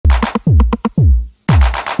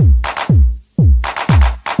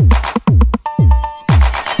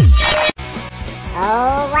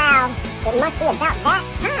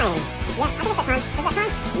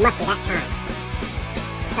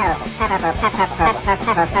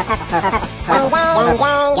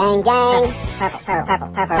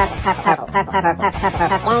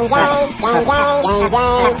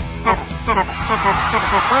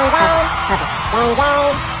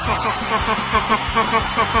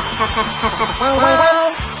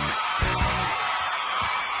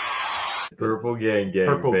Purple gang gang,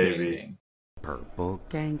 Purple baby. gang. Purple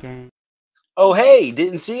gang gang. Oh, hey,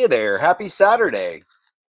 didn't see you there. Happy Saturday.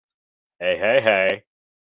 Hey, hey, hey.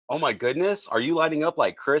 Oh, my goodness. Are you lighting up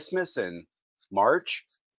like Christmas in March?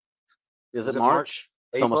 Is it March?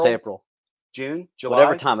 It's almost April? April. June? July?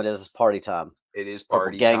 Whatever time it is, it's party time. It is Purple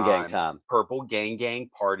party gang time. gang time. Purple gang gang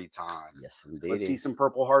party time. Yes, indeed. Let's see some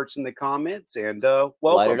purple hearts in the comments. And Light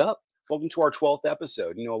welcome. it up. Welcome to our 12th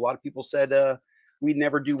episode. You know, a lot of people said we'd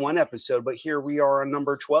never do one episode, but here we are on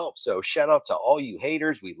number 12. So shout out to all you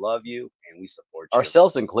haters. We love you and we support you.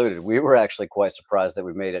 Ourselves included. We were actually quite surprised that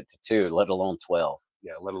we made it to 2, let alone 12.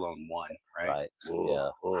 Yeah, let alone one, right? Right. Whoa, Yeah.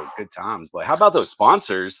 whoa, good times. But how about those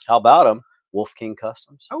sponsors? How about them? Wolf King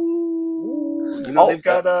Customs. Oh, you know, they've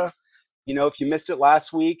got you know, if you missed it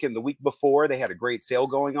last week and the week before, they had a great sale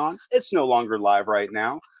going on. It's no longer live right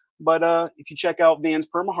now. But if you check out Van's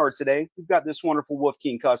Perma Heart today, we've got this wonderful Wolf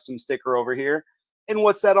King Custom sticker over here. And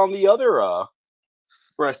what's that on the other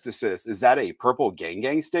breast assist? Is that a purple gang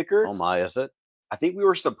gang sticker? Oh my, is it? I think we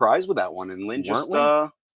were surprised with that one. And Lynn just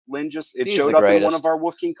it He's showed the up in one greatest. of our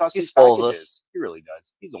Wolf King Customs spoils us. packages. He really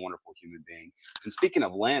does. He's a wonderful human being. And speaking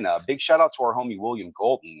of Lynn, big shout out to our homie William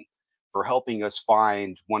Golden for helping us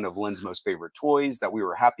find one of Lynn's most favorite toys that we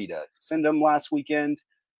were happy to send him last weekend.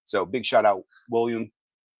 So big shout out, William.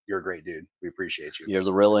 You're a great dude. We appreciate you. You're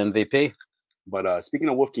the real MVP. But speaking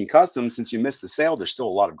of Wolf King Customs, since you missed the sale, there's still a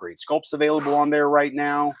lot of great sculpts available on there right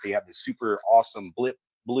now. They have this super awesome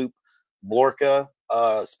Bloop Lorca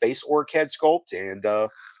Space Orc head sculpt. And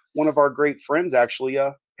one of our great friends actually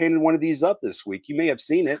painted one of these up this week. You may have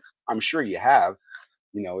seen it. I'm sure you have.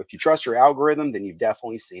 You know, if you trust your algorithm, then you've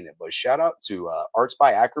definitely seen it. But shout out to Arts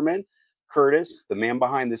by Ackerman, Curtis, the man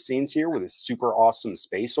behind the scenes here with his super awesome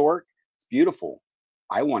Space Orc. It's beautiful.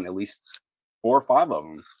 I want at least 4 or 5 of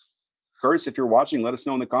them. Curtis, if you're watching, let us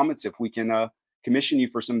know in the comments if we can commission you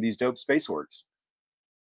for some of these dope Space Orcs.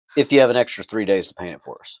 If you have an extra 3 days to paint it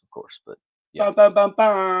for us, of course. But yeah. Bum, bum, bum,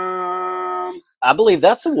 bum. I believe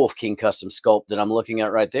that's a Wolf King custom sculpt that I'm looking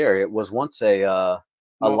at right there. It was once a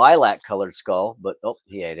lilac colored skull, but oh,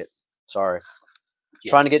 he ate it. Sorry. Yeah.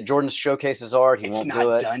 Trying to get Jordan to showcase his art. He It's won't not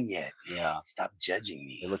do it. done yet. Yeah. Stop judging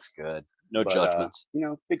me. It looks good. No But, judgments. You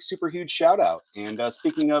know, big super huge shout out. And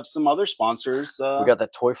speaking of some other sponsors, We got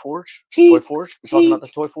that Toy Forge. Tink, Toy Forge. We're talking about the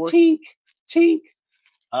Toy Forge. Tink, tink.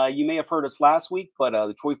 You may have heard us last week, but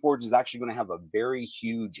the Toy Forge is actually going to have a very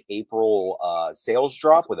huge April sales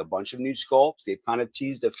drop with a bunch of new sculpts. They've kind of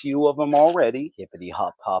teased a few of them already. Hippity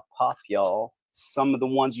hop hop hop, y'all. Some of the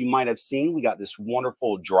ones you might have seen, we got this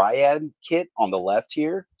wonderful Dryad kit on the left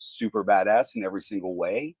here. Super badass in every single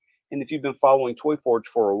way. And if you've been following Toy Forge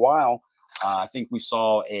for a while, I think we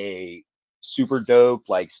saw a super dope,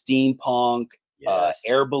 like steampunk,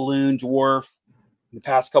 air balloon dwarf in the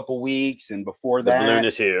past couple weeks. And before that, The balloon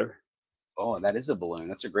is here. oh, that is a balloon.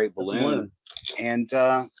 That's a great That's a balloon. balloon. And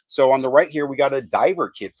so on the right here, we got a diver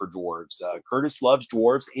kit for dwarves. Curtis loves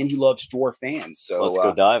dwarves and he loves dwarf fans. So Let's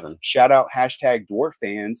go diving. shout out hashtag dwarf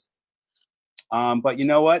fans. But you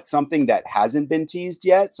know what? Something that hasn't been teased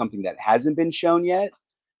yet, something that hasn't been shown yet.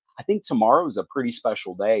 I think tomorrow is a pretty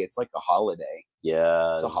special day. It's like a holiday.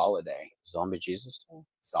 Yeah. It's a holiday. Zombie Jesus Day.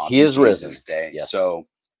 Zombie He is Jesus risen. Day. Yes. So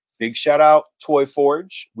big shout out Toy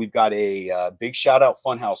Forge. We've got a big shout out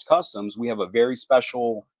Funhouse Customs. We have a very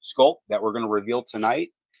special sculpt that we're going to reveal tonight.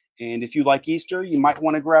 And if you like Easter, you might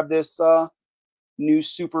want to grab this new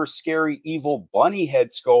super scary evil bunny head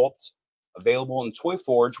sculpt available in Toy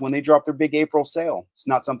Forge when they drop their big April sale. It's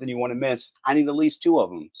not something you want to miss. I need at least 2 of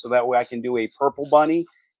them. So that way I can do a purple bunny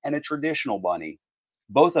and a traditional bunny.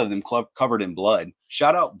 Both of them covered in blood.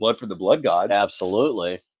 Shout out Blood for the Blood Gods.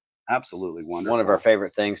 Absolutely. Absolutely wonderful. One of our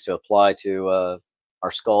favorite things to apply to our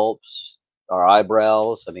sculpts, our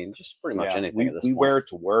eyebrows. I mean, just pretty much anything at this we point. wear it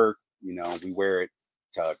to work. You know, we wear it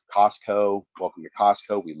to Costco. Welcome to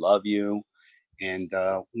Costco. We love you. And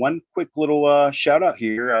one quick little shout out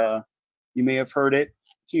here. You may have heard it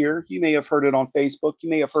here. You may have heard it on Facebook. You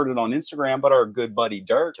may have heard it on Instagram. But our good buddy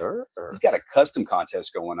Dirk, he's got a custom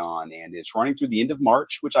contest going on, and it's running through the end of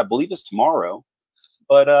March, which I believe is tomorrow.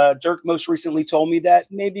 But Dirk most recently told me that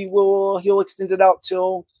maybe he'll extend it out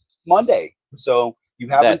till Monday. So you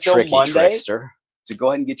have That until tricky Monday trickster. to go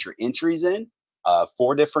ahead and get your entries in.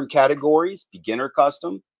 4 different categories: beginner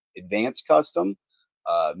custom, advanced custom,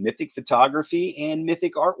 mythic photography, and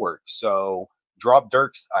mythic artwork. So drop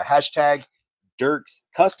Dirk's hashtag Dirk's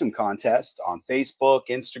custom contest on Facebook,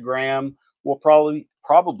 Instagram. We'll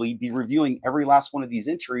probably be reviewing every last one of these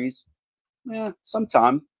entries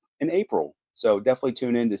sometime in April. So definitely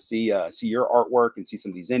tune in to see your artwork and see some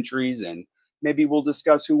of these entries, and maybe we'll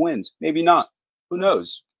discuss who wins. Maybe not. Who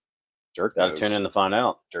knows? Dirk knows. Gotta tune in to find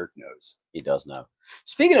out. Dirk knows. He does know.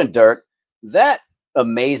 Speaking of Dirk, that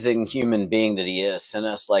amazing human being that he is sent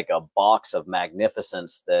us like a box of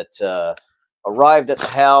magnificence that arrived at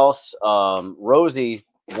the house. Rosie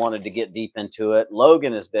wanted to get deep into it.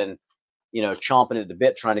 Logan has been, you know, chomping at the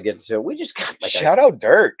bit trying to get into it. We just got like shout out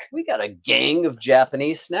Dirk. We got a gang of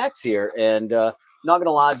Japanese snacks here, and not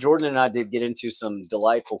gonna lie, Jordan and I did get into some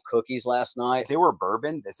delightful cookies last night. They were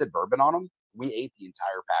bourbon. They said bourbon on them. We ate the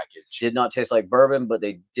entire package. Did not taste like bourbon, but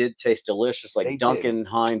they did taste delicious, like They Duncan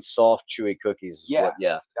Hines soft, chewy cookies. Yeah,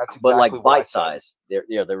 But that's exactly like what I bite said. size. They're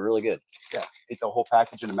really good. Yeah, ate the whole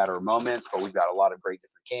package in a matter of moments. But we've got a lot of great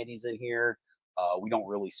different candies in here. We don't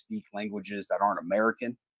really speak languages that aren't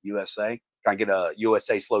American. USA. Can I get a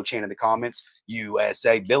USA slow chant in the comments?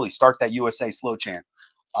 USA, Billy, start that USA slow chant.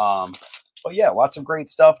 But yeah, lots of great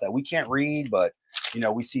stuff that we can't read, but you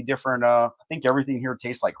know, we see different. I think everything here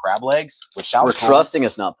tastes like crab legs, which sounds We're cool. trusting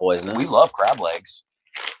it's not poisonous. We love crab legs,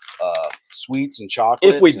 sweets and chocolate.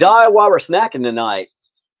 If we die while we're snacking tonight,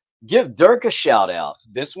 give Dirk a shout out.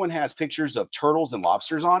 This one has pictures of turtles and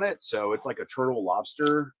lobsters on it, so it's like a turtle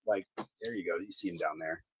lobster. Like there you go, you see them down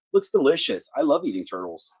there. Looks delicious. I love eating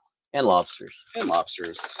turtles And lobsters. and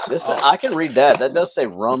lobsters. This I can read that. That does say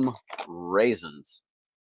rum raisins.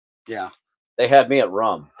 Yeah. They had me at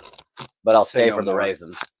rum, but I'll Say stay no for the more.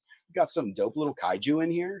 raisins. We got some dope little kaiju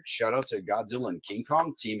in here. Shout out to Godzilla and King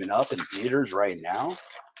Kong teaming up in theaters right now.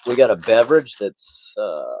 We got a beverage that's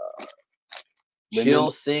Lemon.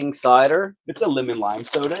 Chill Sing cider. It's a lemon lime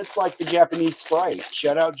soda. It's like the Japanese Sprite.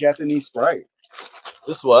 Shout out Japanese Sprite.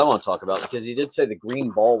 This is what I want to talk about because you did say the green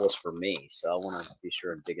ball was for me, so I want to be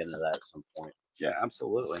sure and dig into that at some point. Yeah,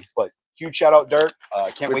 absolutely. But huge shout out, Dirk.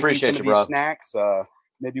 Can't We wait to eat some appreciate of you, these bro. snacks.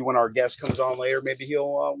 Maybe when our guest comes on later, maybe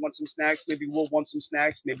he'll want some snacks. Maybe we'll want some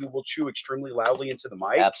snacks. Maybe we'll chew extremely loudly into the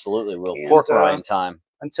mic Absolutely, will. And, Pork rind time.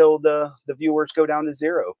 until the viewers go down to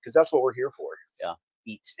zero, because that's what we're here for. Yeah.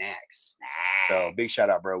 Eat snacks. So big shout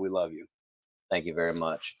out, bro. We love you. Thank you very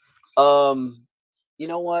much. You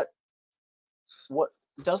know what? What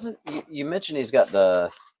doesn't you mentioned he's got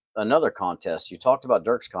another contest. You talked about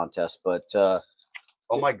Dirk's contest, but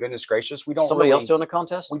Oh my goodness gracious. We don't somebody really, else doing a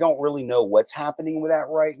contest? we don't really know what's happening with that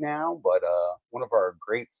right now, but one of our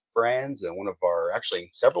great friends and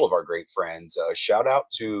several of our great friends, shout out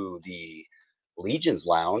to the Legions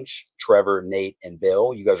Lounge, Trevor, Nate, and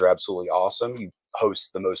Bill. You guys are absolutely awesome. You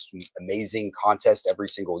host the most amazing contest every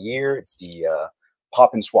single year. It's the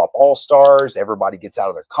Pop and Swap All Stars. Everybody gets out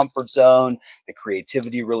of their comfort zone. The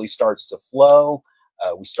creativity really starts to flow.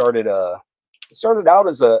 We started out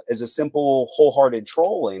as a simple wholehearted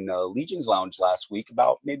troll in Legions Lounge last week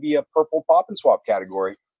about maybe a purple Pop and Swap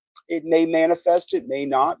category. It may manifest, it may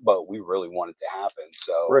not, but we really want it to happen.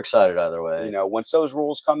 So We're excited either way. you know, once those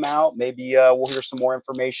rules come out, maybe we'll hear some more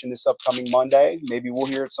information this upcoming Monday. Maybe we'll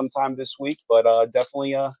hear it sometime this week, but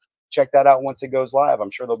definitely check that out once it goes live.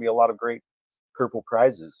 I'm sure there'll be a lot of great purple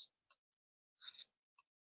prizes.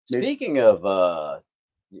 Speaking of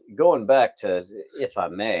going back to, if I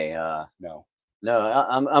may, No,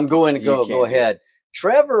 I'm going to You go can't do ahead.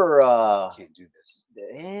 Trevor, can't do this.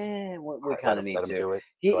 we Alright, kind of let need him to. do it.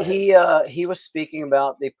 Go ahead. He was speaking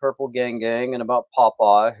about the Purple Gang and about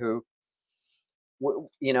Popeye, who,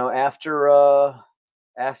 you know, after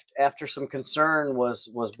some concern was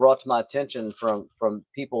brought to my attention from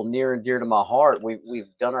people near and dear to my heart,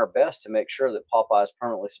 we've done our best to make sure that Popeye is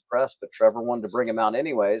permanently suppressed, but Trevor wanted to bring him out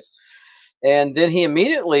anyways. And then he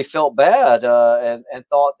immediately felt bad and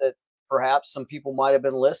thought that perhaps some people might have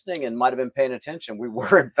been listening and might have been paying attention. We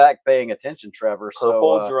were, in fact, paying attention, Trevor.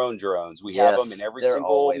 Purple So, drones. We have them in every they're single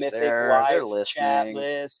always Mythic there. They're Live chat listening.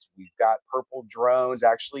 list. We've got purple drones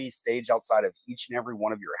actually staged outside of each and every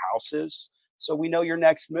one of your houses. So we know your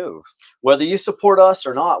next move. whether you support us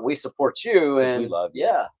or not, we support you. 'Cause And we love you.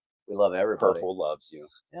 yeah, we love everybody. Purple loves you.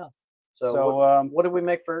 So, what did we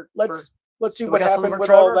make for? Let's see do we what got something happened for with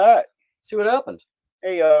all Trevor? that. See what happened.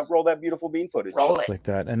 Hey, roll that beautiful bean footage. Roll it. Like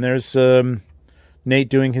that. And there's Nate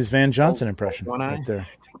doing his Van Johnson impression One eye. right there.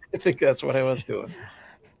 I think that's what I was doing.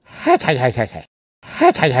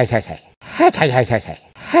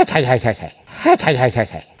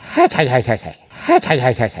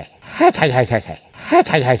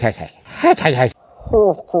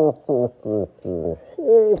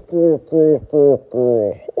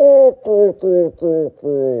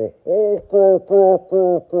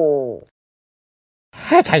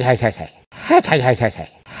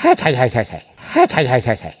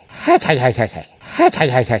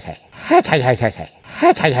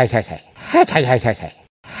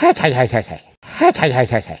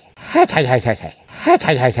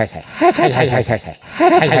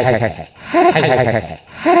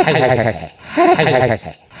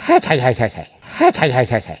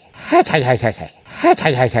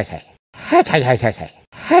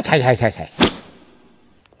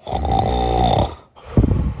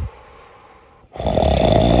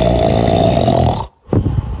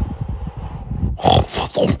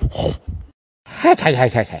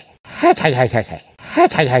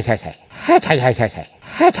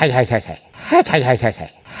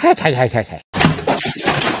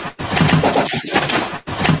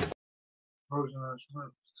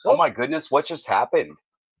 Oh my goodness, what just happened?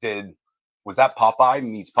 Was that Popeye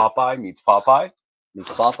meets Popeye meets Popeye?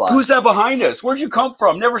 Meets Popeye. Who's that behind us? Where'd you come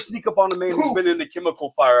from? Never sneak up on a man who's been in a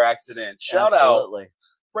chemical fire accident. Shout out,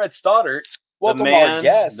 Brett Stoddart. Welcome, our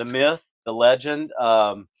guest. The myth, the legend.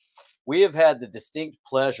 We have had the distinct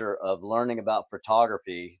pleasure of learning about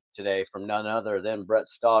photography today from none other than Brett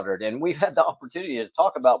Stoddart. And we've had the opportunity to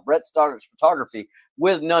talk about Brett Stoddart's photography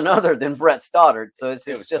with none other than Brett Stoddart. So it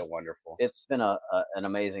was just so wonderful. It's been an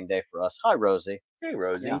amazing day for us. Hi, Rosie. Hey,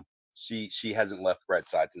 Rosie. Yeah. She hasn't left Brett's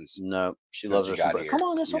side since. No, she loves her. Come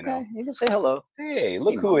on, it's okay. You can say hello. Hey,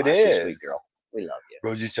 look who it is. Sweet girl. We love you.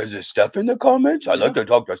 Rosie says, "Is Steph in the comments?" I like to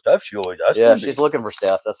talk to Steph. She always asks. Yeah, she's looking for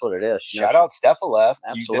Steph. That's what it is. Shout out Steph Left.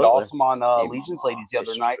 You did awesome on Legions Ladies the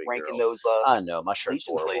other night, ranking those. I know my shirt's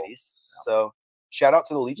Legions Ladies. So shout out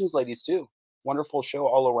to the Legions Ladies too. Wonderful show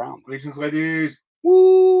all around. Legions Ladies.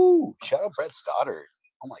 Woo! Shout out Brett Stoddart.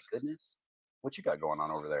 Oh my goodness, what you got going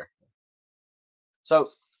on over there? So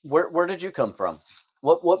where did you come from?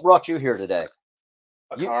 What brought you here today?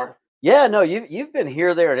 A car. Yeah, no, you've been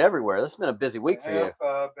here, there, and everywhere. This has been a busy week for you.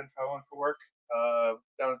 I've been traveling for work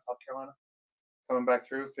down in South Carolina. Coming back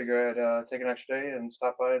through, figure I'd take an extra day and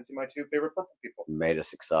stop by and see my two favorite purple people. Made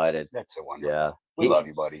us excited. That's so wonderful. Yeah. We love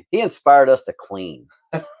you, buddy. He inspired us to clean.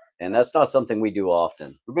 And that's not something we do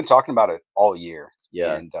often. We've been talking about it all year.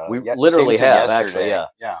 Yeah. And, we literally have, actually, yeah.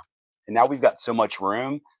 Yeah. And now we've got so much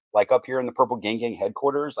room. Like up here in the Purple Gang Gang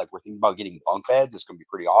headquarters, like we're thinking about getting bunk beds. It's going to be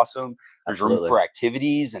pretty awesome. There's room for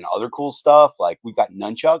activities and other cool stuff. Like we've got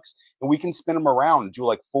nunchucks and we can spin them around and do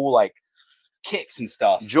like full like kicks and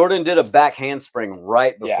stuff. Jordan did a back handspring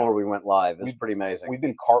right before we went live. It's pretty amazing. We've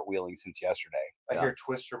been cartwheeling since yesterday. I hear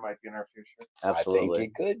Twister might be in our future. Absolutely. I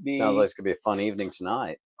think it could be. Sounds like it's going to be a fun evening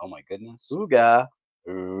tonight. Oh my goodness. Ooga.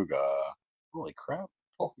 Ooga. Holy crap.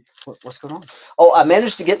 Oh, what's going on? Oh, I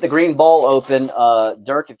managed to get the green ball open.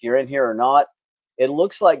 Dirk, if you're in here or not, it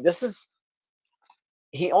looks like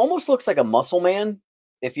he almost looks like a muscle man.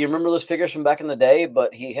 If you remember those figures from back in the day,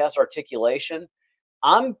 but he has articulation.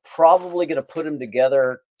 I'm probably going to put him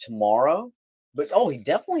together tomorrow, but he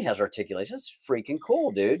definitely has articulation. It's freaking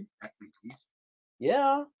cool, dude.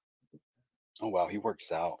 Yeah. Oh, wow. He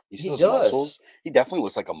works out. He does. Muscles. He definitely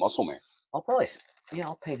looks like a muscle man. I'll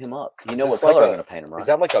paint him up. You know what color I'm going to paint him, right? Is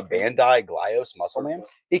that like a Bandai Glios muscle man?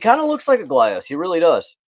 He kind of looks like a Glios. He really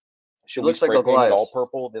does. Should we spray paint it all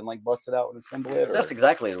purple, then like bust it out and assemble it? That's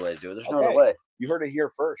exactly the way to do it. There's no other way. You heard it here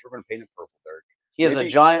first. We're going to paint it purple, Dirk. He is a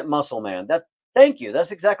giant muscle man. Thank you.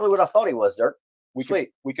 That's exactly what I thought he was, Dirk. We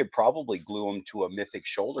could probably glue him to a mythic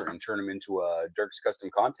shoulder and turn him into a Dirk's Custom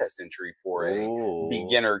Contest entry for a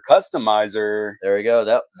beginner customizer. There you go.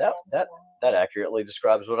 That accurately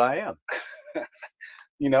describes what I am.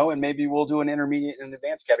 You know, and maybe we'll do an intermediate and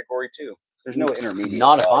advanced category too. There's no intermediate.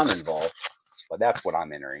 Not if I'm involved. But that's what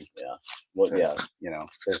I'm entering. Yeah. Well, yeah. You know,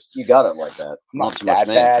 you got it like that. I'm not that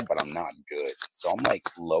bad, but I'm not good. So I'm like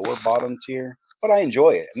lower bottom tier, but I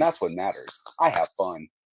enjoy it, and that's what matters. I have fun.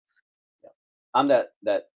 Yeah. I'm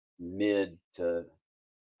that mid to.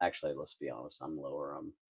 Actually, let's be honest. I'm lower.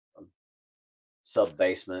 I'm sub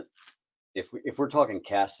basement. If we're talking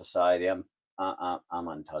caste society, I'm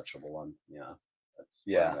untouchable.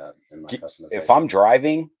 If I'm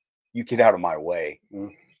driving, you get out of my way.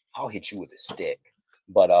 I'll hit you with a stick.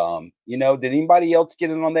 But you know, did anybody else get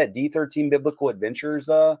in on that D13 Biblical Adventures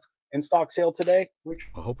in stock sale today?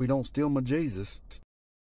 I hope he don't steal my Jesus.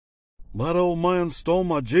 That old man stole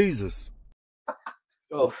my Jesus.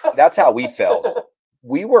 Oh, that's how we felt.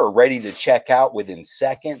 We were ready to check out within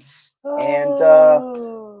seconds, and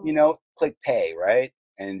you know, click pay, right?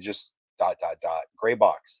 And just ... gray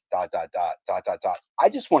box ... I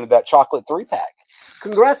just wanted that chocolate 3-pack.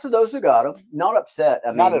 Congrats to those who got them. Not upset. I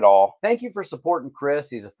mean, not at all. Thank you for supporting Chris.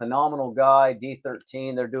 He's a phenomenal guy.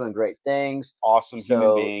 D13, they're doing great things. Awesome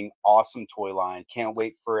human being. Awesome toy line. Can't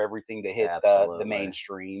wait for everything to hit the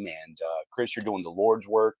mainstream. And Chris, you're doing the Lord's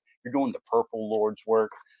work. you're doing the purple Lord's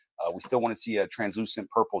work. We still want to see a translucent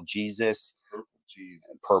purple Jesus.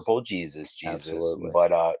 Purple Jesus. Absolutely.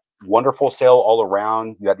 But wonderful sale all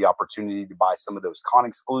around. You had the opportunity to buy some of those con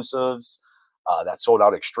exclusives that sold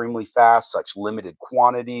out extremely fast, such limited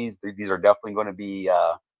quantities. These are definitely going to be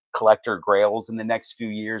collector grails in the next few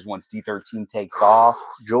years once D13 takes off.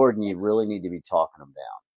 Jordan, you really need to be talking them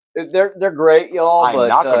down. They're great, y'all. I'm but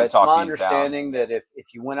not gonna it's talk my these understanding that if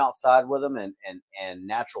you went outside with them and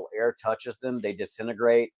natural air touches them, they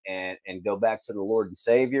disintegrate and go back to the Lord and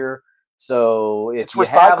Savior. So if It's you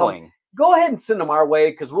have recycling. them, go ahead and send them our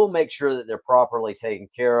way, because we'll make sure that they're properly taken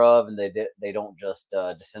care of and they don't just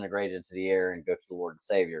disintegrate into the air and go to the Lord and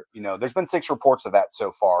Savior. You know, there's been 6 reports of that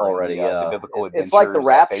so far Already. in the Biblical Adventures. It's like the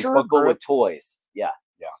Rapture, Facebook but group. with toys. Yeah.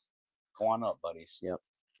 Go on up, buddies. Yep.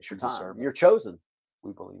 It's your You time. deserve it. You're chosen.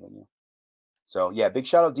 We believe in you. So yeah, big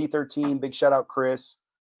shout out D13, big shout out Chris.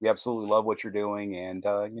 We absolutely love what you're doing. And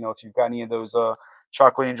you know, if you've got any of those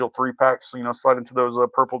Chocolate Angel 3-packs, you know, slide into those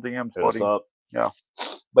purple DMs, Hit us buddy. up. Yeah.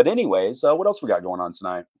 But anyways, what else we got going on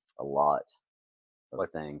tonight? A lot of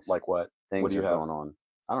things. Like what? Things What do you are have? going on.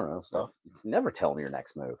 I don't know Stuff? stuff. Never tell me your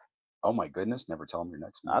next move. Oh my goodness, never tell them your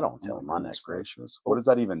next move. I don't tell Oh them my goodness next move. gracious. What does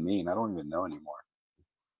that even mean? I don't even know anymore.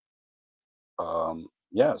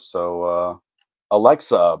 Yeah, so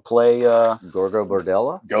Alexa, play Gorgo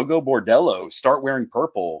Bordella. Go-Go Bordello, start wearing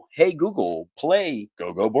purple. Hey Google, play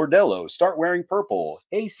Go-Go Bordello, start wearing purple.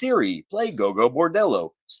 Hey Siri, play Go-Go Bordello,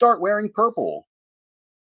 start wearing purple.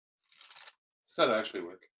 Does that actually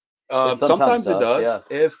work? Sometimes it does. yeah.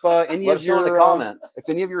 If any Let of us know in the your comments. if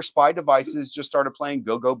any of your spy devices just started playing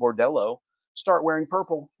Go-Go Bordello, start wearing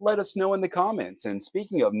purple, let us know in the comments. And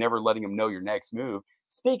speaking of never letting them know your next move,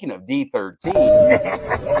 speaking of D13.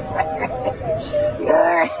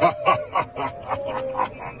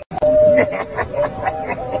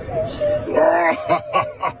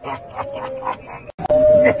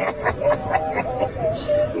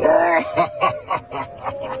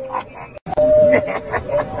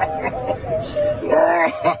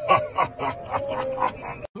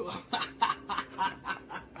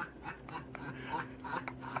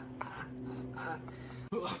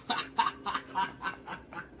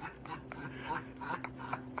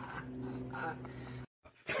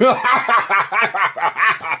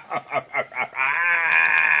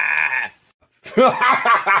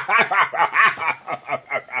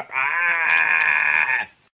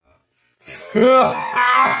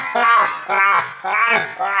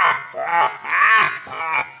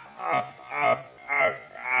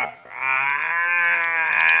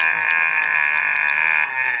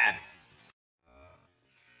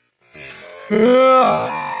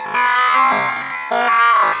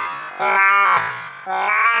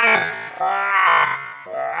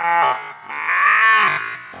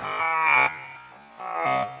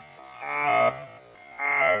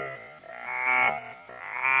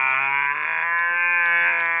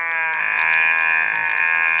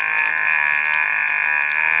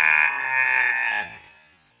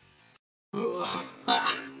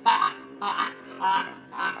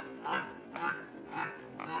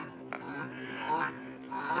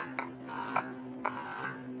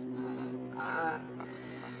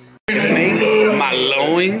 My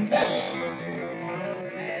loins,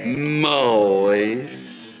 moist,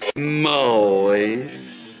 moist,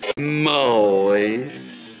 moist,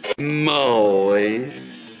 moist.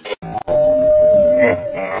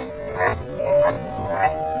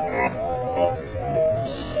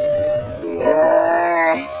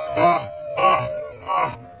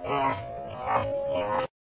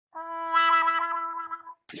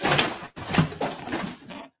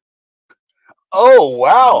 Oh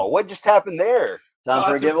wow, what just happened there? Time for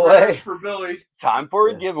a Lots of giveaway. prayers for Billy. Time for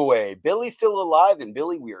a Yeah. giveaway. Billy's still alive, and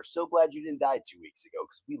Billy, we are so glad you didn't die 2 weeks ago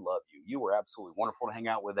because we love you. You were absolutely wonderful to hang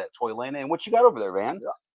out with at Toylanta. And what you got over there, man?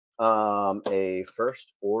 A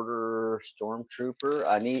first order stormtrooper.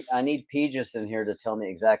 I need PGG in here to tell me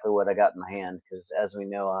exactly what I got in my hand, because as we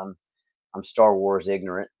know, I'm Star Wars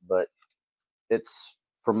ignorant, but it's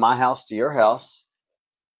from my house to your house.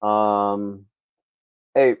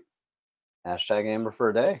 Hey, hashtag Amber for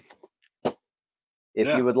a day. If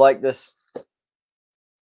Yeah. you would like this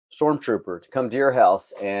stormtrooper to come to your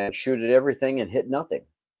house and shoot at everything and hit nothing.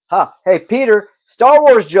 Ha! Hey, Peter, Star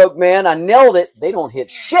Wars joke, man. I nailed it. They don't hit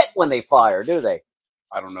shit when they fire, do they?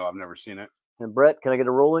 I don't know. I've never seen it. And Brett, can I get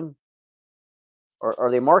a ruling? Or are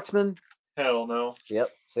they marksmen? Hell no. Yep.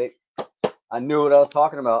 See, I knew what I was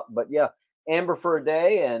talking about. But yeah, Amber for a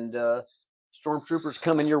day and stormtroopers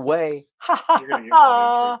coming your way. Ha ha You're gonna get one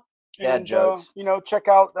ha! Dad And, jokes. you know, check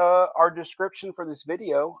out our description for this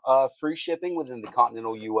video. Free shipping within the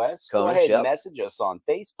continental U.S. Go Conus, ahead and yep. message us on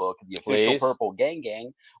Facebook, the official Please. Purple Gang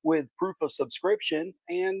Gang, with proof of subscription.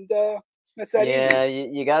 And that's that Yeah,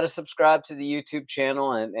 easy. you got to subscribe to the YouTube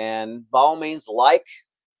channel and by all means like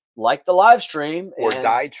the live stream Or and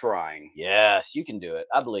die trying. yes, you can do it.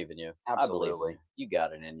 I believe in you. I believe in Absolutely. you. You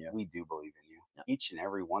got it in you. We do believe in you. Yeah. Each and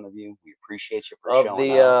every one of you. We appreciate you for Of showing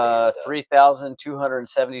the up.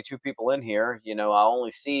 3,272 people in here, you know, I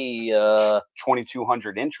only see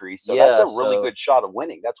 2,200 entries. So that's a yeah, really so good shot of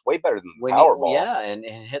winning. That's way better than the we need, Powerball. yeah, and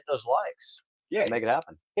hit those likes. Yeah, Make it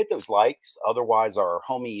happen. hit those likes. Otherwise, our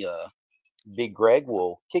homie Big Greg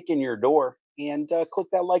will kick in your door and click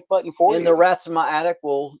that like button for And you. the rats in my attic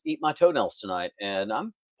will eat my toenails tonight. And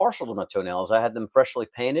I'm partial to my toenails. I had them freshly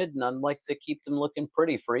painted, and I'd like to keep them looking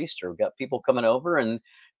pretty for Easter. We've got people coming over, and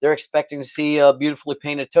they're expecting to see beautifully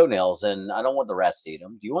painted toenails. And I don't want the rats to eat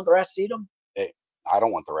them. Do you want the rats to eat them? Hey, I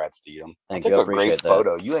don't want the rats to eat them. Thank I you. took I a great appreciate that.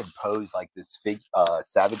 photo. You had posed like this big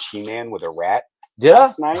Savage He-Man with a rat. Did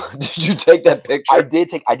last I? night. Did you take that picture? I did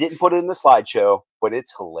take. I didn't put it in the slideshow, but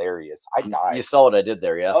it's hilarious. I died. You saw what I did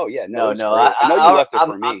there, yeah? Oh yeah, no, no. great. I know you left it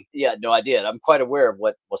for me. Yeah, no, I did. I'm quite aware of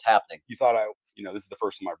what was happening. You thought you know, this is the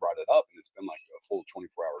first time I brought it up, and it's been like a full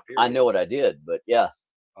 24-hour period. I know what I did, but yeah.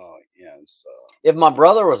 Oh yeah. If my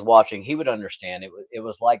brother was watching, he would understand. It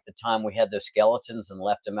was like the time we had those skeletons and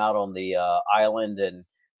left them out on the island and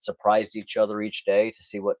surprised each other each day to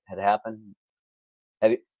see what had happened.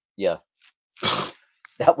 Have you? Yeah.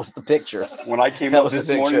 That was the picture. When I came up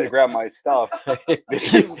this morning to grab my stuff,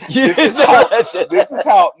 this is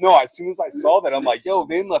how. No, as soon as I saw that, I'm like, "Yo,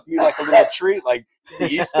 they left me like a little treat. Like,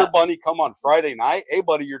 did the Easter Bunny come on Friday night? Hey,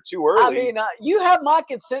 buddy, you're too early." I mean, you have my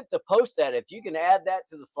consent to post that. If you can add that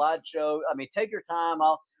to the slideshow, I mean, take your time.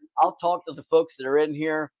 I'll talk to the folks that are in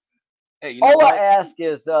here. Hey, you know all what? I ask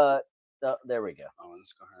is, there we go. Oh,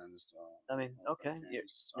 let's go ahead and just. I mean, okay. Yeah,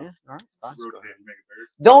 all right. Fine.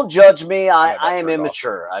 Don't judge me. I that am turned off.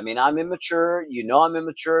 immature. I mean, I'm immature. You know I'm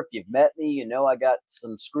immature. If you've met me, you know I got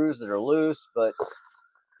some screws that are loose, but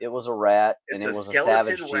it was a rat, It's and it a was a skeleton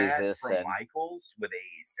savage rat Jesus. from And Michael's with a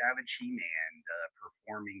Savage He-Man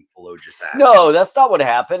performing Philogis acts. no, that's not what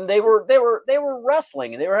happened. They were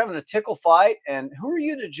wrestling, and they were having a tickle fight. And who are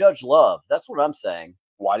you to judge love? That's what I'm saying.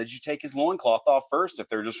 Why did you take his loincloth off first if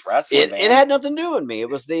they're just wrestling? It had nothing to do with me. It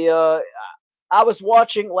was the I was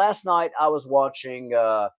watching last night. I was watching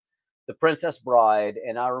The Princess Bride,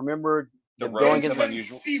 and I remember the them going rodents in of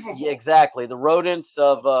unusual. yeah, exactly, the rodents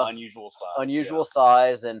of Unusual size. unusual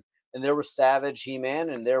size, and there was Savage He-Man,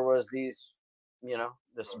 and there was these, you know,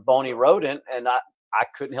 this bony rodent, and I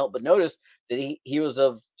couldn't help but notice that he was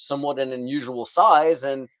of somewhat an unusual size,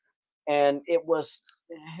 and it was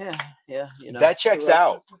yeah, you know, That checks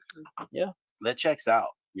out. Yeah, that checks out.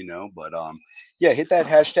 You know, but yeah, hit that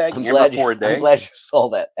hashtag I'm Amber for a day. I'm glad you saw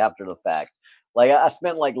that after the fact. Like I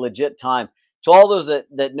spent like legit time. To all those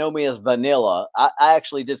that know me as Vanilla, I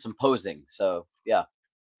actually did some posing. So yeah,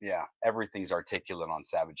 everything's articulate on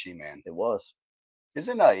Savage He-Man. it was.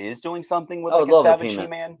 Isn't is doing something with I like would a love a Savage He-Man.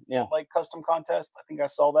 He-Man Yeah. like custom contest? I think I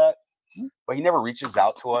saw that. But he never reaches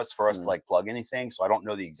out to us for us to like plug anything, so I don't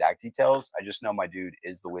know the exact details. I just know my dude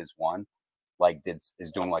is the Wiz One, like is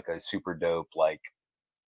doing like a super dope like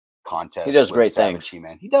contest. He does with great Savage things.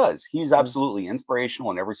 He-Man. He does. He's absolutely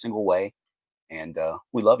inspirational in every single way, and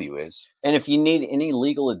we love you, Wiz. And if you need any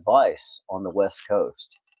legal advice on the West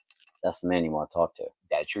Coast, that's the man you want to talk to.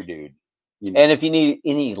 That's your dude. And if you need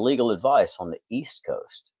any legal advice on the East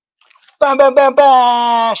Coast, Bam, bam, bam,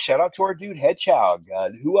 bam. Shout out to our dude Hedgehog,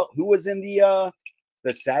 who was in the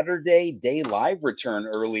Saturday Day Live return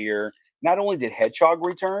earlier. Not only did Hedgehog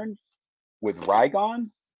return with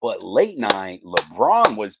Rygon, but late night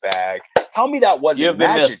LeBron was back. Tell me that wasn't You've been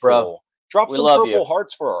magical. missed, bro. Drop We some love purple you.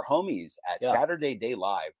 hearts for our homies at Yeah. Saturday Day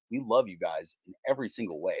Live. We love you guys in every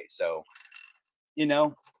single way. So, you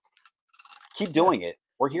know, keep doing it.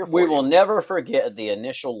 We're here for we you. will never forget the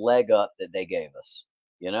initial leg up that they gave us.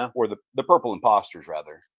 You know, Or the Purple Imposters,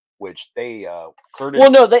 rather, which they Curtis.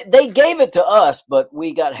 well, no, they gave it to us, but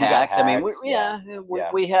we got hacked. I mean,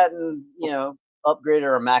 hacked, we hadn't, you know, upgraded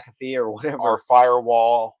our McAfee or whatever. Our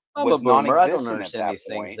firewall I'm a was boomer. I non-existent don't at understand that these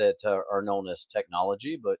point. things that are known as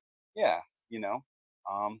technology, but Yeah, you know,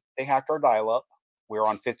 they hacked our dial-up. We were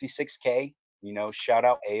on 56K. You know, shout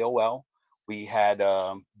out AOL. We had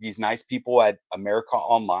these nice people at America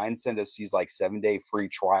Online send us these like 7-day free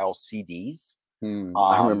trial CDs.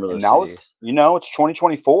 I remember those and that CDs. was, you know, it's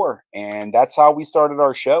 2024, and that's how we started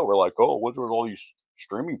our show. We're like, oh, what are all these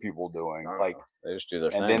streaming people doing? Like, they just do their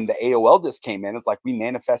and thing. then the AOL disc came in. It's like we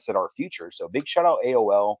manifested our future. So big shout out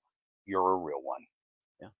AOL. You're a real one.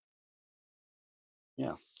 Yeah.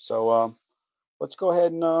 Yeah. So let's go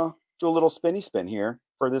ahead and do a little spinny spin here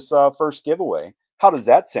for this first giveaway. How does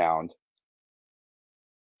that sound?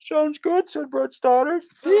 Sounds good, said Brett Stoddart.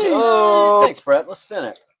 Oh, thanks, Brett. Let's spin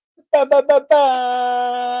it. Ba, ba, ba,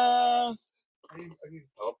 ba. I need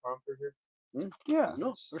a teleprompter here. Yeah. No,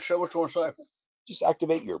 let's show what you want to say. Just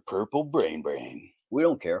activate your purple brain. We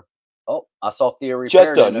don't care. Oh, I saw Theo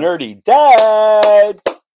Just a nerdy dad.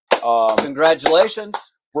 Congratulations.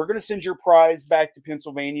 We're gonna send your prize back to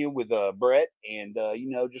Pennsylvania with Brett, and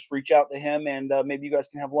just reach out to him, and maybe you guys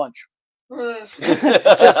can have lunch.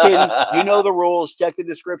 Just kidding. You know the rules. Check the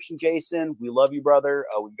description, Jason. We love you, brother.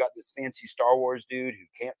 We've got this fancy Star Wars dude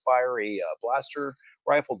who can't fire a blaster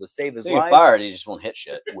rifle to save his life. Fire it, you just won't hit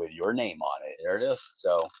shit with your name on it. There it is.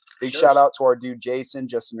 So big shout out to our dude Jason,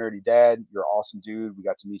 just a nerdy dad. You're awesome, dude. We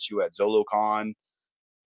got to meet you at ZoloCon.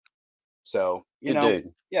 So you know,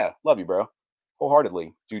 dude. Yeah, love you, bro.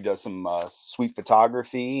 Wholeheartedly. Dude does some sweet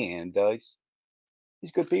photography, and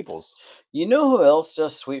he's good peoples. You know who else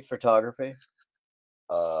does sweet photography?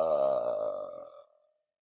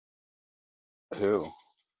 Who?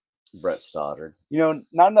 Brett Stoddart. You know,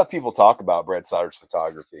 not enough people talk about Brett Stoddart's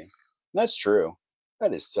photography. That's true.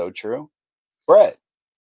 That is so true. Brett,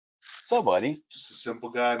 what's up, buddy? Just a simple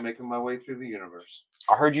guy making my way through the universe.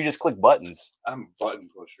 I heard you just click buttons. I'm a button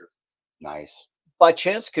pusher. Nice. By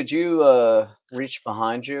chance, could you reach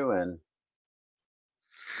behind you and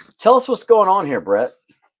tell us what's going on here, Brett?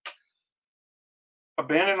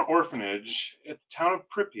 Abandoned orphanage at the town of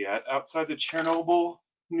Pripyat outside the Chernobyl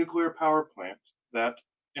nuclear power plant that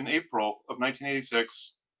in April of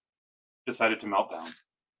 1986 decided to melt down.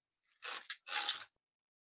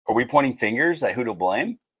 Are we pointing fingers at who to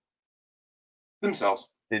blame? Themselves.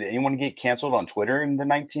 Did anyone get canceled on Twitter in the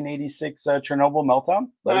 1986 Chernobyl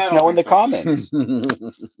meltdown? Let us know in the comments. But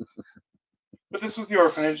this was the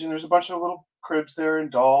orphanage, and there's a bunch of little cribs there and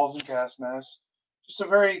dolls and gas masks. Just a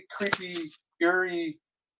very creepy, eerie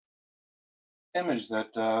image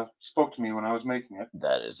that spoke to me when I was making it.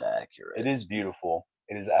 That is accurate. It is beautiful.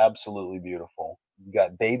 It is absolutely beautiful. You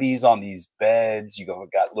got babies on these beds. You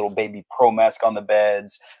got little baby pro mask on the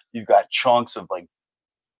beds. You've got chunks of like,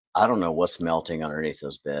 I don't know what's melting underneath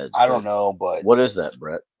those beds. I don't know, but what is that,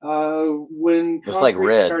 Brett? When it's like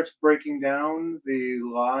concrete red starts breaking down, the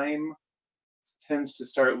lime tends to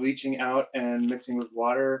start leaching out and mixing with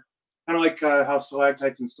water. Kind of like how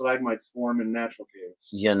stalactites and stalagmites form in natural caves.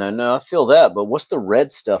 Yeah, no, I feel that. But what's the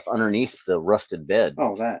red stuff underneath the rusted bed?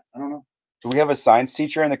 Oh, that. I don't know. Do we have a science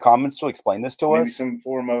teacher in the comments to explain this to Maybe us? some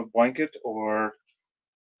form of blanket or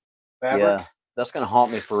fabric. Yeah, that's going to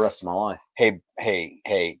haunt me for the rest of my life. Hey,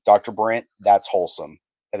 Dr. Brent, that's wholesome.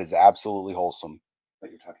 That is absolutely wholesome. That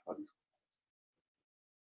you're talking about.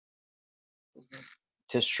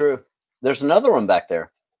 Tis true. There's another one back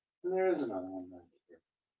there. And there is another one back there.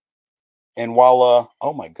 And while,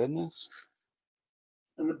 oh my goodness.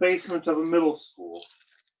 In the basement of a middle school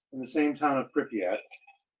in the same town of Pripyat.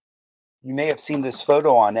 You may have seen this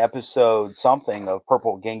photo on episode something of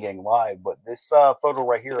Purple Gang Live, but this photo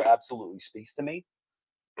right here absolutely speaks to me.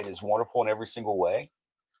 It is wonderful in every single way.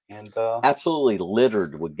 And absolutely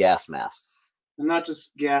littered with gas masks. And not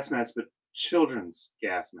just gas masks, but children's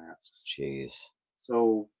gas masks. Jeez.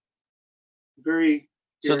 So very.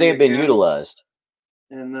 So they have been utilized.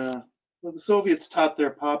 And the Soviets taught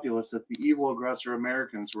their populace that the evil aggressor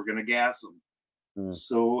Americans were going to gas them.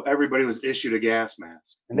 So everybody was issued a gas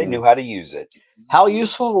mask. And they knew how to use it. How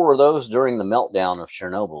useful were those during the meltdown of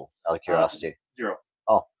Chernobyl, out of curiosity? 0.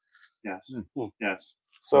 Oh. Yes. Yes.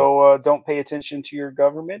 So don't pay attention to your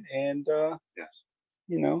government and, yes.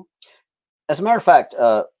 You know. As a matter of fact,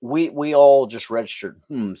 we all just registered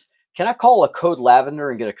hmms. Can I call a code lavender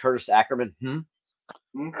and get a Curtis Ackerman?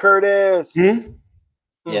 Curtis. Yeah,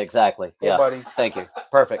 exactly. Hey, yeah, buddy. Thank you.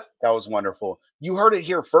 Perfect. That was wonderful. You heard it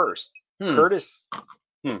here first. Curtis.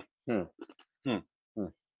 Oh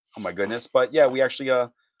my goodness. But yeah, we actually I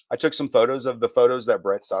took some photos of the photos that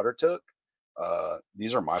Brett Stoddart took.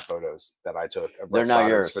 These are my photos that I took of Brett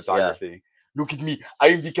Stoddart's photography. Yeah. Look at me. I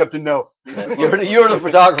am the captain now. You're the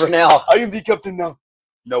photographer now. I am the captain now.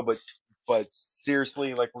 No, but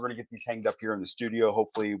seriously, like we're gonna get these hanged up here in the studio.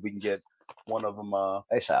 Hopefully we can get one of them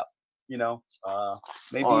ASAP. You know,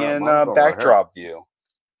 maybe in backdrop view.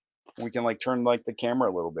 We can like turn like the camera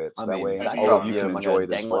a little bit, so that way all of you can enjoy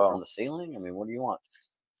it as well. From the ceiling. I mean, what do you want?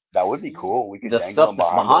 That would be cool. We could. The stuff that's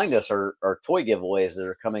behind us are toy giveaways that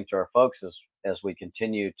are coming to our folks as we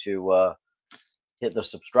continue to hit the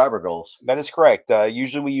subscriber goals. That is correct.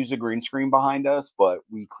 Usually we use a green screen behind us, but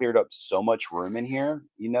we cleared up so much room in here.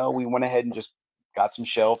 You know, we went ahead and just got some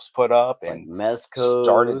shelves put up It's and like Mezco's,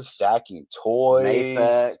 started stacking toys.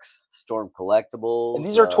 Mayfex, Storm Collectibles. And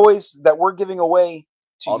these are toys that we're giving away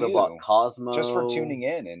to Autobot you Cosmo. just for tuning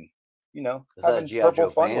in and, you know, Is that having G.I. purple Joe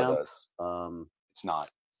fun Vamp? with us. It's not.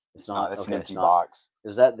 It's not. That's Okay, an it's empty not. box.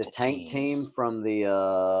 Is that the It's a tank team tease. from the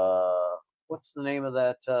what's the name of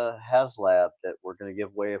that HasLab that we're going to give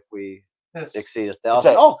away if we exceed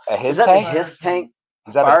 1,000? Oh, is that the Hiss Tank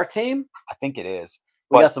Fire Team? I think it is.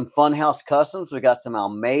 We got some Funhouse Customs. We got some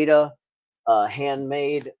Almeida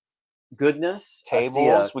handmade goodness.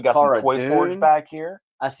 Tables. We got some Toy Forge back here.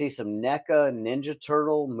 I see some NECA Ninja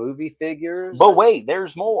Turtle movie figures. But wait,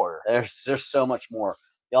 there's more. There's so much more.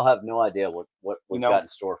 Y'all have no idea what we've got in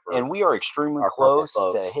store for. And we are extremely close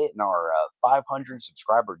to hitting our 500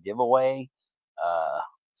 subscriber giveaway.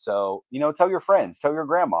 So, you know, tell your friends, tell your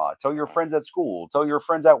grandma, tell your friends at school, tell your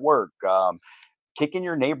friends at work, kick in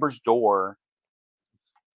your neighbor's door,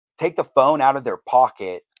 take the phone out of their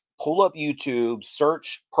pocket, pull up YouTube,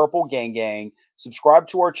 search Purple Gang Gang, subscribe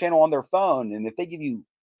to our channel on their phone. And if they give you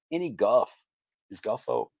any guff, is guff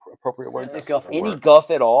an appropriate word? Any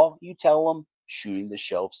guff at all, you tell them Shooting the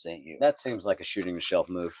Shelf sent you. That seems like a Shooting the Shelf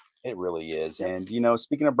move. It really is. And, you know,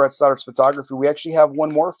 speaking of Brett Stoddart's photography, we actually have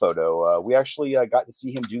one more photo. We actually got to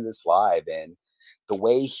see him do this live. And the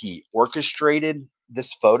way he orchestrated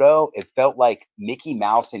this photo, it felt like Mickey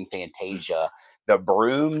Mouse in Fantasia. The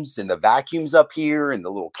brooms and the vacuums up here and the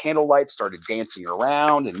little candle lights started dancing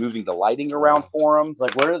around and moving the lighting around for him. It's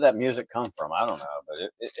like, where did that music come from? I don't know.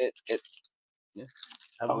 But yeah.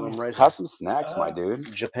 Have some snacks, my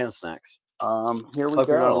dude. Japan snacks. Here we Hope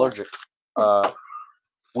go. you're not allergic.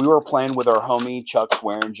 We were playing with our homie Chuck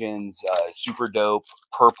Swearingen's super dope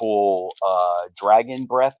purple dragon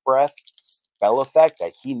breath spell effect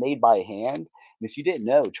that he made by hand. And if you didn't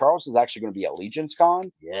know, Charles is actually going to be at Legion's Con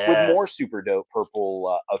with more super dope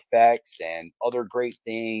purple effects and other great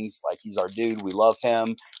things. Like, he's our dude. We love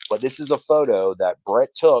him. But this is a photo that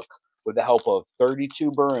Brett took with the help of 32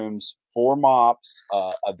 brooms, 4 mops,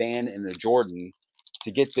 a van, and a Jordan to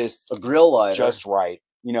get this a grill lighter just right.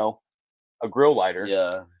 You know, a grill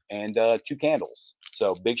lighter, and 2 candles.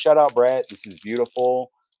 So big shout out, Brett. This is beautiful.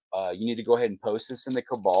 You need to go ahead and post this in the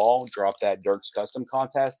Cabal. Drop that Dirk's Custom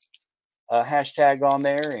Contest hashtag on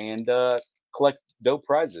there and collect dope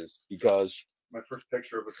prizes, because my first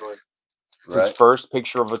picture of a toy. It's his first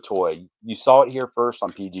picture of a toy. You saw it here first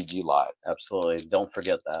on PGG Live. Absolutely. Don't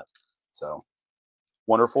forget that. So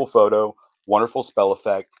wonderful photo, wonderful spell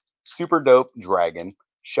effect, super dope dragon.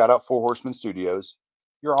 Shout out 4 Horsemen Studios.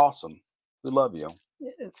 You're awesome. We love you.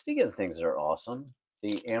 And speaking of things that are awesome,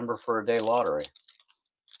 the Amber for a Day lottery.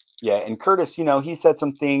 Yeah, and Curtis, you know, he said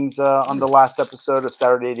some things on the last episode of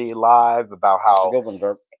Saturday Night Live about how,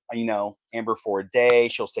 you know, Amber for a day,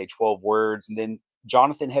 she'll say 12 words. And then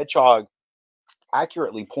Jonathan Hedgehog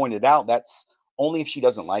accurately pointed out that's only if she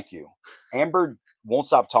doesn't like you. Amber won't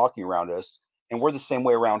stop talking around us, and we're the same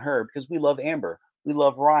way around her because we love Amber. We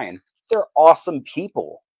love Ryan. They're awesome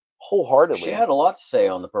people, wholeheartedly. She had a lot to say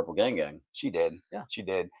on the Purple Gang Gang. She did. Yeah, she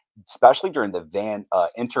did. Especially during the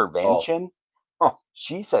intervention. Oh,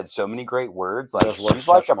 she said so many great words. Like, she's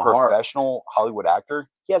like a professional Hollywood actor.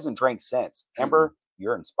 He hasn't drank since. Amber,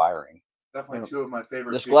 you're inspiring. Definitely 2 of my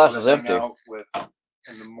favorite. This glass is empty. Out with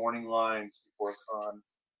in the morning lines before con.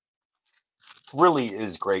 Really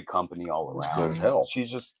is great company all around. Good as hell. She's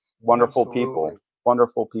just wonderful people.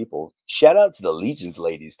 Wonderful people. Shout out to the Legions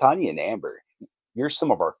ladies, Tanya and Amber. You're some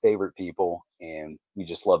of our favorite people, and we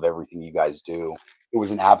just love everything you guys do. It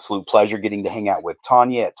was an absolute pleasure getting to hang out with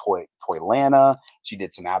Tanya at Toylanta. She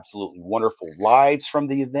did some absolutely wonderful lives from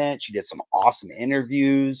the event. She did some awesome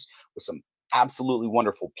interviews with some absolutely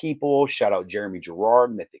wonderful people. Shout out Jeremy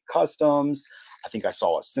Gerard, Mythic Customs. I think I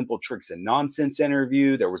saw a Simple Tricks and Nonsense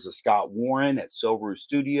interview. There was a Scott Warren at Soberu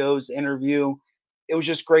Studios interview. It was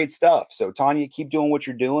just great stuff. So Tanya, keep doing what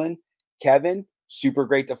you're doing. Kevin, super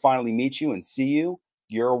great to finally meet you and see you.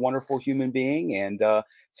 You're a wonderful human being. And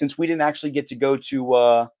since we didn't actually get to go to,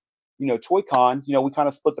 you know, ToyCon, you know, we kind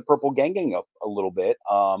of split the Purple Gang Gang up a little bit.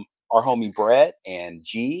 Our homie Brett and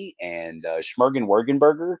G and Schmergen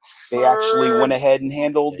Wergenberger, they actually went ahead and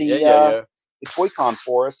handled the ToyCon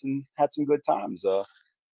for us and had some good times. Tell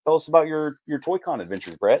us about your ToyCon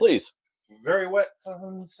adventures, Brett. Please. Very wet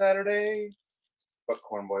on Saturday, but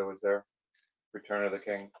Cornboy was there. Return of the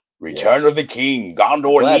King. Return of the King.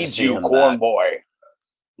 Gondor needs you, Cornboy.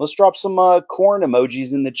 Let's drop some corn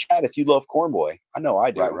emojis in the chat if you love Cornboy. I know I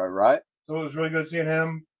do. Right. So it was really good seeing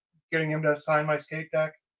him, getting him to sign my skate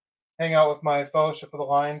deck, hang out with my Fellowship of the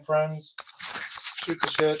Line friends, shoot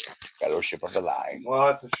the shit. Fellowship of the Line.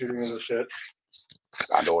 Lots of shooting of the shit.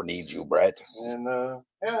 Gondor needs you, Brett. And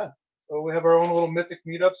yeah, we have our own little mythic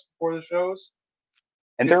meetups before the shows.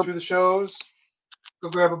 And Get they're through the shows, go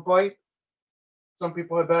grab a bite. Some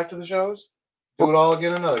people head back to the shows. Do it all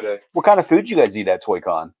again another day. what kind of food you guys eat at Toy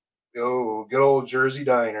Con? Go good old Jersey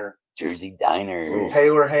Diner. Jersey Diner. Some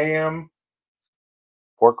Taylor ham,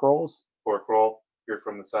 Pork rolls? pork roll. If you're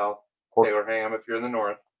from the south, Pork. Taylor ham. If you're in the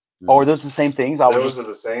north, Oh, are those the same things? those are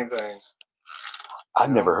the same things.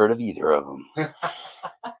 I've never heard of either of them.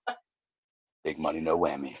 Big money, no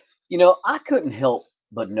whammy. You know, I couldn't help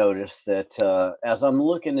but notice that as I'm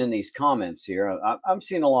looking in these comments here, I'm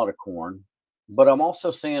seeing a lot of corn, but I'm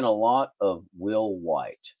also seeing a lot of Will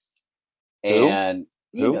White. Who? And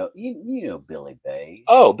Who? you know Billy Beige.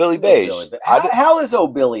 Oh, Billy Beige. How is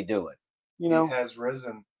old Billy doing? You know, He has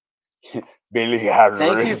risen. Billy has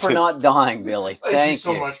Thank you for risen. not dying, Billy. Thank you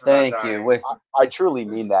so much for not Thank dying. you. I truly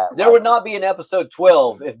mean that. There would not be an episode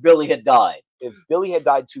 12 if Billy had died. If Billy had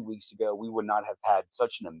died 2 weeks ago, we would not have had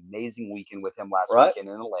such an amazing weekend with him last Right. weekend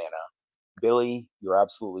in Atlanta. Billy, you're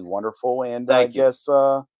absolutely wonderful, and Thank I you. guess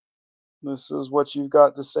this is what you've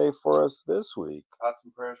got to say for us this week. Thoughts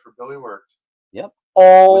and prayers for Billy worked. Yep.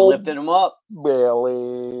 Oh, We lifted him up.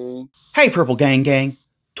 Billy. Hey, Purple Gang Gang.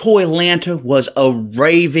 Toylanta was a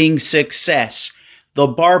raving success. The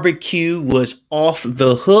barbecue was off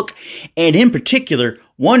the hook, and in particular,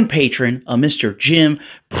 one patron, a Mr. Jim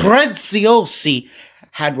Preziosi,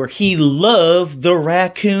 had where he loved the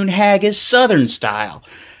raccoon haggis Southern style.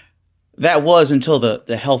 That was until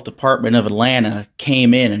the health department of Atlanta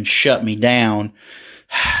came in and shut me down.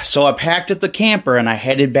 So I packed up the camper and I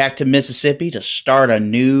headed back to Mississippi to start a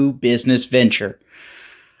new business venture.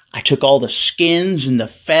 I took all the skins and the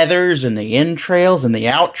feathers and the entrails and the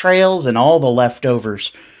outrails and all the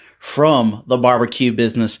leftovers from the barbecue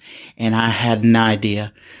business, and I had an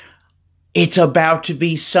idea. It's about to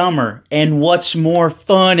be summer, and what's more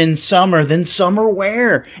fun in summer than summer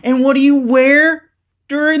wear? And what do you wear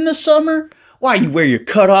during the summer? Why, you wear your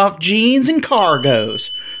cut-off jeans and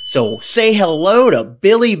cargos. So say hello to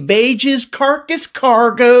Billy Beige's Carcass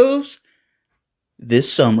Cargos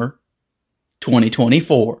this summer,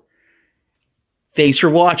 2024. Thanks for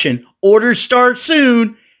watching. Orders start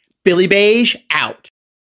soon. Billy Beige out.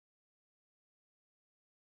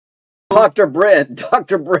 Dr. Brent,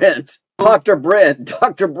 Dr. Brent, Dr. Brent,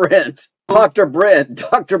 Dr. Brent, Dr. Brent,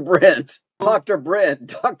 Dr. Brent, Dr. Brent,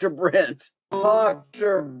 Dr. Brent,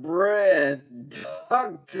 Dr. Brent,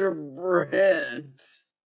 Dr. Brent.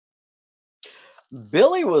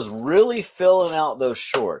 Billy was really filling out those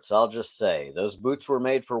shorts, I'll just say. Those boots were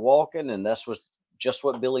made for walking, and that's just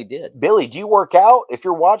what Billy did. Billy, do you work out? If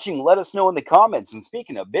you're watching, let us know in the comments. And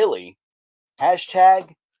speaking of Billy,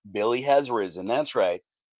 hashtag Billy has risen. That's right.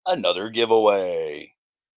 Another giveaway.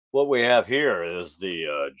 What we have here is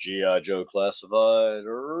the G.I. Joe Classified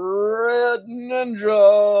Red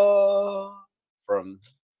Ninja from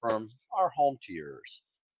our home tiers.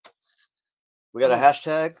 We got a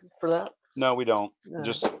hashtag for that? No, we don't. No.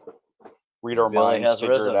 Just read our Billy minds, has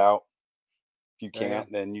figure risen. it out. If you There you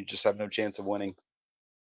can't, then you just have no chance of winning.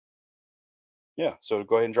 Yeah, so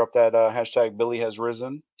go ahead and drop that hashtag Billy has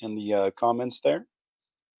risen in the comments there.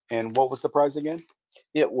 And what was the prize again?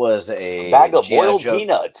 It was a Bag of G.I. boiled Joe-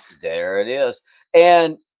 peanuts. There it is.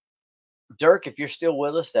 And Dirk, if you're still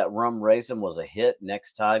with us, that rum raisin was a hit.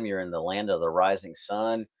 Next time you're in the land of the rising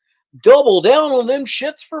sun, double down on them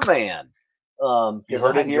shits for Van. You Because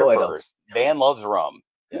heard I it here enjoyed them. first. Van loves rum.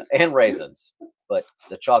 Yeah, and raisins, but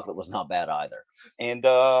the chocolate was not bad either. And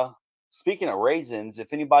speaking of raisins,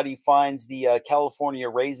 if anybody finds the California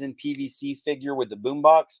raisin PVC figure with the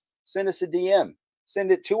boombox, send us a DM.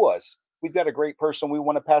 Send it to us. We've got a great person we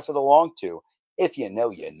want to pass it along to. If you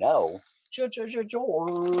know, you know.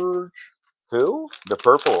 George. Who? The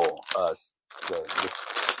purple.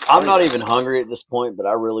 I'm not even hungry at this point, but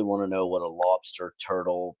I really want to know what a lobster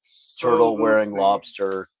turtle wearing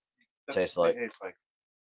lobster tastes like. It's like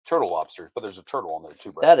turtle lobsters, but there's a turtle on there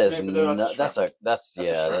too, Brett. That is Yeah, but they're not that's shrimp. that's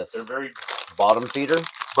they're very bottom feeder.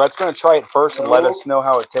 Brett's gonna try it first and let us know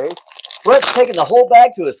how it tastes. Brett's taking the whole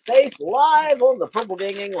bag to his face live on the Purple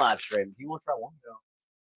Gang Gang live stream. You want to try one? Yeah.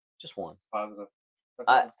 Just one. positive.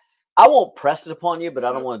 I won't press it upon you, but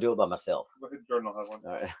I don't want to do it by myself. Go ahead, Jordan will have one.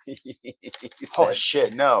 All right. You Oh said-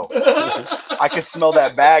 shit, no. I could smell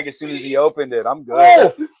that bag as soon as he opened it. I'm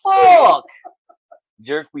good. Oh, fuck!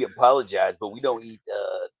 Jerk, we apologize, but we don't eat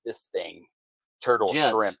this thing. Turtle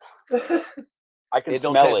Gents. shrimp. I can It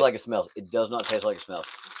don't smell taste it. like it smells. It does not taste like it smells.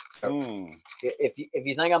 Mm. If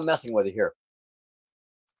you think I'm messing with you, here.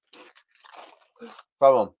 Try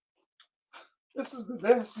one. This is the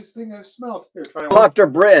nastiest thing I've smelled. Here, try one. Dr.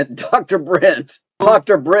 Brent, Dr. Brent,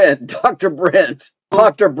 Dr. Brent, Dr. Brent,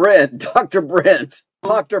 Dr. Brent, Dr. Brent,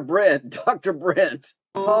 Dr. Brent, Dr. Brent,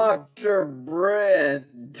 Dr.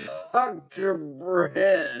 Brent, Dr.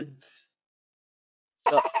 Brent.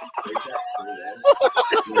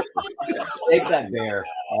 Take that bear.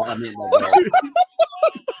 Oh, I mean that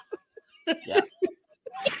bear. Yeah.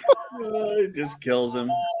 It just kills him.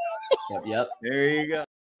 Yep. There you go.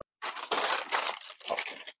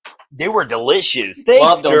 They were delicious. Thanks,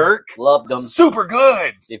 Loved them. Dirk. Loved them. Super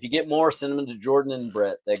good. If you get more, send them to Jordan and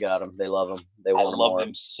Brett. They got them. They love them. They I want love more.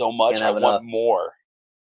 them so much. Can't I have want enough. more.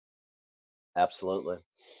 Absolutely.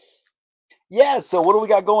 Yeah, so what do we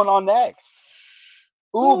got going on next?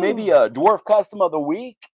 Ooh, maybe a dwarf custom of the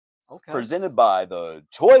week. Okay. Presented by the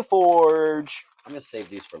Toy Forge. I'm gonna save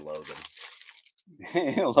these for Logan.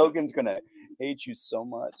 Logan's gonna hate you so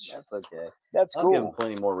much. That's okay. That's I'll give him cool.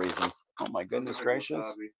 plenty more reasons. Oh my goodness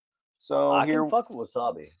gracious. So I here, can fuck with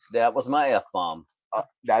wasabi. That was my F-bomb.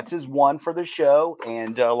 that's his one for the show.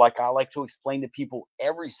 And like I like to explain to people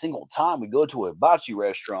every single time we go to a hibachi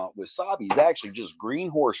restaurant, wasabi is actually just green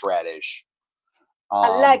horseradish. I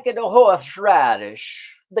like it a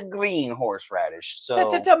horseradish. The green horseradish. So,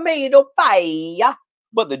 Tomato pie.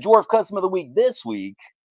 but the dwarf custom of the week this week,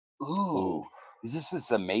 ooh, is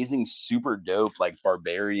this amazing, super dope, like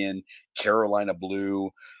barbarian Carolina blue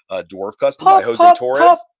dwarf custom by Jose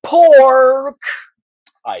Torres? Pork.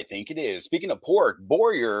 I think it is. Speaking of pork,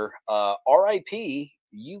 Boyer, R.I.P.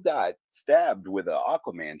 You got stabbed with an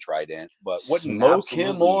Aquaman trident, but what Smoke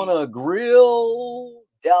him on a grill.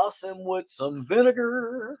 Douse him with some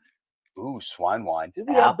vinegar. Ooh, swine wine. Did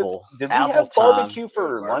we Apple. have, did we Apple have time. barbecue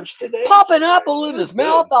for lunch today? Pop an apple in his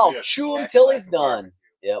mouth. I'll chew him till he's done.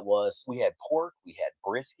 Yeah, it was. We had pork. We had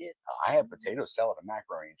brisket. I had potato salad and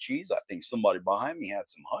macaroni and cheese. I think somebody behind me had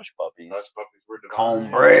some hush puppies. Hush puppies were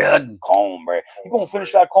divine. Cornbread. Cornbread. You gonna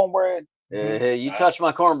finish that cornbread? You touch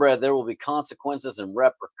my cornbread, there will be consequences and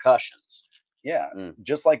repercussions. Yeah,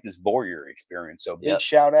 just like this Boyer experience. So big Yep.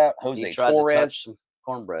 shout out, He Jose tried to touch Torres. some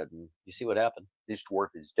cornbread, and you see what happened. This dwarf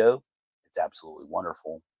is dope. It's absolutely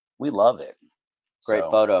wonderful. We love it. Great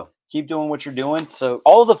So, photo. Keep doing what you're doing. So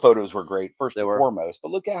All of the photos were great, first They and were. foremost.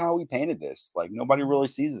 But look at how we painted this. Like nobody really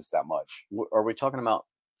sees us that much. are we talking about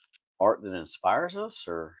art that inspires us,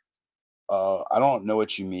 or I don't know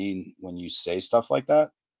what you mean when you say stuff like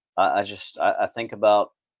that. I think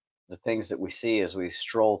about the things that we see as we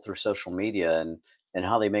stroll through social media and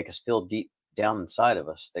how they make us feel deep down inside of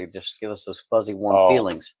us. They just give us those fuzzy, warm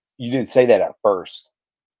feelings. You didn't say that at first.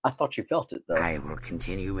 I thought you felt it though. I will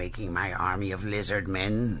continue making my army of lizard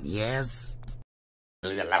men, yes?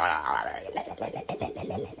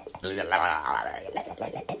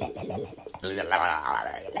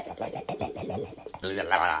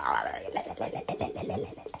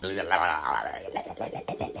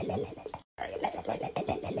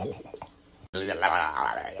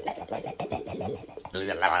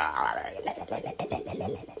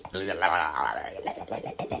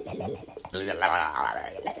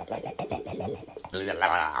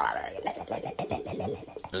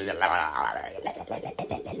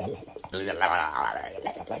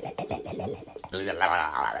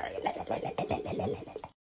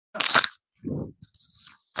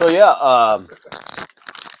 So yeah,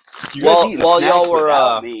 You guys Well- eating while snacks y'all were,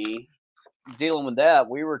 without me. dealing with that,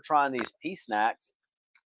 we were trying these pea snacks.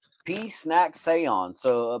 Pea snack Seon.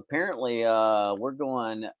 So apparently we're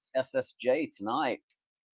going SSJ tonight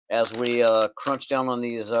as we crunch down on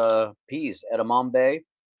these peas. Edamame,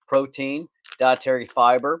 protein, dietary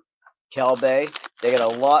fiber, Calbay. They got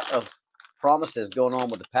a lot of promises going on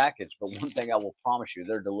with the package, but one thing I will promise you,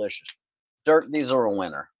 they're delicious. Dirk, these are a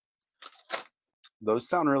winner. Those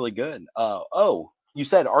sound really good. Oh, you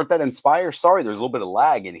said art that inspires. Sorry, there's a little bit of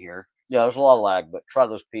lag in here. Yeah, there's a lot of lag, but try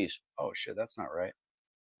those peas. Oh shit, that's not right.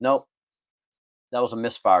 Nope. That was a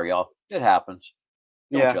misfire, y'all. It happens.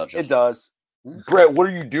 Don't judge us. it does. Brett, what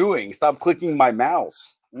are you doing? Stop clicking my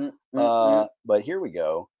mouse. But here we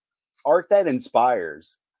go. Art that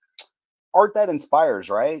inspires. Art that inspires,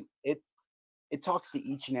 right? It talks to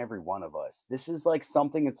each and every one of us. This is like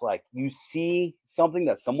something, it's like you see something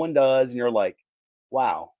that someone does and you're like,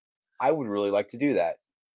 wow, I would really like to do that.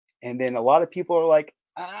 And then a lot of people are like,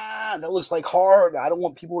 that looks like hard. I don't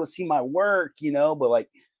want people to see my work, but like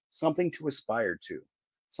something to aspire to,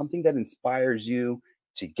 something that inspires you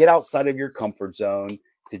to get outside of your comfort zone,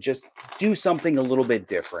 to just do something a little bit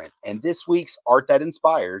different. And this week's Art That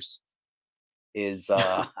Inspires is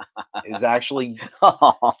actually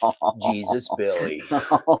Jesus Billy.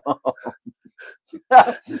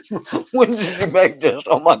 When did you make this?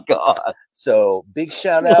 Oh my god. So big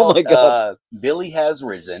shout out. Oh my God. Billy has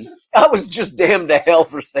risen. I was just damned to hell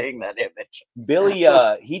for saying that image. Billy,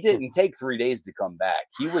 he didn't take 3 days to come back.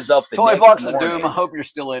 He was up the Toy next Box of morning. Doom, I hope you're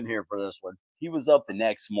still in here for this one. He was up the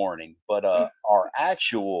next morning. But our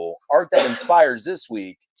actual art that inspires this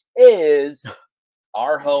week is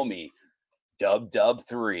our homie,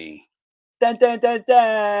 Dub3. Dun, dun, dun,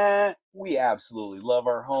 dun. We absolutely love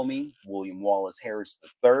our homie, William Wallace Harris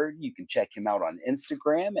III. You can check him out on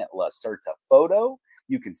Instagram at La Certa Photo.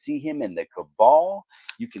 You can see him in the Cabal.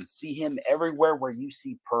 You can see him everywhere where you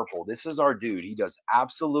see purple. This is our dude. He does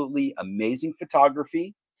absolutely amazing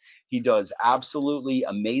photography. He does absolutely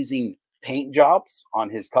amazing paint jobs on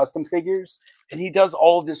his custom figures. And he does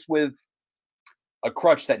all of this with a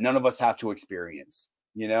crutch that none of us have to experience.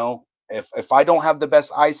 You know, if I don't have the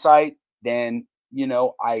best eyesight, then, you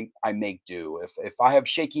know, I make do. If I have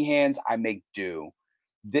shaky hands, I make do.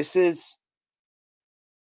 This is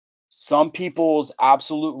some people's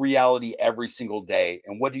absolute reality every single day.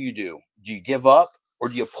 And what do? Do you give up or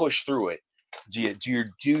do you push through it? Do you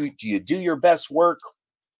do your best work?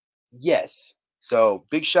 Yes. So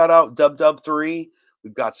big shout out Dub3.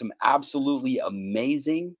 We've got some absolutely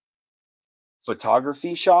amazing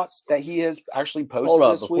photography shots that he has actually posted. Hold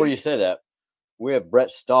up, this before week. you say that, we have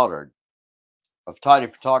Brett Stoddart of Tidy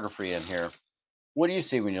Photography in here. What do you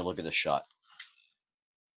see when you look at this shot?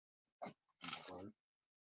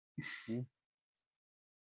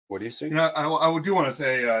 What do you see? You know, I do want to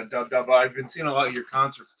say, Dub, I've been seeing a lot of your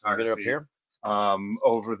concert photography Get it up here.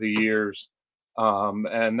 Over the years,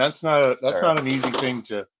 and that's not an easy thing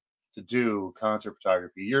to do. Concert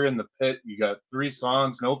photography. You're in the pit. You got 3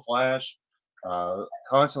 songs, no flash,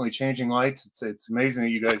 constantly changing lights. It's amazing that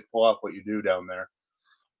you guys pull off what you do down there.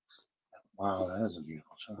 Wow, that is a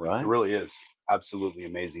beautiful shot. Right? It really is absolutely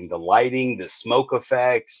amazing. The lighting, the smoke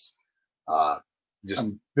effects, just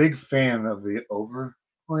I'm a big fan of the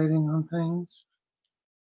overlighting on things.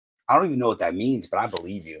 I don't even know what that means, but I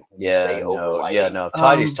believe you. When you Yeah, say overlighting. yeah, no. If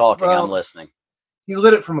Tidy's talking, well, I'm listening. You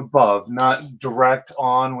lit it from above, not direct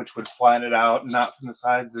on, which would flatten it out, not from the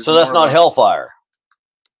sides. There's So that's more not of Hellfire.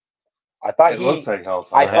 I thought It he looks like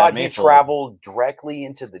Hellfire. I thought me he fooled. traveled directly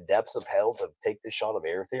into the depths of hell to take this shot of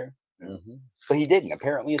Air there. Mm-hmm. But he didn't.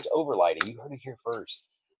 Apparently it's overlighting. You heard it here first.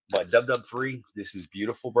 But Dub3, this is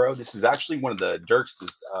beautiful, bro. This is actually one of the Dirk's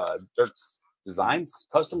Designs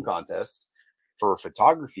custom contest for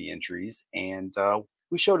photography entries. And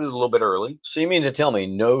we showed it a little bit early. So you mean to tell me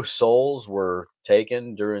no souls were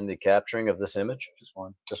taken during the capturing of this image? Just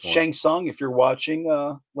one. Just one. Shang Tsung, if you're watching,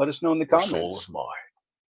 let us know in the Your comments. soul is mine.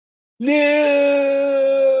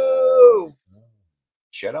 No!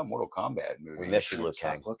 Shout out Mortal Kombat movie. We miss you, Liu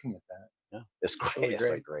Stop Kang. looking at that. Yeah, it's It's great. really It's a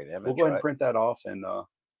great. great image. We'll go ahead and right? print that off and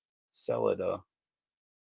sell it. You know,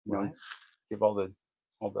 Right. give all the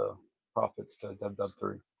profits to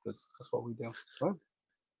Dub3 because that's what we do. Right.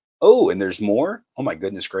 Oh, and there's more. Oh my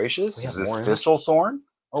goodness gracious! We have Is this more Thistlethorn?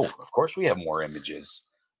 Oh, of course we have more images.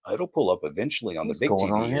 It'll pull up eventually on What's the big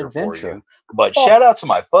going TV on here here, for Adventure? you. But Oh. shout out to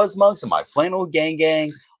my fuzz mugs and my flannel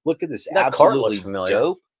gang. Look at this That cart looks absolutely familiar.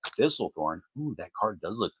 dope Thistlethorn. Ooh, that card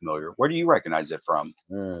does look familiar. Where do you recognize it from?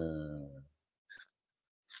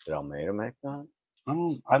 Did Almeida make that?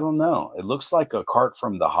 I don't know. It looks like a cart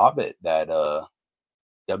from The Hobbit that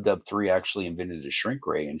Dub3 actually invented a shrink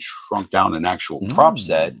ray and shrunk down an actual prop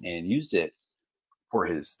set and used it for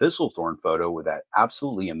his Thistlethorn photo with that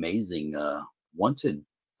absolutely amazing wanted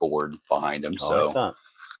board behind him. I So like that.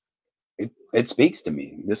 it speaks to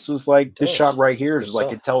me. This was like this does. shot right here Good is like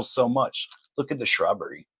stuff. it tells so much. Look at the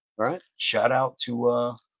shrubbery. Right? Shout out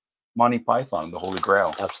to Monty Python, the Holy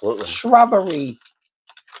Grail. Absolutely. Shrubbery.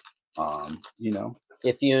 You know.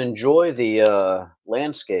 If you enjoy the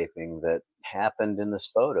landscaping that happened in this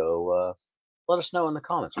photo, let us know in the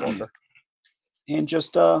comments, Walter. And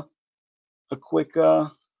just a quick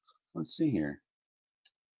let's see here.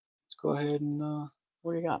 Let's go ahead and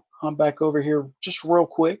What do you got? I'm back over here just real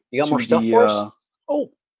quick. You got more to stuff the, for us?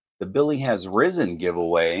 Oh, the Billy Has Risen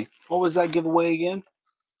giveaway. What was that giveaway again?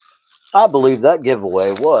 I believe that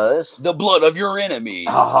giveaway was The blood of your enemies.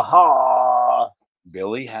 Ha ha ha.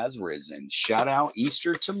 Billy Has Risen. Shout out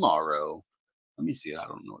Easter tomorrow. Let me see. I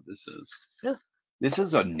don't know what this is. Yeah. This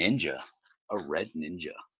is a ninja, a red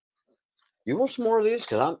ninja. You want some more of these?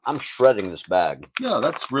 Because I'm shredding this bag. Yeah,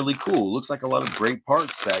 that's really cool. Looks like a lot of great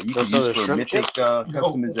parts that you can Those are use the for shrimp mythic chips?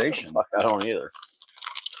 customization. Fuck, I don't either.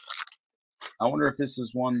 I wonder if this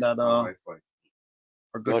is one that our You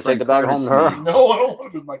good want to take friend the bag Curtis home to her? needs. No, I don't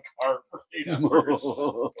want to do my car for 8 hours.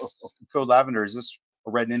 Code Lavender, is this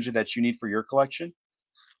a red ninja that you need for your collection?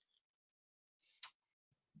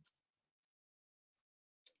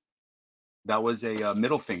 That was a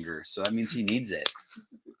middle finger, so that means he needs it.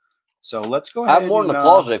 So let's go I ahead. have more in the and,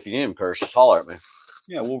 closet if you need them, Curtis. Just holler at me.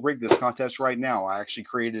 Yeah, we'll rig this contest right now. I actually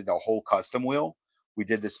created a whole custom wheel. We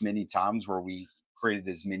did this many times where we created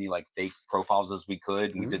as many like fake profiles as we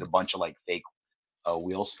could. We did a bunch of like fake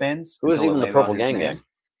wheel spins. Who is until it even the landed on Purple his Gang name. Gang?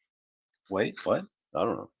 Wait, what? I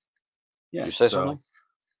don't know. Yeah, Did you say so something?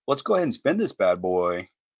 let's go ahead and spin this bad boy.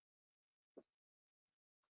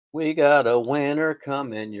 We got a winner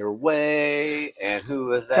coming your way. And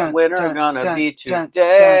who is that Dun, winner dun, gonna dun, be dun,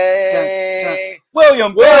 today?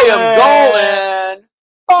 William Golden.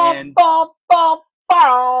 And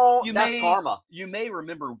That's karma. You may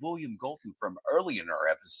remember William Golden from early in our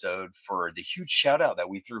episode for the huge shout out that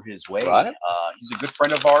we threw his way. Right. He's a good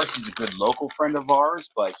friend of ours. He's a good local friend of ours,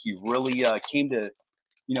 but he really came to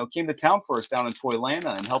town for us down in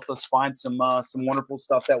Toylanta and helped us find some wonderful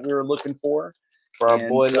stuff that we were looking for. For our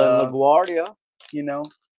boy Lynn LaGuardia.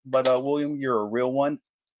 But William, you're a real one.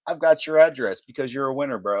 I've got your address because you're a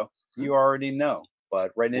winner, bro. You already know.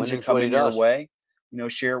 But Red Ninja coming your way,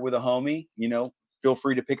 share it with a homie. Feel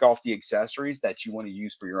free to pick off the accessories that you want to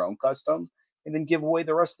use for your own custom, and then give away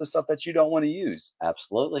the rest of the stuff that you don't want to use.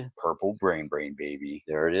 Absolutely. Purple brain, baby.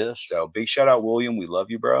 There it is. So big shout out, William. We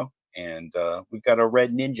love you, bro. And we've got a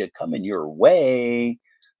Red Ninja coming your way.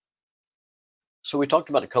 So we talked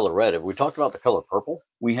about the color red. Have we talked about the color purple?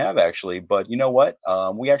 We have actually, but you know what?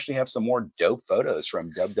 We actually have some more dope photos from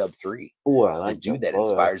Dub3. Oh, I like the dude that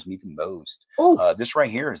inspires me the most. This right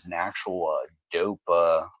here is an actual dope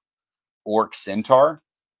orc centaur,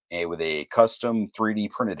 with a custom 3D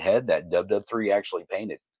printed head that Dub3 actually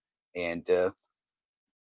painted, and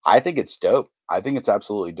I think it's dope. I think it's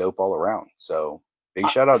absolutely dope all around. So big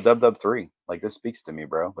shout out Dub3. Like, this speaks to me,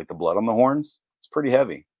 bro. Like the blood on the horns, it's pretty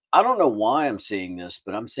heavy. I don't know why I'm seeing this,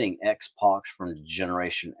 but I'm seeing X-Pox from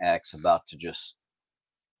Generation X about to just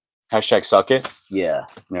hashtag suck it. Yeah,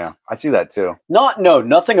 I see that too.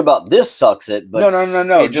 Nothing about this sucks it, but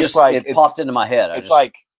no. It just like it popped into my head. It's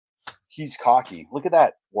like he's cocky. Look at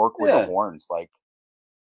that work with the horns. Like,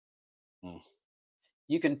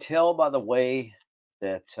 you can tell by the way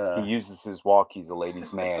that he uses his walk. He's a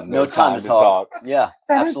ladies' man. No time to talk. Yeah,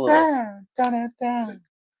 absolutely.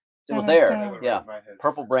 It was there.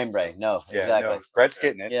 Purple brain. No, exactly. No. Brett's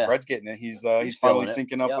getting it. Brett's getting it. He's finally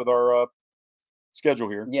syncing up with our schedule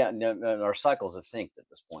here. Yeah, no, our cycles have synced at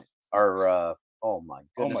this point. Our oh my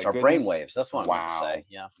goodness, our brain waves. That's what I'm going to say.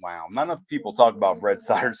 Yeah. Wow. Not enough people talk about Brett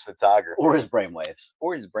Stoddart's photography. Or his brain waves.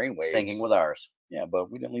 Syncing with ours. Yeah, but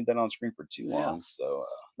we didn't leave that on screen for too long. So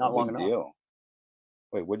not long enough. Deal.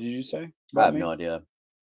 Wait, what did you say? I have no idea.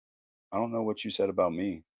 I don't know what you said about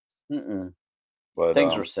me. But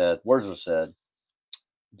things were said, words were said,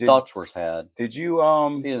 thoughts were had. Did you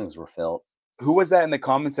feelings were felt? Who was that in the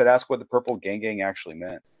comments that asked what the Purple Gang Gang actually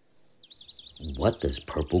meant? What does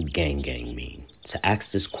Purple Gang Gang mean? To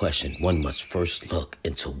ask this question, one must first look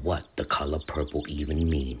into what the color purple even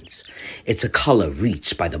means. It's a color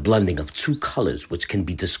reached by the blending of two colors, which can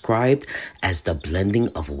be described as the blending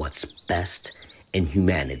of what's best in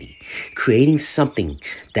humanity, creating something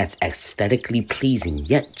that's aesthetically pleasing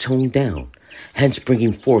yet toned down, hence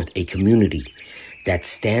bringing forth a community that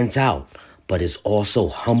stands out but is also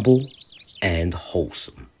humble and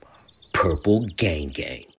wholesome. Purple Gang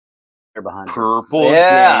Gang. Purple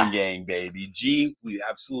Gang Gang, baby. G, we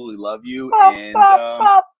absolutely love you. And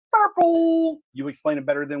purple. You explain it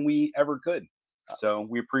better than we ever could. So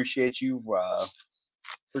we appreciate you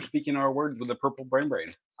for speaking our words with the Purple Brain.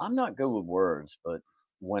 I'm not good with words, but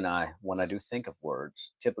when I do think of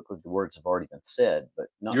words, typically the words have already been said. But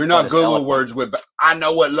you're not good with words. I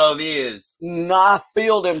know what love is. I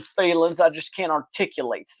feel them feelings. I just can't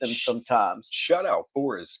articulate them sometimes. Shout out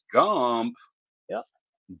Forrest Gump. Yep.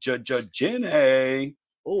 Jenny.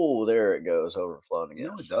 Oh, there it goes, overflowing again.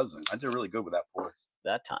 No, it doesn't. I did really good with that pour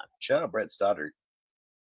that time. Shout out Brett Stoddart.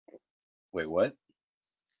 Wait, what?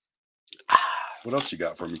 What else you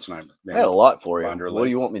got for me tonight, man? I had a lot for you. What do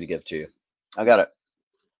you want me to give to you? I got it.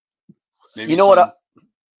 Maybe you know what?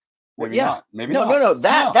 Maybe not. Maybe no, not.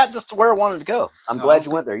 No. That's just where I wanted to go. I'm glad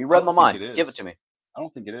you went there. You read my mind. Give it to me. I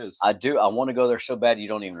don't think it is. I do. I want to go there so bad. You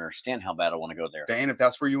don't even understand how bad I want to go there. Dan, if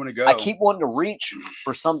that's where you want to go. I keep wanting to reach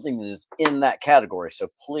for something that is in that category. So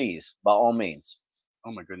please, by all means.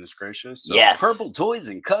 Oh my goodness gracious. So yes. Purple toys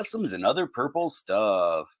and customs and other purple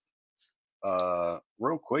stuff.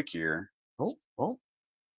 Real quick here. Oh.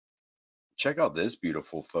 Check out this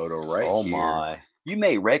beautiful photo right here. Oh my. You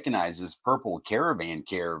may recognize this purple caravan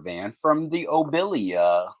from the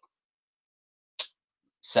Obilia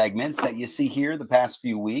segments that you see here the past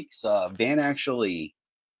few weeks. Van actually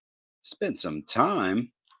spent some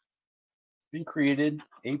time and created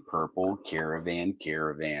a purple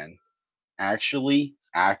caravan. Actually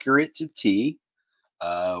accurate to T.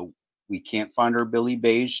 We can't find our Billy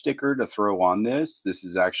Beige sticker to throw on this. This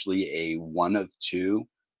is actually a 1 of 2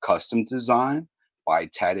 custom design by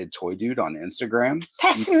Tatted Toy Dude on Instagram.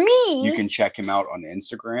 That's me. You can check him out on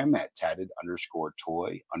Instagram at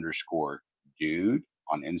tatted_toy_dude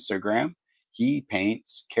on Instagram. He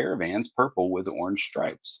paints caravans purple with orange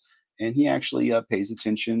stripes. And he actually pays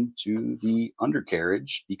attention to the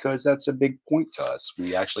undercarriage because that's a big point to us.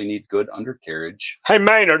 We actually need good undercarriage. Hey,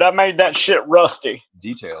 Maynard, I made that shit rusty.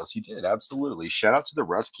 Details. He did, absolutely. Shout out to the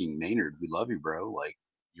Rust King Maynard. We love you, bro. Like,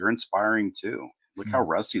 you're inspiring too. Look how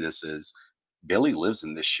rusty this is. Billy lives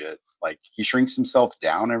in this shit. Like, he shrinks himself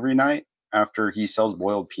down every night after he sells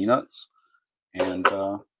boiled peanuts. And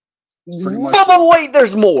it's pretty much. But wait,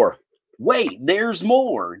 there's more. Wait, there's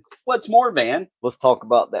more. What's more, Van? Let's talk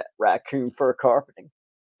about that raccoon fur carpeting.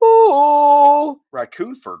 Oh,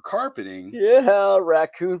 raccoon fur carpeting. Yeah,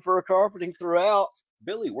 raccoon fur carpeting throughout.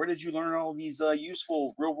 Billy, where did you learn all these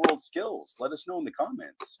useful real world skills? Let us know in the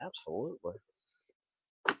comments. Absolutely.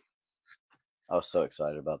 I was so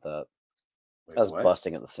excited about that. Wait, I was what?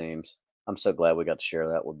 busting at the seams. I'm so glad we got to share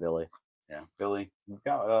that with Billy. Yeah, Billy, we've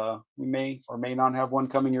got we may or may not have one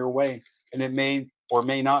coming your way, and it may or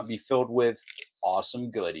may not be filled with awesome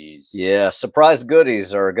goodies. Yeah, surprise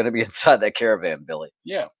goodies are going to be inside that caravan, Billy.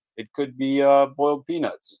 Yeah, it could be boiled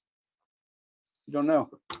peanuts. You don't know.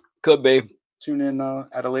 Could be. Tune in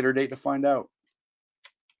at a later date to find out.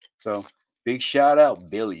 So, big shout out,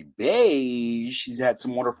 Billy Beige. He's had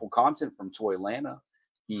some wonderful content from Toylanta.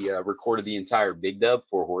 He recorded the entire Big Dub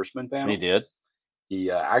for Horseman panel. He did. He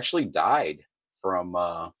actually died from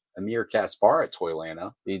Amir Kaspar at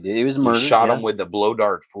Toylanta. He did. He was murdered. He shot him with the blow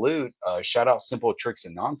dart flute. Shout out Simple Tricks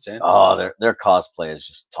and Nonsense. Oh, their cosplay is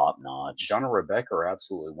just top notch. John and Rebecca are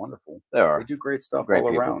absolutely wonderful. They are. They do great stuff Great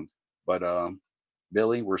all people. around. But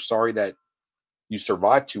Billy, we're sorry that you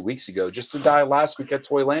survived 2 weeks ago just to die last week at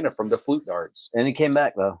Toylanta from the flute darts. And he came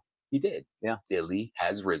back though. He did. Yeah. Billy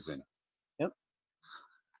has risen. Yep.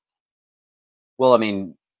 Well, I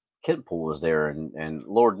mean, Kidpool was there, and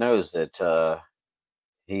Lord knows that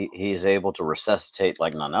he's able to resuscitate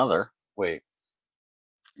like none other. Wait,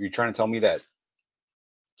 are you trying to tell me that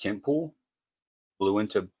Kidpool blew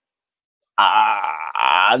into?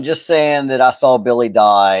 I'm just saying that I saw Billy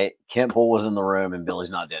die. Kidpool was in the room, and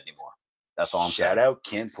Billy's not dead anymore. That's all I'm saying. Shout out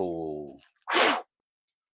Kidpool.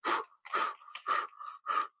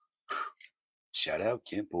 Shout out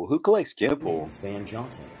Kidpool. Who collects Kidpool? It's Van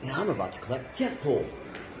Johnson, and I'm about to collect Kidpool.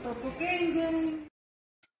 Purple Gang Gang.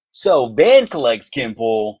 So Van collects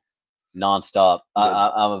Kidpool nonstop.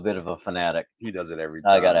 I'm a bit of a fanatic. He does it every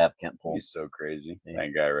time. I gotta have Kidpool. He's so crazy.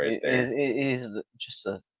 That guy right there. He's just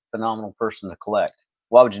a phenomenal person to collect.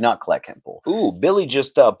 Why would you not collect Kidpool? Ooh, Billy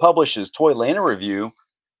just published his Toylanta review.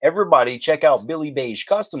 Everybody check out Billy Beige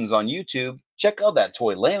Customs on YouTube. Check out that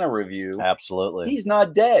Toylanta review. Absolutely. He's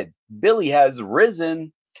not dead. Billy has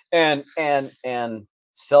risen. And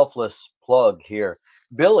selfless plug here.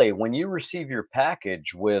 Billy, when you receive your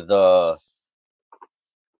package with a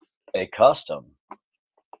custom,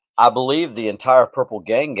 I believe the entire Purple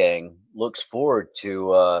Gang Gang looks forward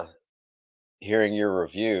to hearing your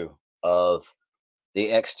review of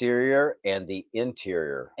the exterior and the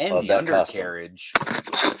interior And of the that undercarriage.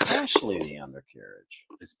 Especially the undercarriage.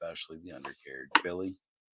 Especially the undercarriage. Billy,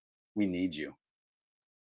 we need you.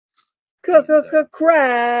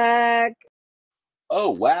 Crack.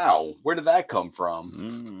 Oh, wow. Where did that come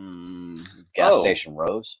from? Gas station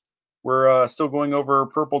Rose. We're still going over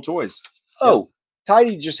Purple Toys. Oh,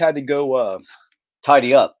 Tidy just had to go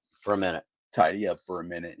tidy up for a minute.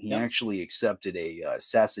 He actually accepted a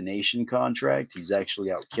assassination contract. He's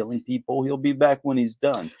actually out killing people. He'll be back when he's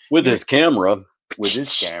done. With his camera. With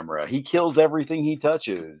his camera. He kills everything he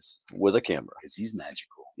touches. With a camera. Because he's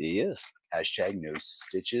magical. He is. Hashtag no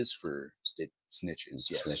stitches for snitches.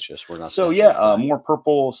 Yes. Snitches. We're not so snitches, yeah, more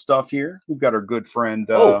purple stuff here. We've got our good friend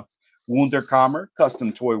Wunderkammer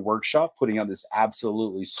Custom Toy Workshop putting out this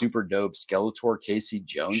absolutely super dope Skeletor Casey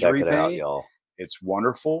Jones Check repaint. it out, y'all. It's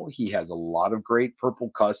wonderful. He has a lot of great purple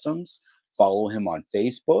customs. Follow him on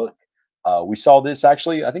Facebook. We saw this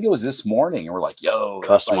actually, I think it was this morning, and we're like, yo,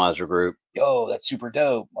 Customizer group. Yo, that's super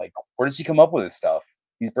dope. Like, where does he come up with this stuff?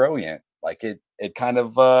 He's brilliant. Like it kind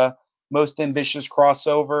of most ambitious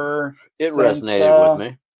crossover. It resonated with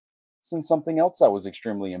me. Since something else that was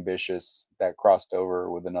extremely ambitious that crossed over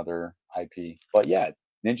with another IP. But yeah,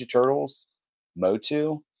 Ninja Turtles,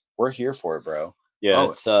 Motu, we're here for it, bro. Yeah,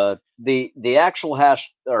 it's the actual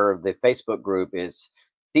hash or the Facebook group is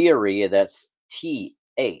Theory. That's THIERY.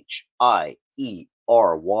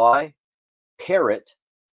 Parrot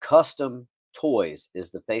Custom Toys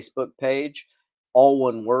is the Facebook page. all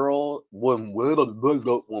one world, one word.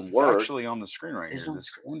 It's actually on the screen right here.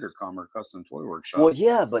 This Wondercomer Custom Toy Workshop. Well,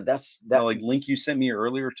 yeah, but that's that. No, like link you sent me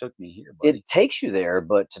earlier took me here, buddy. It takes you there,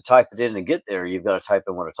 but to type it in and get there, you've got to type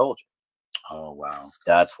in what I told you. Oh wow.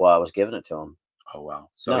 That's why I was giving it to him. Oh wow.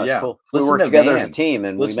 So no, yeah, cool. We work together as a team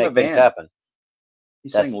and we make things happen.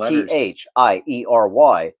 That's THIERY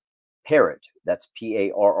Parrot. That's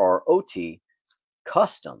PARROT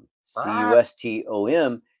Custom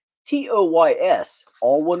CUSTOM TOYS,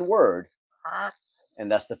 all one word.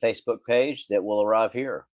 And that's the Facebook page that will arrive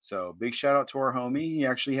here. So big shout out to our homie. He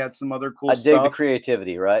actually had some other cool stuff. I dig the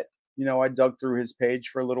creativity, right? You know, I dug through his page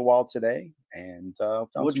for a little while today and found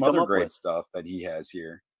some other great stuff that he has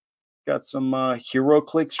here. Got some Hero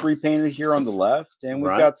Clicks repainted here on the left, and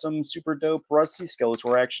we've got some super dope Rusty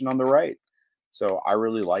Skeletor action on the right. So I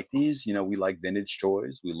really like these. You know, we like vintage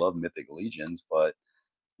toys. We love Mythic Legions, but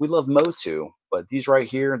we love Motu. But these right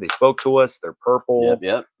here, they spoke to us. They're purple.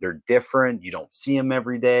 Yep. They're different. You don't see them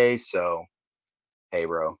every day. So, hey,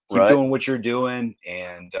 bro, keep doing what you're doing.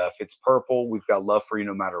 And if it's purple, we've got love for you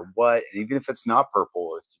no matter what. And even if it's not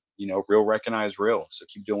purple, if you know, real recognize real. So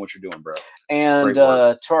keep doing what you're doing, bro. And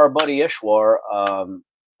to our buddy Ishwar,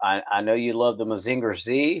 I know you love the Mazinger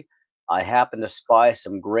Z. I happen to spy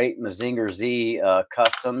some great Mazinger Z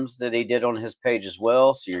customs that he did on his page as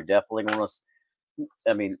well. So you're definitely going to,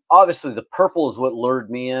 I mean, obviously the purple is what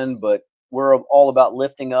lured me in, but we're all about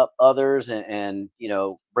lifting up others and you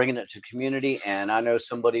know, bringing it to community. And I know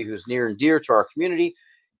somebody who's near and dear to our community,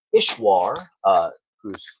 Ishwar,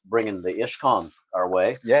 who's bringing the Ishcon our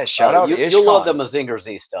way. Yeah, shout out Ishcon. You'll love the Mazinger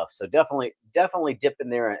Z stuff. So definitely dip in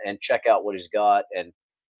there and check out what he's got. And,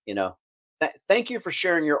 you know, thank you for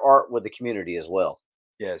sharing your art with the community as well.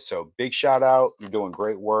 Yeah, so big shout out. You're doing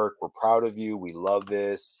great work. We're proud of you. We love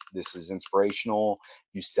this. This is inspirational.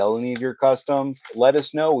 You sell any of your customs, let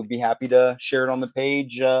us know. We'd be happy to share it on the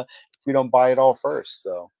page if we don't buy it all first.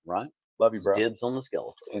 So, love you, bro. Dibs on the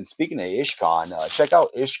skeleton. And speaking of Ishcon, check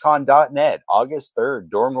out ishcon.net, August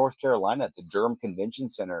 3rd, Durham, North Carolina at the Durham Convention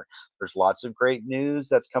Center. There's lots of great news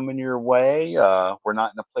that's coming your way. We're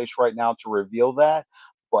not in a place right now to reveal that,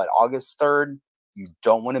 but August 3rd, you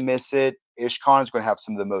don't want to miss it. Ishcon is going to have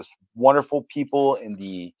some of the most wonderful people in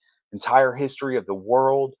the entire history of the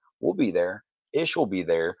world. We'll be there. Ish will be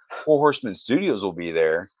there. Four Horsemen Studios will be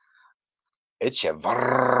there. And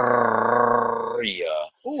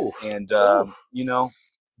you know,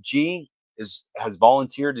 G has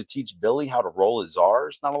volunteered to teach Billy how to roll his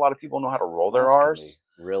R's. Not a lot of people know how to roll their R's.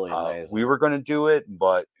 Really amazing. We were going to do it,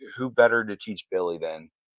 but who better to teach Billy than?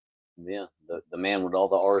 Yeah, the man with all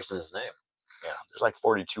the R's in his name. Yeah, there's like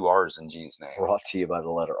 42 R's in G's name. Brought to you by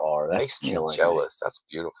the letter R. That makes me jealous. That's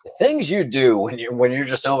beautiful. The things you do when you're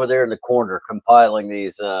just over there in the corner compiling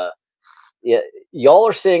these. Yeah, y'all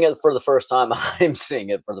are seeing it for the first time. I'm seeing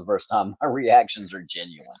it for the first time. My reactions are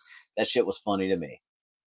genuine. That shit was funny to me.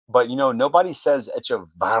 But you know, nobody says Echevarria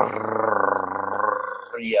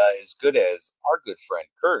as good as our good friend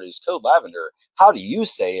Curtis Code Lavender. How do you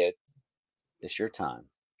say it? It's your time.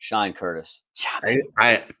 Shine, Curtis.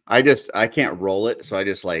 I can't roll it, so I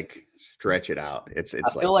just like stretch it out. It's I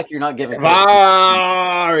feel like you're not giving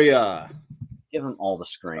Varia. Give him all the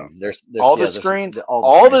screen. There's all the screen.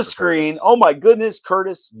 All the screen. Oh my goodness,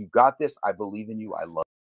 Curtis, you got this. I believe in you. I love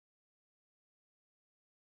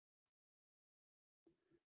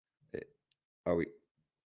it. Are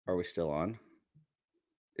we still on?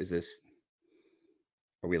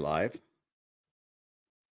 Are we live?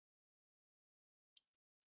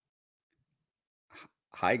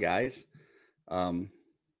 Hi guys.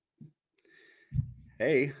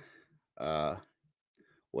 Hey.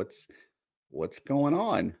 What's going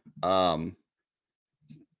on?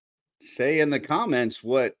 Say in the comments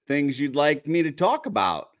what things you'd like me to talk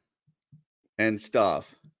about and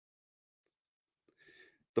stuff.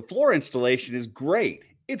 The floor installation is great.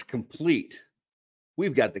 It's complete.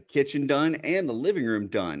 We've got the kitchen done and the living room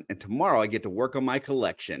done, and tomorrow I get to work on my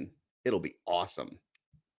collection. It'll be awesome.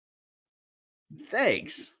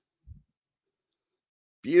 Thanks.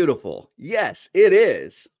 Beautiful. Yes, it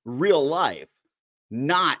is real life,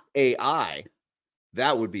 not AI.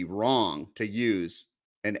 That would be wrong to use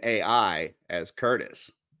an AI as Curtis.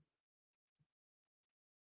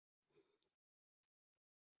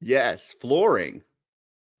 Yes, flooring.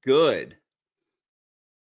 Good.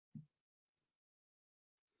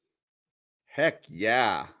 Heck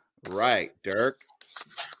yeah. Right, Dirk.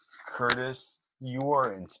 Curtis, you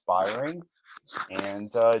are inspiring.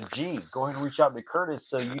 And G, go ahead and reach out to Curtis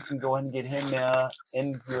so you can go ahead and get him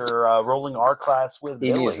in your rolling R class with He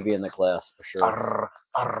Billy. needs to be in the class for sure.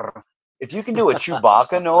 If you can do a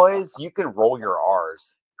Chewbacca noise, you can roll your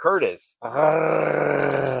R's. Curtis,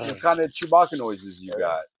 what kind of Chewbacca noises you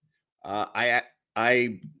got? I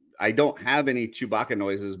don't have any Chewbacca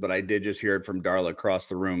noises, but I did just hear it from Darla across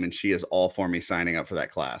the room, and she is all for me signing up for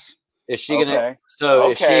that class. Is she gonna? Okay.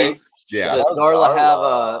 So is she? Yeah. Does Darla have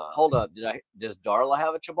a? Hold up. Does Darla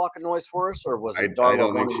have a Chewbacca noise for us, or was it Darla? I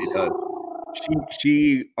don't think she does.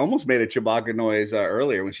 She almost made a Chewbacca noise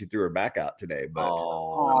earlier when she threw her back out today. But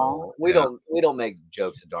we don't make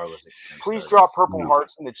jokes at Darla's expense. Please drop purple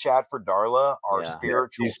hearts in the chat for Darla, our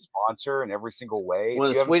spiritual sponsor, in every single way. One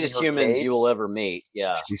of the sweetest humans you will ever meet.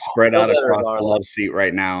 Yeah, she's spread out across the love seat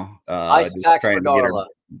right now. Ice packs for Darla.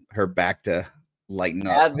 Her back to lighten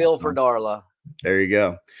up. Advil for Darla. There you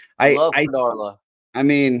go. Love for Darla. I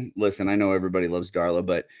mean, listen, I know everybody loves Darla,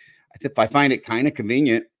 but I find it kind of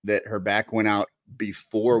convenient that her back went out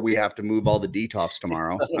before we have to move all the detox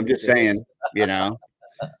tomorrow. I'm just saying, now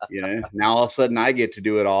all of a sudden I get to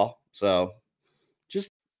do it all. So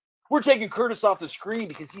we're taking Curtis off the screen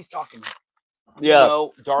because he's talking. Yeah.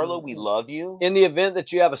 Darla, we love you. In the event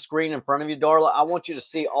that you have a screen in front of you, Darla, I want you to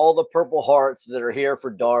see all the purple hearts that are here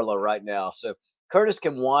for Darla right now. So Curtis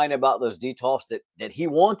can whine about those detox that he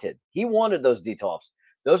wanted. He wanted those detox.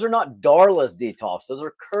 Those are not Darla's detox. Those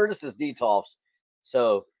are Curtis's detox.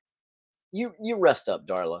 So you rest up,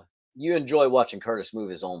 Darla. You enjoy watching Curtis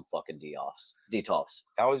move his own fucking detox.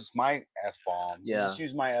 That was my F-bomb. Yeah. Just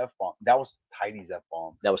use my F-bomb. That was Tidy's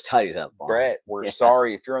F-bomb. That was Tidy's F-bomb. Brett, we're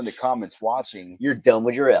sorry if you're in the comments watching. You're done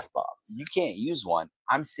with your F-bombs. You can't use one.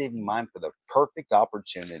 I'm saving mine for the perfect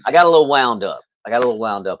opportunity. I got a little wound up. I get a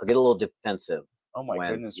little defensive. Oh my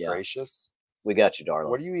goodness gracious. We got you, Darla.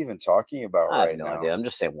 What are you even talking about I have no idea. I'm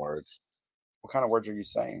just saying words. What kind of words are you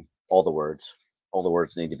saying? All the words. All the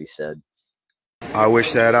words need to be said. I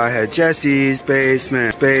wish that I had Jesse's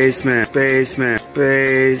basement, basement, basement,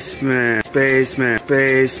 basement, basement,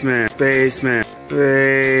 basement, basement, basement,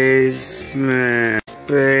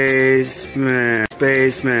 basement,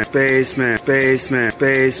 basement, basement, basement,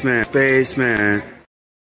 basement, basement.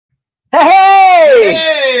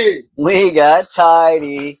 Hey! We got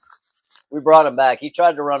Tidy. We brought him back. He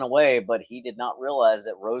tried to run away, but he did not realize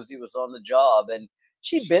that Rosie was on the job, and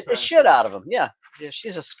she bit the shit out of him. Yeah,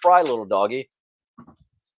 she's a spry little doggy.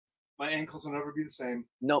 My ankles will never be the same.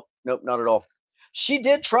 Nope, not at all. She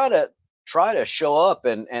did try to show up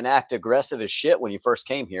and act aggressive as shit when you first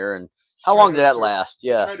came here. And how long did that last?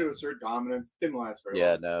 Yeah, Tried to assert dominance. Didn't last very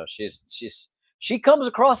long. No, she comes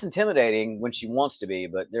across intimidating when she wants to be,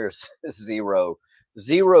 but there's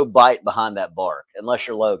zero bite behind that bark, unless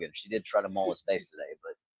you're Logan. She did try to maul his face today,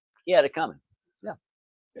 but he had it coming. Yeah.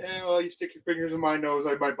 Yeah, well, you stick your fingers in my nose,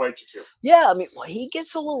 I might bite you too. Yeah, I mean, he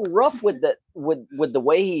gets a little rough with the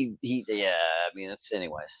way he. Yeah, I mean, it's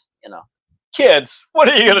anyways, Kids, what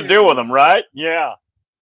are you gonna do with them, right? Yeah.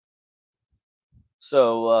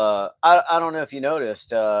 So I don't know if you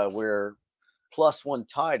noticed, we're +1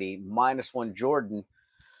 Tidy, -1 Jordan.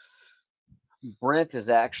 Brent is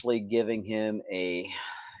actually giving him a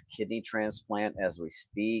kidney transplant as we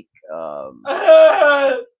speak. No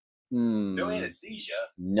anesthesia.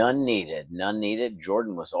 None needed.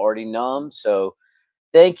 Jordan was already numb. So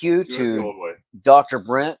thank you to Dr.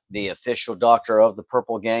 Brent, the official doctor of the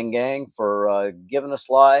Purple Gang, for giving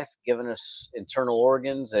us life, giving us internal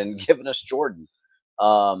organs, and giving us Jordan.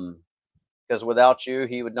 Because without you,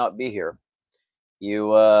 he would not be here. You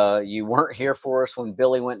weren't here for us when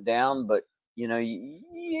Billy went down, but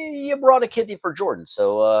you brought a kidney for Jordan.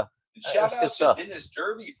 So shout out to Dennis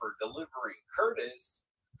Derby for delivering Curtis.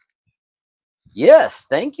 Yes,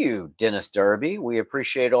 thank you, Dennis Derby. We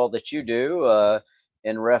appreciate all that you do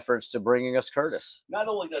in reference to bringing us Curtis. Not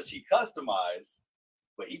only does he customize,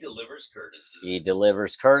 but he delivers Curtises. He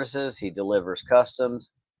delivers Curtises. He delivers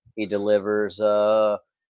customs. He delivers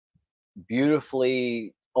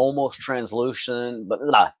beautifully, almost translucent, but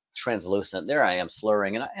not translucent. There I am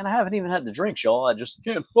slurring, and I haven't even had the drink, y'all. I just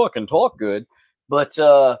can't fucking talk good. But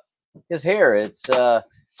his hair, it's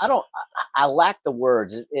I lack the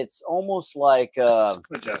words. It's almost like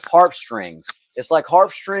harp strings. It's like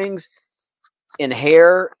harp strings in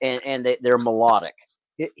hair, and they're melodic.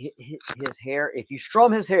 His hair, if you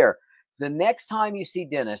strum his hair, the next time you see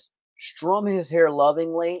Dennis, strum his hair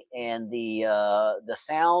lovingly, and the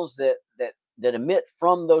sounds that emit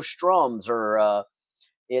from those strums are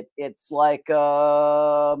it's like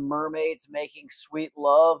mermaids making sweet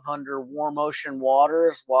love under warm ocean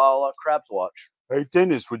waters while crabs watch. Hey,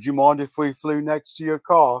 Dennis, would you mind if we flew next to your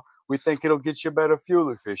car? We think it'll get you better fuel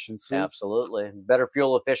efficiency. Absolutely. Better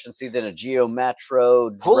fuel efficiency than a Geo Metro.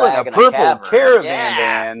 Pulling a purple caravan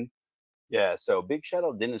van. Yeah, so big shout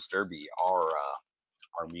out Dennis Derby, our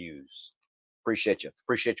muse. Appreciate you.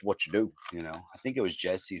 Appreciate you what you do. You know, I think it was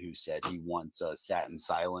Jesse who said he once sat in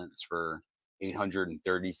silence for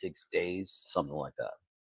 836 days. Something like that.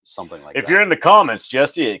 Something like If that. you're in the comments,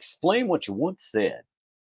 Jesse, explain what you once said.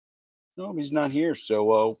 No, he's not here.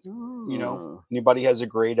 So, you know, anybody has a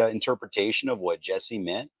great interpretation of what Jesse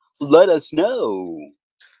meant, let us know.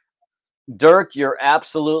 Dirk, you're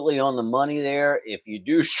absolutely on the money there. If you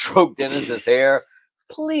do stroke Dennis's hair,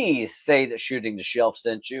 please say that Shooting the Shelf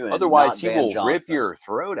sent you. And Otherwise, not he Van will rip Johnson. your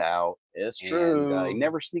throat out. It's true. And,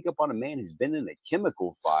 never sneak up on a man who's been in a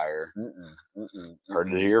chemical fire.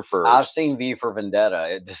 Heard it here first. I've seen V for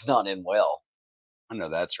Vendetta. It does not end well. I know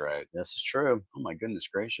that's right. This is true. Oh my goodness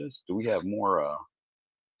gracious! Do we have more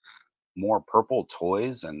purple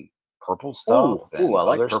toys and purple stuff? Ooh, I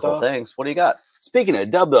like purple things. What do you got? Speaking of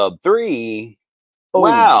Dub 3, Oh.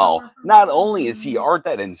 wow! Not only is he art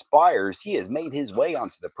that inspires, he has made his way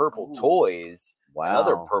onto the purple toys. Wow.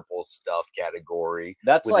 Another purple stuff category.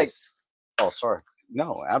 That's like. Oh, sorry.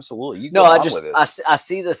 No, absolutely. You no, go I on just with this. I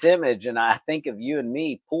see this image and I think of you and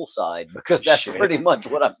me poolside because that's pretty much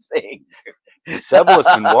what I'm seeing. Sebulus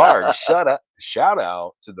and Warg, shout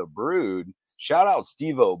out to the Brood. Shout out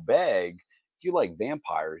Steve O'Beg. If you like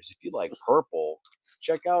vampires, if you like purple,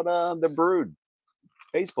 check out the Brood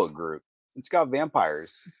Facebook group. It's got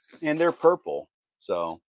vampires and they're purple.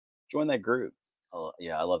 So join that group. Oh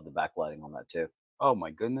yeah, I love the backlighting on that too. Oh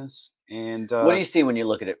my goodness. And what do you see when you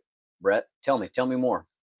look at it, Brett? Tell me more.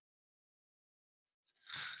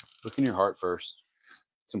 Look in your heart first.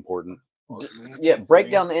 It's important. Yeah, break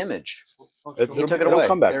down the image. It'll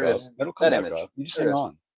come back up. It'll come back up. You just hang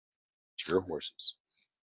on. It's your horses.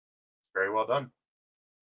 Very well done.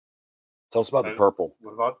 Tell us about the purple.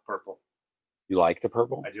 What about the purple? You like the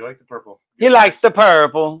purple? I do like the purple. He likes the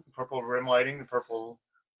purple. The purple rim lighting, the purple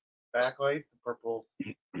backlight, the purple.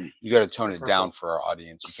 You got to tone it down for our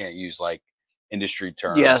audience. You can't use like industry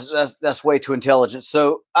terms. Yes, that's way too intelligent.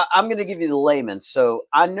 So I'm going to give you the layman. So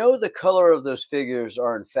I know the color of those figures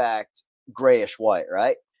are in fact grayish white,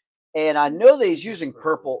 right? And I know that he's using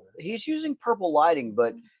purple. He's using purple lighting,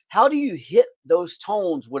 but how do you hit those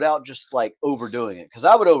tones without just like overdoing it? Because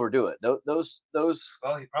I would overdo it. Those.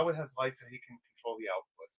 Well, he probably has lights that he can control the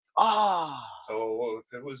output. Ah. So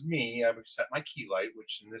if it was me, I would set my key light,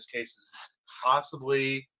 which in this case is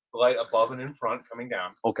possibly the light above and in front coming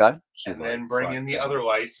down. Okay. And then bring in the other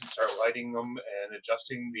lights and start lighting them and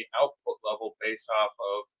adjusting the output level based off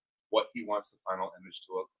of what he wants the final image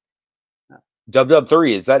to look like. Dub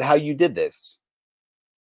 3, is that how you did this?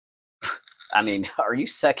 I mean, are you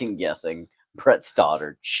second guessing Brett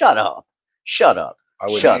Stoddart? Shut up. Shut up.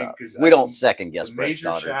 Shut up. We don't second guess Brett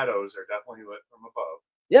Stoddart. Major shadows are definitely lit from above.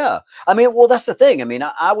 Yeah. I mean, well, that's the thing. I mean,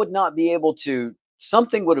 I would not be able to,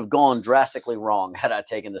 something would have gone drastically wrong had I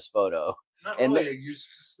taken this photo. Not really. You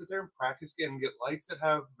just sit there and practice and get lights that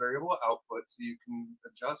have variable output so you can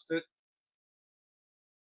adjust it.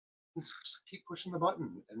 Just keep pushing the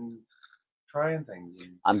button and trying things.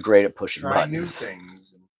 And I'm great at pushing trying buttons. new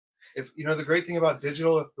things. And if you know the great thing about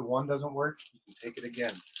digital, if the one doesn't work, you can take it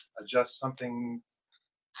again, adjust something.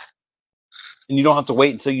 And you don't have to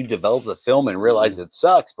wait until you develop the film and realize it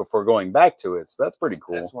sucks before going back to it. So that's pretty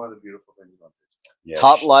cool. That's one of the beautiful things about digital. Yeah.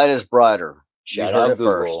 Top light is brighter. Shout You heard out it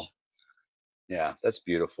Google. first. Yeah, that's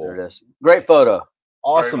beautiful. There it is. Great photo.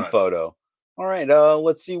 Awesome photo. All right,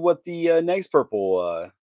 let's see what the next purple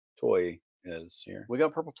toy is here. We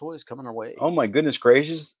got purple toys coming our way. Oh my goodness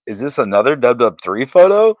gracious. Is this another Dub 3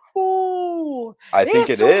 photo? Ooh, I think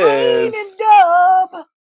it is. Dub.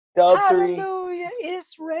 Dub 3. Hallelujah,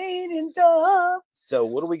 it's raining dub. So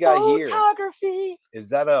what do we got here? Photography. Is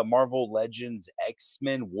that a Marvel Legends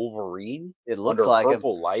X-Men Wolverine? It looks under like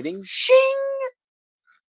purple lighting. Shing.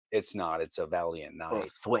 It's not. It's a Valiant Knight. Oh,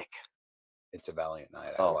 thwick. It's a Valiant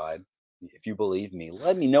Knight. I lied. If you believe me,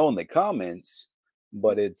 let me know in the comments.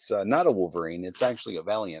 But it's not a Wolverine. It's actually a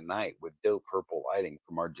Valiant Knight with dope purple lighting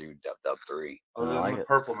from our dude Dub 3. The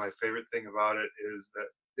purple, my favorite thing about it is that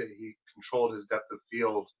he controlled his depth of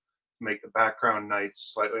field to make the background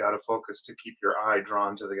knights slightly out of focus to keep your eye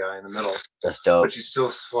drawn to the guy in the middle. That's dope. But you still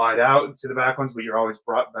slide out and see the back ones, but you're always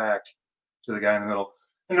brought back to the guy in the middle.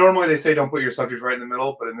 And normally they say don't put your subject right in the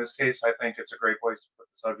middle, but in this case, I think it's a great place to put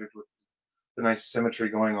the subject with the nice symmetry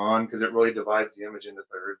going on because it really divides the image into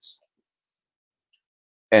thirds.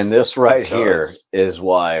 And this right here is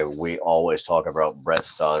why we always talk about Brett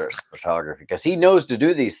Stoddart's photography, because he knows to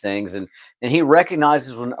do these things and he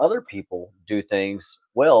recognizes when other people do things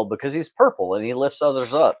well because he's purple and he lifts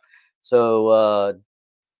others up. So,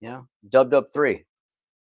 yeah, Dub 3.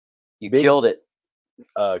 You killed it.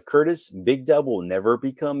 Curtis, Big Dub will never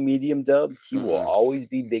become Medium Dub. He will always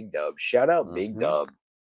be Big Dub. Shout out Big Dub.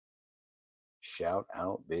 Shout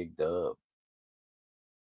out Big Dub.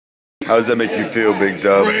 How does that make you feel, Big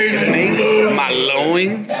Dub? It makes my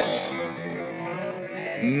loins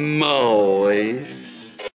moist.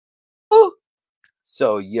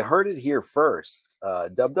 So you heard it here first.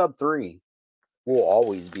 Dub Dub 3 will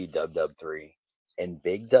always be Dub Dub 3. And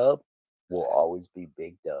Big Dub will always be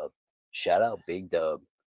Big Dub. Shout out Big Dub.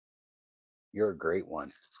 You're a great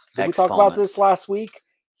one. Did we talk about this last week?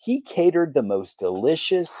 He catered the most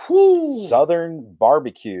delicious Southern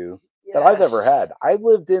barbecue that I've ever had. I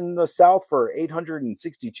lived in the South for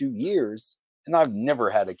 862 years, and I've never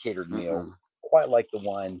had a catered meal quite like the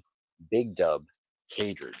one Big Dub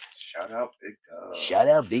catered. Shout out Big Dub. Shout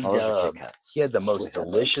out Big Dub. He had the most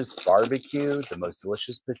delicious barbecue, the most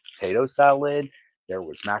delicious potato salad. There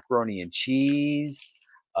was macaroni and cheese.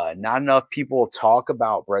 Not enough people talk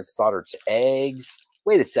about Brett Stoddart's eggs.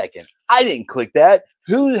 Wait a second. I didn't click that.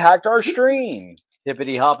 Who hacked our stream?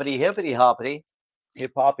 Hippity hoppity, hippity hoppity.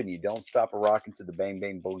 Hip hop and you don't stop a rockin' to the bang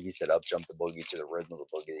bang boogie. Said up jump the boogie to the rhythm of the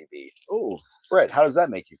boogie beat. Oh, Brett, how does that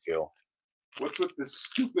make you feel? What's with this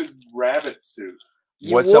stupid rabbit suit?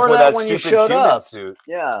 What's up with that when stupid human suit?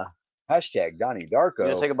 Yeah. Hashtag Donnie Darko. You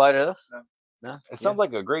gonna take a bite of this? No. It sounds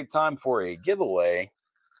like a great time for a giveaway.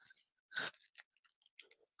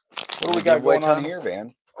 What do we got going on here,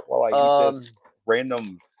 man? While I eat this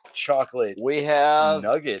random chocolate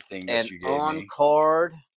nugget thing that you gave me.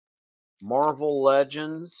 On-card Marvel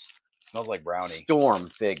Legends. Smells like brownie. Storm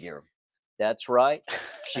figure. That's right.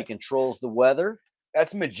 She controls the weather.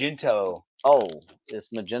 That's Magento. Oh, it's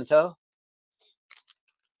Magento?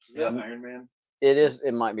 Is that Iron Man? It is.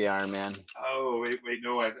 It might be Iron Man. Oh, wait,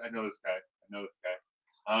 no, I know this guy. I know this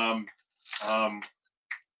guy.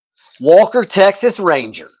 Walker, Texas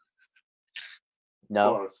Ranger.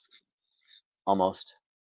 No. Close. Almost.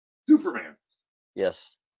 Superman.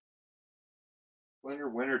 Yes.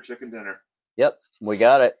 Winner, chicken dinner. Yep, we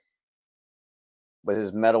got it. With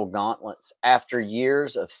his metal gauntlets. After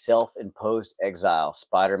years of self-imposed exile,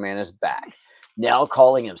 Spider-Man is back. Now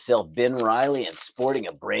calling himself Ben Reilly and sporting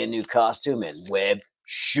a brand new costume and web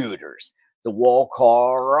shooters. The wall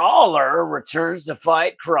crawler returns to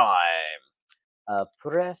fight crime.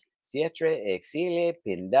 Pres siete exile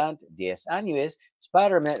pendant 10 años.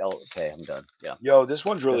 Spider-Man. Oh, okay, I'm done. Yeah. Yo, this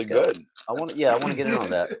one's really good. I want to get in on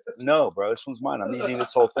that. No, bro, this one's mine. I'm eating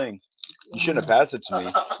this whole thing. You shouldn't have passed it to me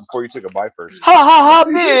before you took a bite first. Ha ha ha,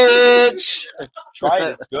 bitch! Try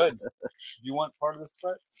it. It's good. Do you want part of this,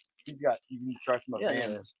 Brett? You can try some of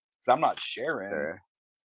Van's. Because I'm not sharing. Sure.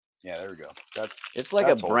 Yeah, there we go. It's like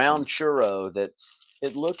a brown churro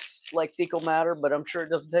it looks like fecal matter, but I'm sure it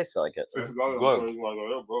doesn't taste like it.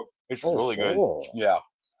 It's really good. Yeah.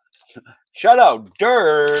 Shout out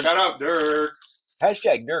Dirk. Shout out Dirk.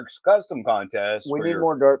 Hashtag Dirk's custom contest. We need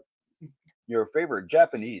more Dirk. Your favorite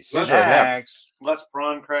Japanese snacks. Less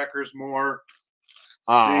prawn crackers, more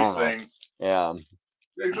these things. Yeah.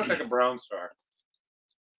 They look like a brown star.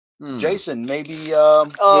 Jason, maybe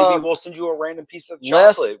we'll send you a random piece of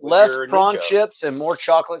chocolate. Less prawn chips and more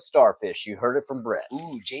chocolate starfish. You heard it from Brett.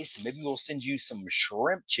 Ooh, Jason, maybe we'll send you some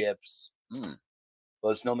shrimp chips.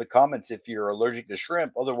 Let us know in the comments if you're allergic to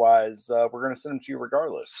shrimp. Otherwise, we're going to send them to you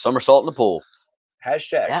regardless. Somersault in the pool.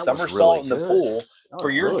 Hashtag somersault in the pool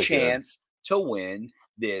for your chance to win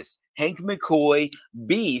this Hank McCoy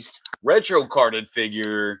Beast retro carded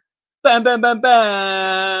figure. Bam, bam, bam,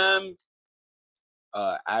 bam.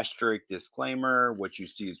 Asterisk disclaimer: what you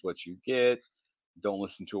see is what you get. Don't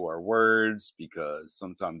listen to our words because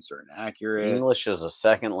sometimes they're inaccurate. English is a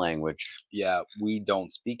second language. Yeah, we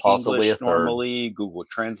don't speak Possibly English normally. Google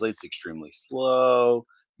translates extremely slow.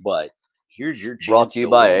 But here's your chance. Brought to you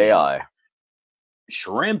by AI.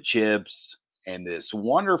 Shrimp chips and this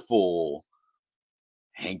wonderful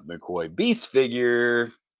Hank McCoy Beast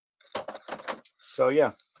figure. So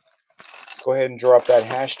yeah. Go ahead and drop that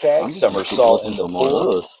hashtag somersault in the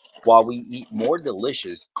pool while we eat more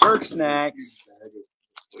delicious jerk snacks.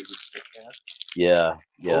 Yeah.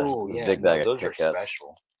 Oh, yeah. Big bag of those are Kit Kats.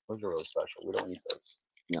 special. Those are really special. We don't eat those.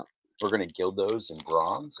 No. We're going to gild those in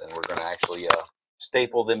bronze and we're going to actually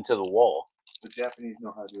staple them to the wall. The Japanese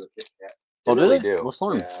know how to do a Kit Kat. Oh, They really do they? do. Let's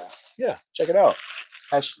learn. Yeah, check it out.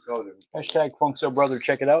 Hashtag Funk So Brother,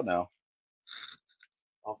 check it out now.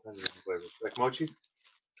 All kinds of different flavors. Like mochi?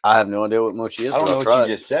 I have no idea what mochi is. I don't know what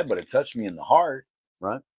you just said, but it touched me in the heart.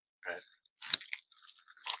 Right.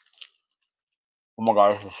 Oh my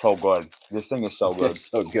god, this is so good. This thing is so good. It's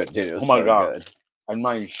so good, dude. Oh my god. Good. I'm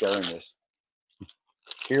not even sharing this.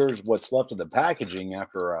 Here's what's left of the packaging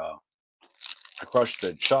after I crushed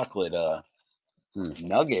the chocolate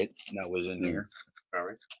nugget that was in here. All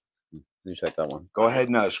right. You check that one. Go ahead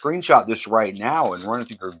and screenshot this right now and run it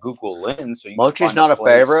through your Google Lens. So you Mochi's can find not a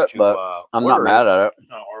place favorite, to, but I'm not order mad at it. It's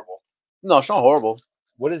not horrible. No, it's not horrible.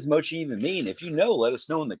 What does mochi even mean? If you know, let us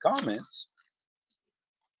know in the comments.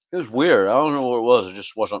 It was weird. I don't know what it was. It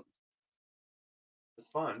just wasn't. It's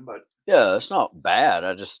fun, but Yeah, it's not bad.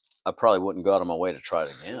 I probably wouldn't go out of my way to try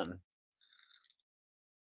it again.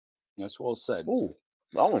 That's well said. Ooh,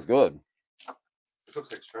 that one's good. it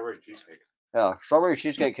looks like strawberry cheesecake. Yeah, strawberry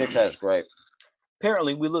cheesecake Kit Kat is great.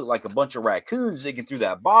 Apparently, we look like a bunch of raccoons digging through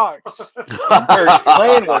that box. And Barry's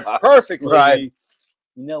plan worked perfectly. Right.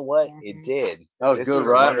 You know what? It did. That was This good, was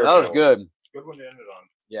right? That was wonderful. good. Good one to end it on.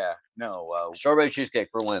 Yeah. No. Strawberry cheesecake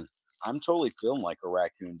for Lynn. I'm totally feeling like a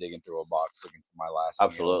raccoon digging through a box looking for my last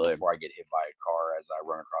Absolutely. meal before I get hit by a car as I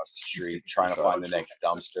run across the street trying to find the next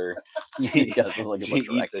dumpster You guys look like a to bunch of eat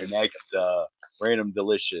the raccoons. next random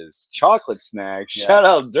delicious chocolate snack. Yeah. Shout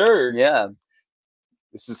out Dirk. Yeah,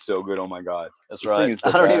 This is so good. Oh my god. that's This thing right. is the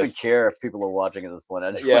I don't even best. care if people are watching at this point.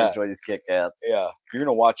 I just Yeah. want to enjoy these Kit Kats. Yeah. You're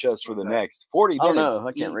gonna watch us for the next 40 I don't minutes. know.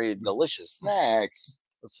 I can't eat read. delicious snacks.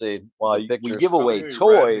 Let's see. While The we pictures. give away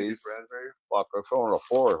Strawberry, toys. raspberry. Fuck, they're showing the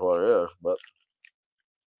floor is what it is, but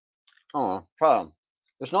I don't know. Try them.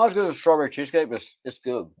 It's not as good as strawberry cheesecake, but it's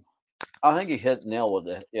good. I think you hit the nail with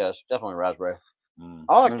it. Yeah, it's definitely raspberry.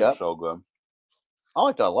 I like This that. is so good. I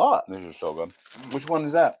like that a lot. This is so good. Which one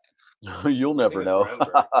is that? You'll never it's know.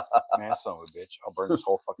 raspberry. Man, son of a bitch. I'll burn this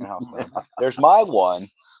whole fucking house down. There's my one.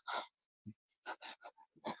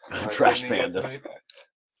 Trash Anything yet pandas. tonight?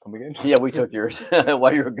 Come again? Yeah, we took yours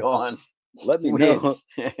while you were gone. Let me We- know.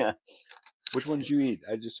 Yeah. Which one did you eat?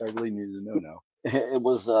 I really needed to know now. It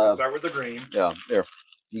was Start with the green. yeah, there.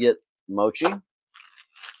 You get mochi,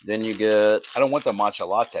 then you get I don't want the matcha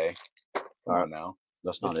latte. Come Alright. on now.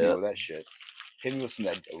 that's Let's not do it. that shit. Hit me with some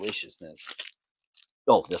of that deliciousness.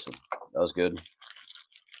 Oh, this one. That was good.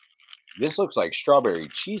 This looks like strawberry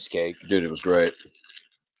cheesecake. Dude, it was great.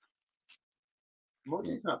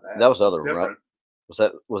 Mochi's not bad. That was the other It's one, right?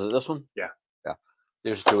 different. Was it this one? Yeah. Yeah.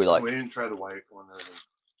 There's two we like. We didn't try the white one.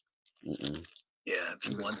 Mm-mm. Yeah, if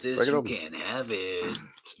you want Break this, it you open. can't have it.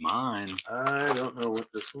 It's mine. I don't know what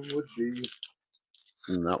this one would be.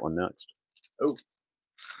 And that one next. Oh.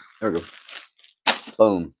 There we go.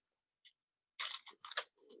 Boom.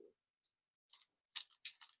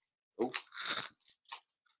 Oh.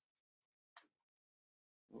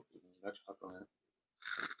 That's up on it.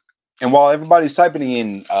 And while everybody's typing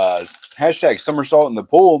in hashtag somersault in the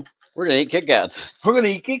pool, We're gonna eat Kit Kats. we're gonna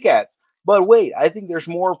eat Kit Kats. But wait, I think there's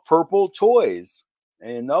more purple toys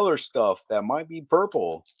and other stuff that might be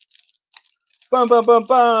purple. Bum bum bum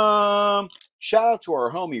bum! Shout out to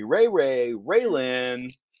our homie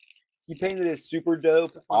Raylin. He painted this super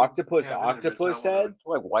dope octopus head.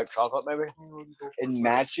 Like white chocolate, maybe. It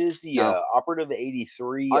matches the No. Operative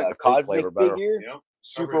 83 I like the pink Cosmic flavor better. figure Yep.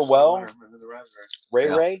 super Strawberry's well. better than the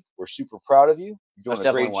raspberry. Ray, we're super proud of you. You're That's doing a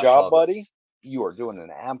definitely great white job, chocolate. buddy. You are doing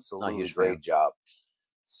an absolutely huge great fan. job.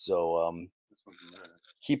 So This one's better.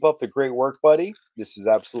 keep up the great work, buddy. This is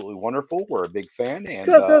absolutely wonderful. We're a big fan. And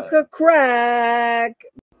Crack. Crack.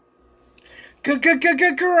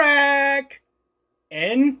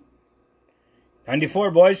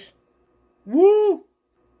 N94, boys. Woo!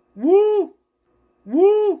 Woo!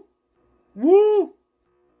 Woo! Woo!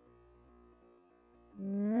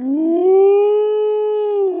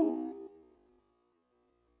 Woo!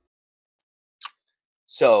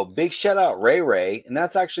 so big shout out Ray. And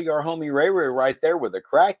that's actually our homie Ray right there with the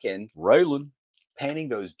Kraken. Raylan. Painting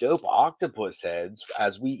those dope octopus heads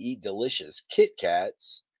as we eat delicious Kit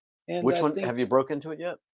Kats. And Which I one? think Have you broke into it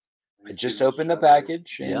yet? I just opened the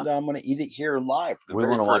package and Yeah. I'm going to eat it here live. For the We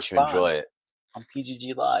very want to watch first you time enjoy it. on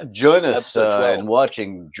PGG Live. Join us Episode 12. in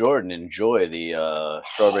watching Jordan enjoy the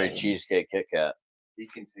strawberry cheesecake Kit Kat. He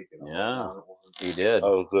can take it. Yeah, he did.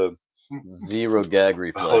 Oh, good. Zero gag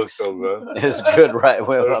reflex. so good. It's good, right?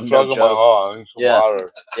 Well, I'm no joke. Yeah.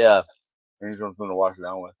 Yeah. I need something to wash it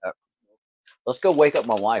down with. Let's go wake up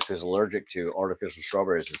my wife who's allergic to artificial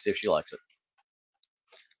strawberries and see if she likes it.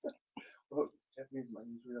 Oh, Japanese might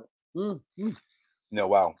use real. No,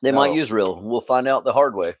 wow. They No. might use real. We'll find out the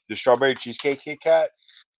hard way. The strawberry cheesecake Kit Kat,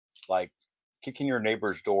 like kicking your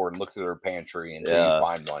neighbor's door and look through their pantry until Yeah. you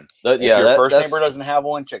find one. That- If yeah, your that- first that's- neighbor doesn't have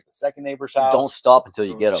one, check the second neighbor's house. Don't stop until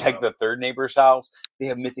you get them. Check the third neighbor's house. They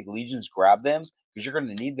have Mythic Legions. Grab them because you're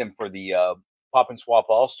going to need them for the Pop and Swap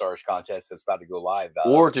All Stars contest that's about to go live.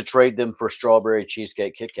 Or to trade them for strawberry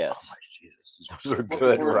cheesecake Kit Kats. Those are good,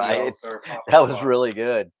 Before the right? All-Star Pop That and was Swap. really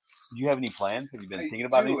good. Do you have any plans? Have you been I thinking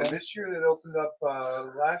about do, and anything? this year it opened up.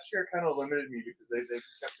 Last year kind of limited me because they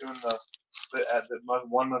kept doing the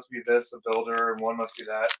one must be this, a builder, and one must be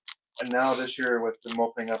that. And now this year with them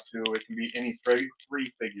opening up to it can be any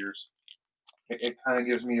three figures. It kind of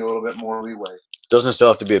gives me a little bit more leeway. Doesn't still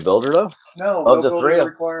have to be a builder though. No, of no the builder three.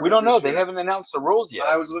 requirement We don't know. this They year. haven't announced the rules yet.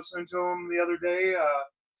 I was listening to them the other day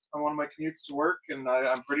on one of my commutes to work, and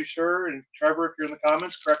I'm pretty sure, and Trevor, if you're in the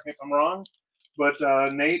comments, correct me if I'm wrong, but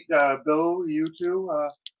Nate, Bill, you two,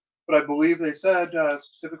 but I believe they said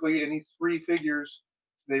specifically any three figures,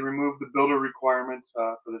 they removed the builder requirement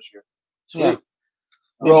for this year. Yeah.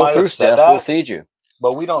 They might have said that. We'll feed you.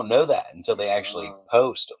 But we don't know that until they actually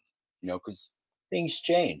post them, you know, because things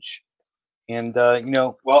change. And, you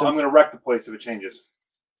know, well, I'm going to wreck the place if it changes.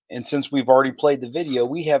 And since we've already played the video,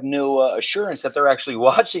 we have no assurance that they're actually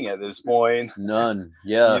watching at this point. None.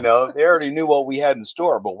 Yeah. You know, they already knew what we had in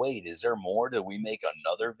store. But wait, is there more? Did we make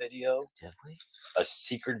another video? Did we? A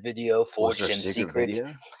secret video forged in secret?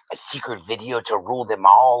 Video? A secret video to rule them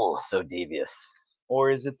all. So devious.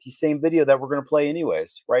 Or is it the same video that we're going to play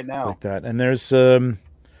anyways, right now? Like that. And there's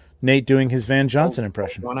Nate doing his Van Johnson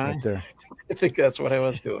impression right there. I think that's what I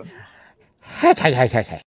was doing.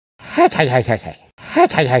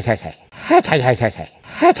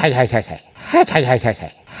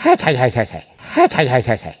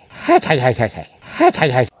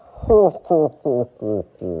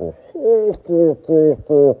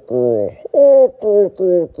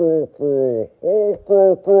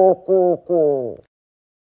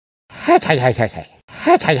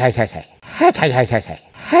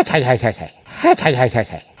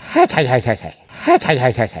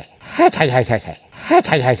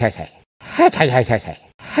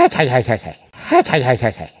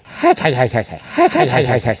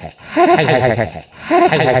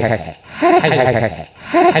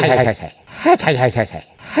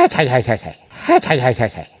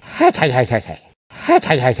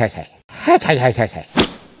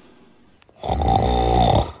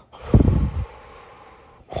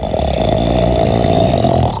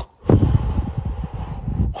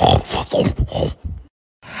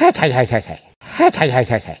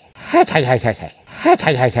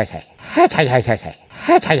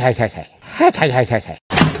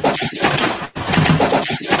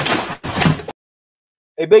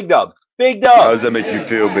 Hey, Big Dub. Big Dub. How does that make you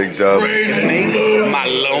feel, Big Dub? Makes my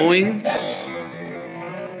loins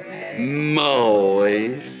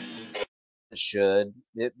moist. It should.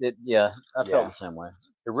 Yeah, I felt the same way.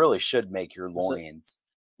 It really should make your loins.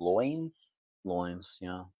 Loins? Loins,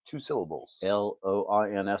 yeah. 2 syllables.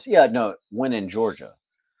 Loins. Yeah, no, when in Georgia.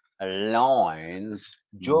 Loins.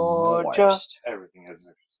 Georgia. Moist. Everything has an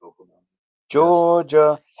extra syllable now.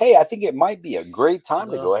 Georgia. Hey, I think it might be a great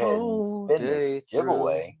time to go ahead and whole spin this day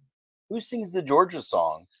giveaway. Who sings the Georgia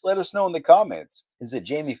song? Let us know in the comments. Is it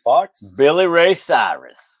Jamie Foxx? Billy Ray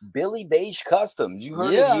Cyrus. Billy Beige Customs. You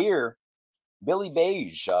heard it here. Billy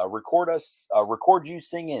Beige. Record you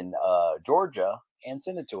singing Georgia and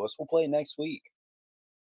send it to us. We'll play it next week.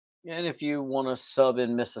 And if you want to sub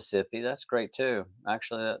in Mississippi, that's great too.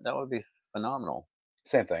 Actually, that would be phenomenal.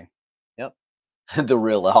 Same thing. Yep. The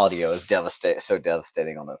real audio is so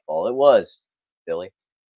devastating on that fall. It was, Billy.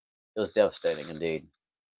 It was devastating indeed.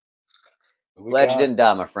 Glad you didn't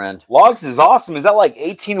die, my friend. Logs is awesome. Is that like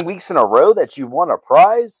 18 weeks in a row that you won a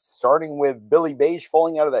prize? Starting with Billy Beige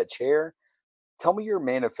falling out of that chair? Tell me your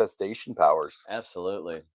manifestation powers.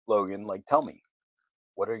 Absolutely. Logan, like, tell me.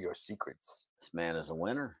 What are your secrets? This man is a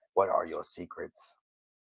winner. What are your secrets?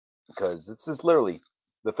 Because this is literally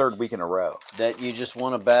the 3rd week in a row. That you just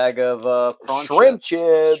won a bag of prawn shrimp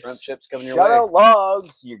chips. Shrimp chips coming your Shout way. out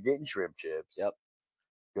Logs. You're getting shrimp chips. Yep.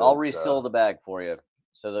 I'll reseal the bag for you,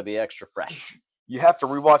 so they'll be extra fresh. You have to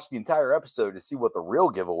rewatch the entire episode to see what the real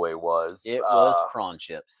giveaway was. It was prawn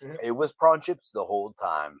chips. It was prawn chips the whole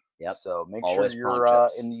time. Yep. So make Always sure you're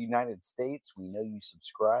in the United States. We know you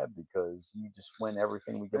subscribe because you just win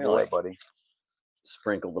everything we give away, buddy.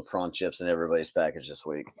 Sprinkle the prawn chips in everybody's package this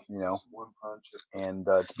week. You know, and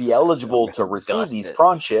to be eligible to receive these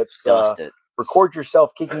prawn chips, record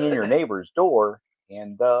yourself kicking in your neighbor's door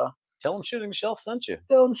and tell them Shooting the Shelf sent you.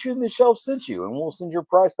 Tell them Shooting the Shelf sent you, and we'll send your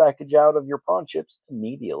prize package out of your prawn chips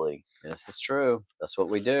immediately. This is true. That's what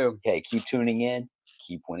we do. Okay, keep tuning in.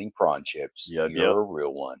 Keep winning prawn chips. You're a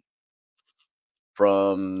real one.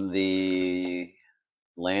 From the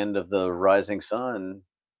land of the rising sun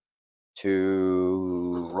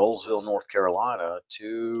to Rollsville, North Carolina,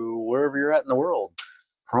 to wherever you're at in the world,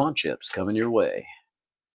 prawn chips coming your way.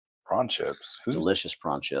 Prawn chips? Delicious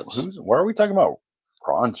prawn chips. Why are we talking about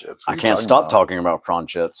prawn chips? I can't stop talking about prawn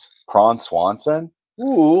chips. Prawn Swanson?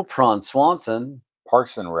 Ooh, Prawn Swanson.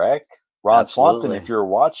 Parks and Rec? Ron Swanson, if you're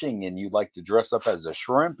watching and you'd like to dress up as a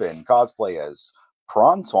shrimp and cosplay as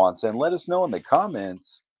Prawn Swanson, let us know in the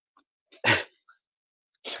comments.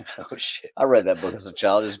 Oh shit! I read that book as a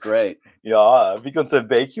child. It's great. Yeah, we're going to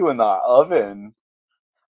bake you in our oven.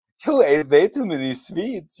 You ate way too many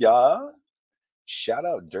sweets, yeah. Shout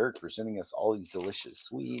out Dirk for sending us all these delicious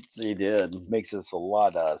sweets. He did. Makes us a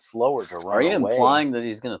lot slower to run Are you away. implying that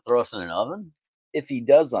he's going to throw us in an oven? If he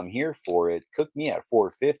does, I'm here for it. Cook me at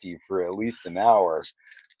 450 for at least an hour.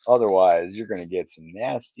 Otherwise, you're going to get some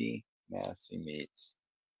nasty, nasty meats.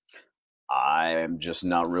 I am just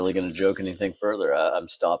not really going to joke anything further. I'm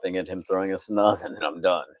stopping at him throwing us in the oven, and I'm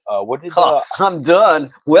done. What did I'm done.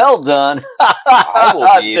 Well done. I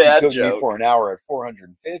will be if Dad you cook joke. me for an hour at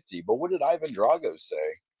 450. But what did Ivan Drago say?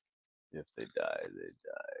 If they die, they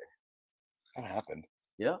die. That happened.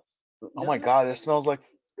 Yeah. Oh my God, this smells like.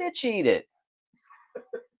 Bitch, eat it.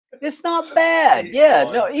 It's not bad. Yeah,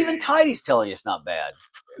 no, even Tidy's telling you it's not bad.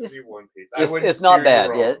 It's not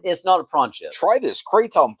bad. Yeah, it's not a prawn chip. Try this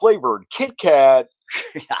Kratom flavored Kit Kat.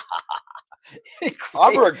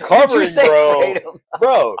 I'm recovering, bro.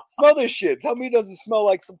 Bro, smell this shit. Tell me it doesn't smell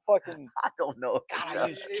like some fucking. I don't know. God, I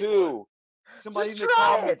used to. Somebody Just in the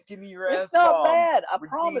try comments, it. give me your It's ass not bomb. bad. I Redeem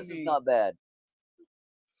promise me. it's not bad.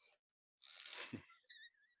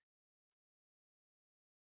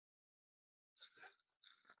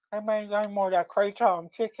 Hey man, you got any more of that Kratom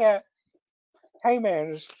Kit Kat? Hey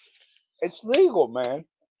man, it's legal, man.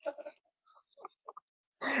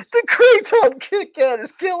 The Kratom Kit Kat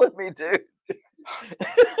is killing me, dude.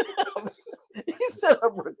 He said I'm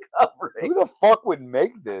recovering. Who the fuck would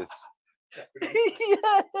make this?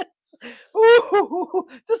 Yes. Ooh,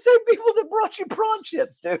 the same people that brought you prawn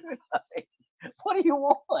chips, dude. What do you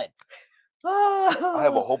want? I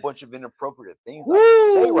have a whole bunch of inappropriate things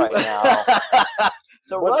I can say right now.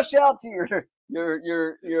 So rush out to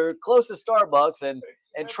your closest Starbucks and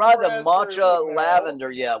try the matcha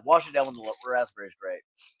lavender. Yeah, wash it down with the raspberry's great.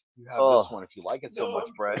 You have this one if you like it so much,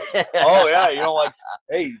 Brett. Oh yeah, you don't like.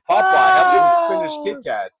 Hey, Popeye, have some spinach Kit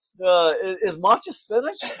Kats. Is matcha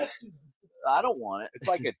spinach? I don't want it. It's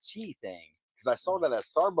like a tea thing because I saw it at that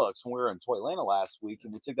Starbucks when we were in Toylanta last week,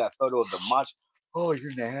 and we took that photo of the matcha. Oh,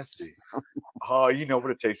 you're nasty. Oh, you know what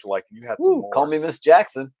it tastes like. You had some more. Call me Miss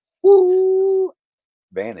Jackson. Woo!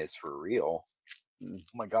 Van is for real. Oh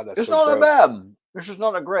my God, that's It's so not gross. that bad. This is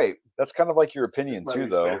not a great. That's kind of like your opinion too,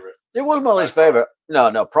 though. Favorite. It was my least favorite.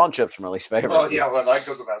 No, prawn chips are my least favorite. Oh yeah, well that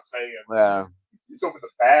goes without saying. Yeah. You just open the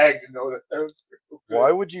bag to know that there's.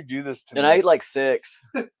 Why would you do this to me? And I ate like 6.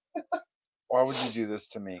 Why would you do this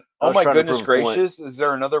to me? I Oh was my trying to goodness prove a point. gracious! Is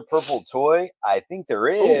there another purple toy? I think there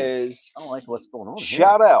is. I don't like what's going on.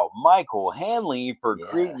 Shout out Michael Hanley for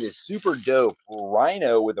creating this super dope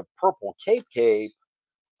rhino with a purple cape.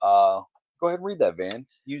 Go ahead and read that, Van.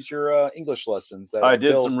 Use your English lessons. That I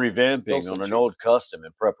did Bill- some Bill revamping sent on an you. old custom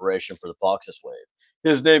in preparation for the Poxus wave.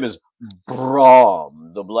 His name is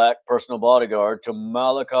Brahm, the black personal bodyguard to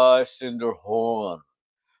Malachi Cinderhorn.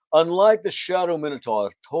 Unlike the Shadow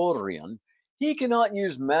Minotaur Torian, he cannot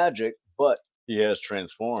use magic, but he has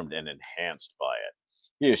transformed and enhanced by it.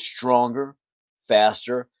 He is stronger,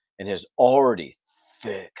 faster, and his already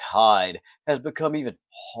thick hide has become even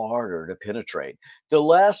harder to penetrate. The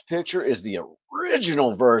last picture is the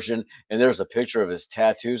original version, and there's a picture of his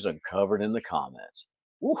tattoos uncovered in the comments.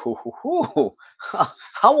 Ooh,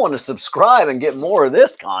 I want to subscribe and get more of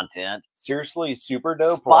this content. Seriously, super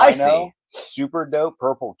dope. Spicy. Rhino, super dope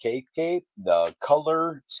purple cape. The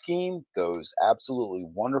color scheme goes absolutely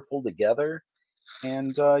wonderful together.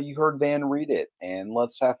 And you heard Van read it, and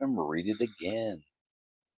let's have him read it again.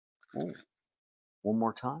 Ooh. One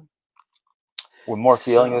more time. With more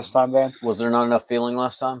feeling this time, Van? Was there not enough feeling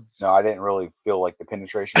last time? No, I didn't really feel like the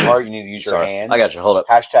penetration part. You need to use your Sorry. hands. I got you. Hold up.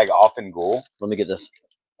 Hashtag often ghoul. Let me get this.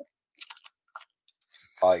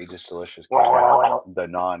 Eat this delicious Kit Kat, the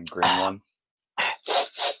non-green one.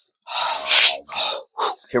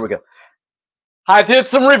 Here we go. I did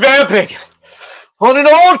some revamping on an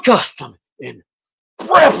old custom in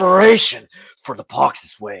preparation for the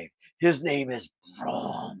Poxus wave. His name is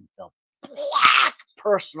Brahm, the black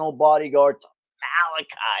personal bodyguard to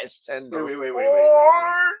Malachi Cinder. Wait.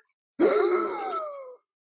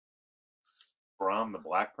 Brahm, the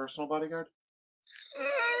black personal bodyguard?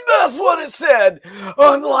 That's what it said.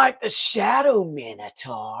 Unlike the Shadow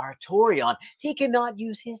Minotaur Torion, he cannot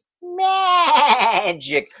use his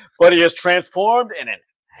magic, but he is transformed and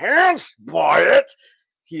enhanced by it.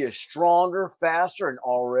 He is stronger, faster, and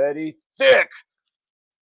already thick.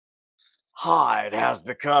 Hide has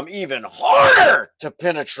become even harder to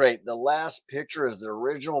penetrate. The last picture is the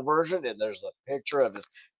original version, and there's a picture of his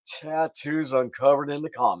tattoos uncovered in the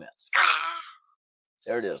comments.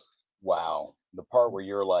 There it is. Wow. The part where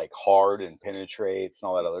you're like hard and penetrates and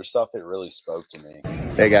all that other stuff, it really spoke to me.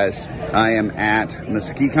 Hey guys, I am at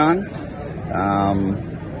Mesquicon.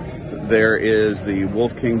 There is the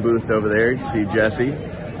Wolf King booth over there. You see Jesse.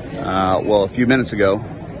 Well, a few minutes ago,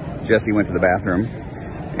 Jesse went to the bathroom,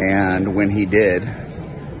 and when he did,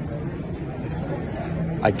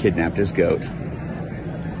 I kidnapped his goat.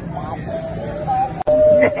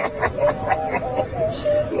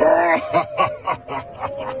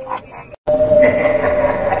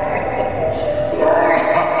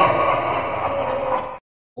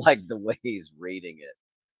 Like the way he's reading it.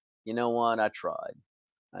 You know what? I tried,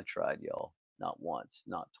 y'all. Not once,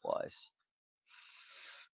 not twice,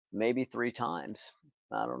 maybe 3 times.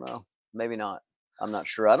 I don't know. Maybe not. I'm not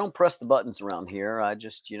sure. I don't press the buttons around here. I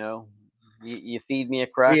just, you feed me a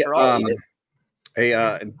cracker, I'll eat it.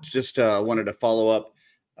 Hey, just wanted to follow up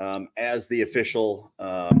as the official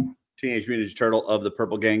Teenage Mutant Ninja Turtle of the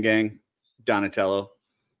Purple Gang Gang, Donatello.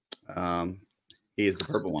 He is the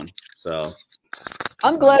purple one. So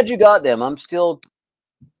I'm glad you got them. I'm still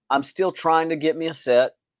trying to get me a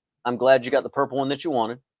set. I'm glad you got the purple one that you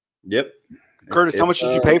wanted. Yep. Curtis, how much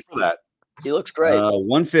did you pay for that? He looks great.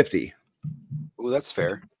 $150. Oh, that's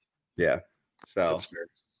fair. Yeah. So that's fair.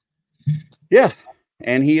 Yeah.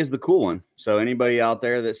 And he is the cool one. So anybody out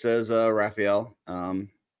there that says Raphael,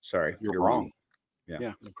 sorry, you're wrong.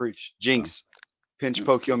 Yeah. Preach. Jinx. Pinch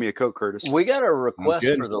poke, you owe me a Coke, Curtis. We got a request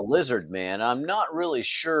for the Lizard Man. I'm not really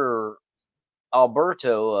sure.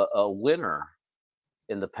 Alberto, a winner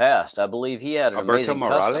in the past. I believe he had an Alberto amazing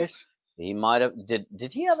Morales. Custom. He might have.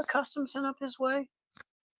 Did he have a custom sent up his way?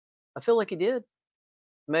 I feel like he did.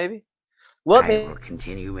 Maybe. I will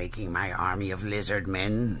continue making my army of lizard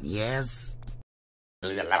men. Yes.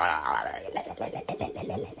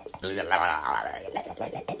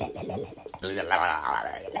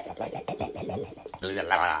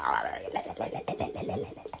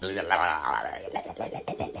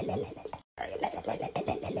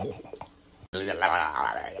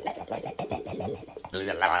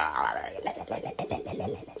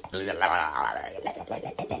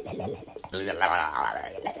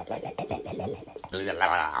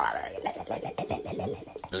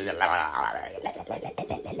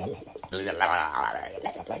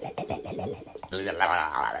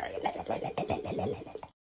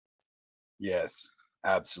 Yes,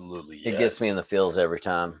 absolutely. It gets me in the feels every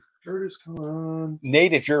time. Curtis, come on.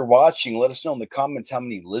 Nate, if you're watching, let us know in the comments how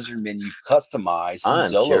many lizard men you've customized. I'm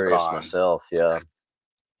curious myself. Yeah.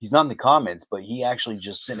 He's not in the comments, but he actually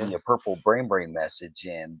just sent me a purple brain message,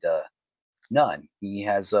 and none. He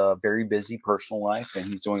has a very busy personal life, and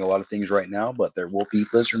he's doing a lot of things right now, but there will be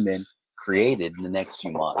lizard men created in the next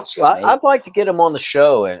few months. Well, I'd like to get him on the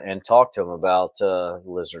show and talk to him about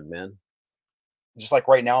lizard men. Just like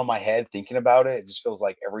right now in my head, thinking about it, it just feels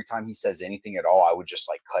like every time he says anything at all, I would just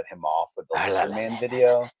like cut him off with the lizard man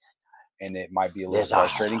video, and it might be a little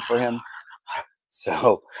frustrating for him.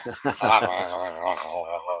 So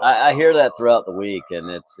I hear that throughout the week,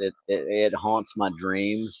 and it haunts my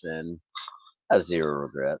dreams, and I have zero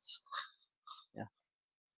regrets. Yeah,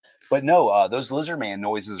 but no, those lizard man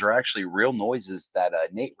noises are actually real noises that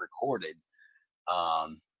Nate recorded,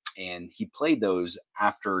 and he played those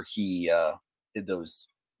after he did those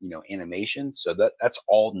animations. So that's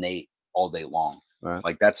all Nate all day long. Right.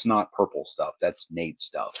 Like that's not purple stuff. That's Nate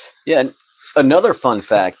stuff. Yeah. And another fun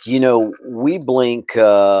fact, we blink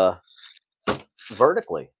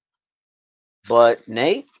vertically, but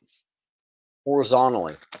Nate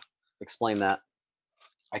horizontally. Explain that.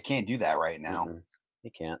 I can't do that right now. Mm-hmm.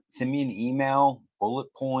 You can't. Send me an email, bullet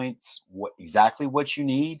points, exactly what you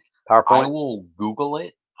need. PowerPoint. I will Google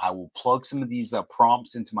it. I will plug some of these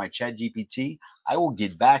prompts into my chat GPT. I will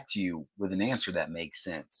get back to you with an answer that makes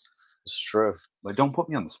sense. It's true. But don't put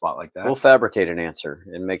me on the spot like that. We'll fabricate an answer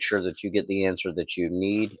and make sure that you get the answer that you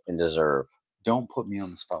need and deserve. Don't put me on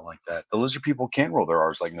the spot like that. The lizard people can roll their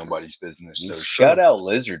R's like nobody's business. So shout out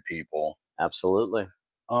lizard people. Absolutely.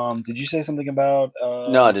 Did you say something about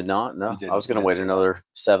No, I did not. No. I was going to wait another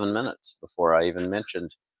 7 minutes before I even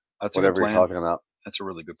mentioned whatever you're talking about. That's a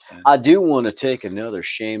really good plan. I do want to take another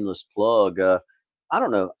shameless plug. I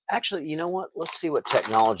don't know. Actually, you know what? Let's see what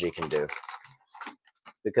technology can do.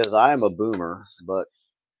 Because I am a boomer, but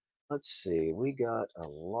let's see. We got a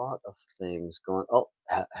lot of things going. Oh,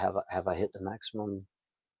 have I hit the maximum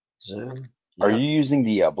zoom? Are you using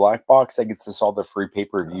the black box that gets us all the free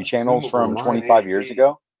pay-per-view channels from 25 years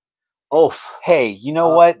ago? Oh, hey, you know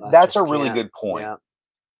what? That's a really good point. Yeah.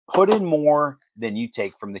 Put in more than you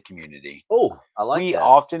take from the community. Oh, I like that. We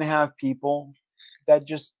often have people that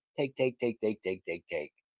just take. Then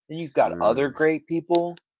you've got other great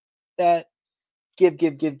people that give,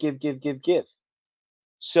 give, give, give, give, give, give.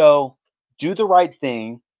 So do the right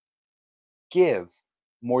thing. Give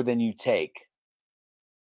more than you take.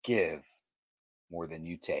 Give more than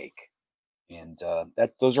you take. And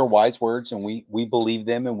those are wise words, and we believe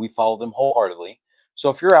them and we follow them wholeheartedly. So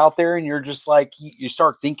if you're out there and you're just like, you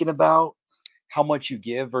start thinking about how much you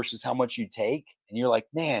give versus how much you take, and you're like,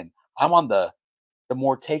 man, I'm on the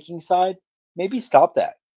more taking side, maybe stop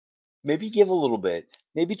that. Maybe give a little bit.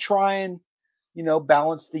 Maybe try and,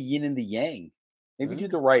 balance the yin and the yang. Maybe do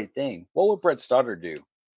the right thing. What would Brett Stoddart do?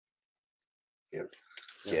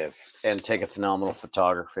 Give. And take a phenomenal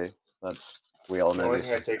photography. We all know only this.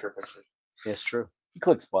 thing I take are pictures. It's true. He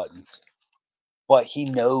clicks buttons, but he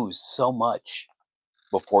knows so much.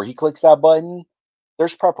 Before he clicks that button,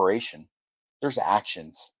 there's preparation. There's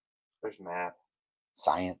actions. There's math.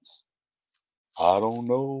 Science. I don't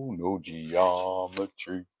know no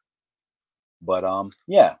geometry. But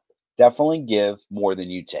yeah, definitely give more than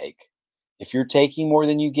you take. If you're taking more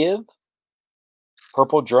than you give,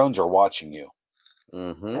 purple drones are watching you.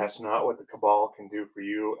 That's not what the cabal can do for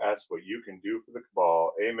you. That's what you can do for the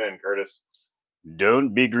cabal. Amen, Curtis.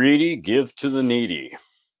 Don't be greedy. Give to the needy.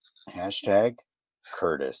 Hashtag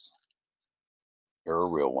Curtis. You're a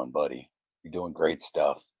real one, buddy. You're doing great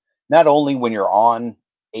stuff. Not only when you're on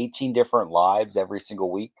 18 different lives every single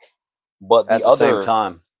week, but at the same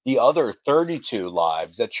time. The other 32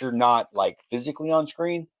 lives that you're not like physically on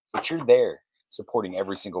screen, but you're there supporting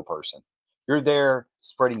every single person. You're there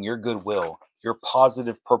spreading your goodwill, your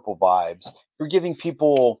positive purple vibes. You're giving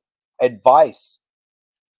people advice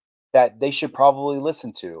that they should probably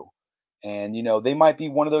listen to. And, they might be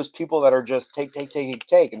one of those people that are just take. And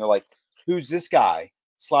they're like, who's this guy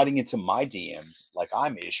sliding into my DMs like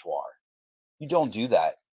I'm Ishwar? You don't do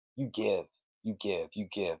that. You give, you give, you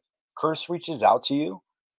give. Curse reaches out to you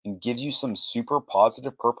and gives you some super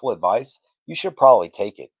positive purple advice. You should probably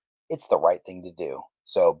take it. It's the right thing to do.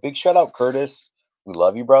 So big shout out, Curtis. We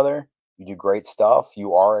love you, brother. You do great stuff.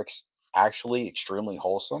 You are actually extremely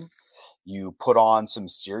wholesome. You put on some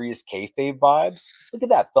serious kayfabe vibes. Look at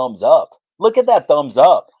that thumbs up. Look at that thumbs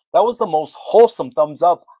up. That was the most wholesome thumbs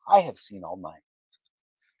up I have seen all night.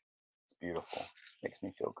 It's beautiful. Makes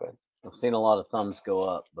me feel good. I've seen a lot of thumbs go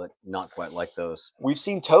up, but not quite like those. We've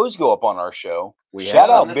seen toes go up on our show. Shout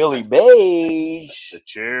out Billy Beige. The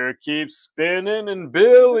chair keeps spinning and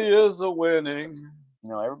Billy is a winning.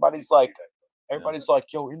 Everybody's like,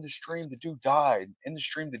 yo, in the stream, the dude died. In the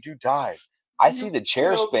stream, the dude died. I see the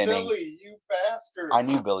chair spinning. Billy, you bastard. I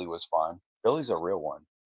knew Billy was fun. Billy's a real one.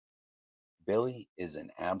 Billy is an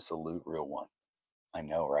absolute real one. I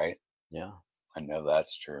know, right? Yeah. I know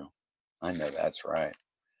that's true. I know that's right.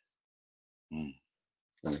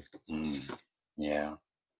 Yeah.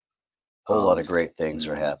 A whole lot of great things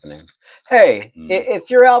are happening. Hey, if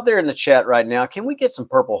you're out there in the chat right now, can we get some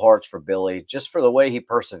purple hearts for Billy, just for the way he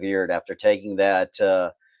persevered after taking that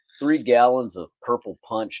 3 gallons of purple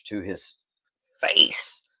punch to his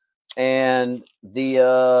face, and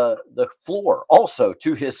the floor also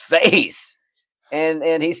to his face,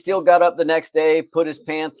 and he still got up the next day, put his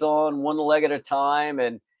pants on one leg at a time,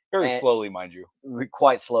 and very slowly, mind you,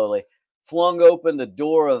 quite slowly, flung open the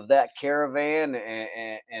door of that caravan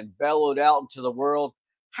and bellowed out into the world,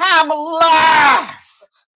 "I'm alive!"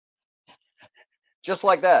 Just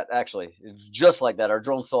like that, actually. It's just like that. Our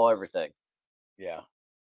drone saw everything. Yeah.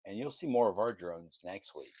 And you'll see more of our drones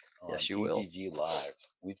next week on Yes, you PGG Live.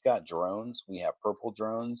 We've got drones. We have purple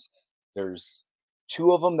drones. There's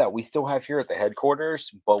 2 of them that we still have here at the headquarters,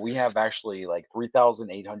 but we have actually like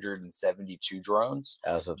 3,872 drones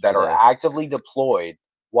that are actively deployed,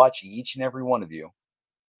 watching each and every one of you,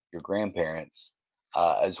 your grandparents,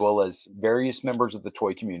 as well as various members of the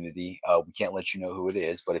toy community. We can't let you know who it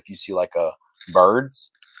is, but if you see like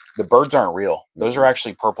birds, the birds aren't real. Those are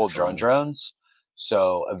actually purple drones.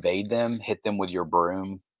 So evade them, hit them with your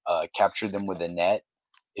broom, capture them with a net.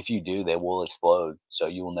 If you do, they will explode. So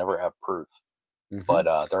you will never have proof. But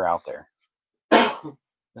they're out there.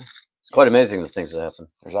 It's quite amazing the things that happen.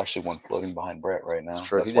 There's actually one floating behind Brett right now.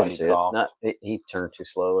 Sure, That's he why didn't he see coughed. it. He turned too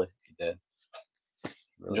slowly. He did.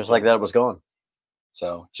 Really just like that, it was gone.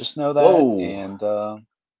 So just know that.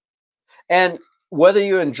 And whether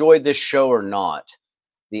you enjoyed this show or not,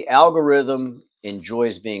 the algorithm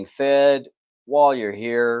enjoys being fed while you're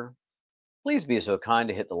here. Please be so kind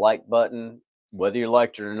to hit the like button. Whether you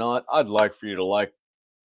liked it or not, I'd like for you to like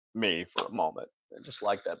me for a moment. Just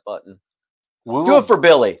like that button. Do it for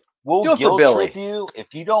Billy. We'll Do it for Billy. trip you.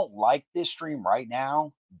 If you don't like this stream right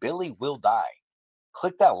now, Billy will die.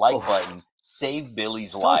 Click that like button. Save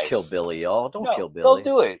Billy's life. Don't kill Billy, y'all. Don't kill Billy. Don't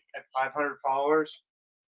do it. At 500 followers,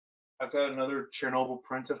 I've got another Chernobyl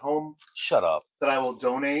print at home. Shut up. That I will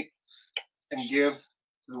donate and give to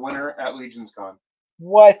the winner at Legion's Con.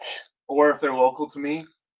 What? Or if they're local to me,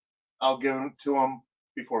 I'll give them to them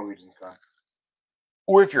before Legion's Con.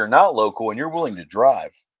 Or if you're not local and you're willing to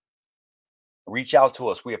drive, reach out to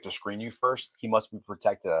us. We have to screen you first. He must be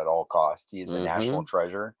protected at all costs. He is a national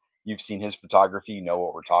treasure. You've seen his photography. You know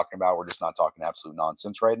what we're talking about. We're just not talking absolute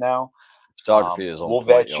nonsense right now. Photography is on we'll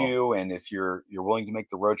point, vet y'all. you, and if you're willing to make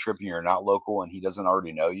the road trip and you're not local and he doesn't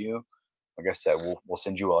already know you, like I said, we'll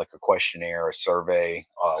send you like a questionnaire, a survey.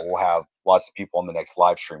 We'll have lots of people on the next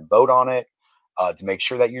live stream vote on it to make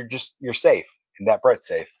sure that you're safe and that Brett's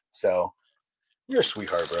safe. So you're a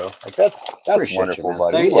sweetheart, bro. Like that's Appreciate wonderful, you,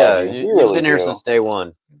 buddy. Thank, We love you. We you've really been here do. since day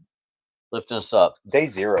one, lifting us up. Day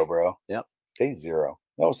zero, bro. Yep. Day zero.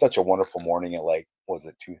 That was such a wonderful morning at like, what was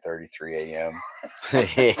it, 2:33 a.m.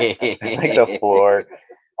 Like the floor,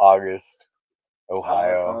 August,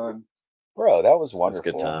 Ohio. Bro, that was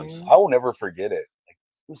wonderful. Good times. I will never forget it. Like,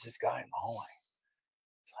 who's this guy in the hallway?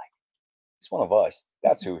 It's like, he's one of us.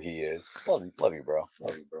 That's who he is. Love you, bro.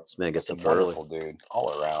 Love you, bro. This man gets He's up a early. wonderful dude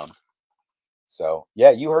all around. So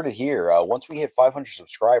yeah, you heard it here. Once we hit 500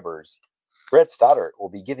 subscribers, Brett Stoddart will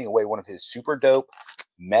be giving away one of his super dope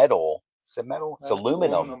metal. Is it metal? It's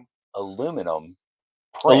aluminum. Aluminum.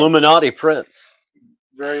 Prints. Illuminati prints.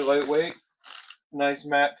 Very lightweight, nice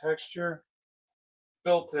matte texture,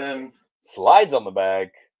 built-in Slides on the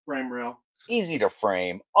back. frame rail. Easy to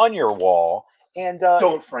frame on your wall. And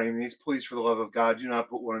don't frame these, please, for the love of God. Do not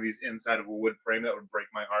put one of these inside of a wood frame. That would break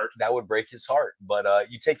my heart. That would break his heart. But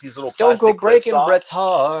you take these little Don't plastic go breaking clips off. Brett's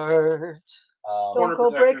heart. Don't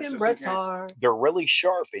go breaking Brett's case. heart. They're really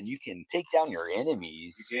sharp, and you can take down your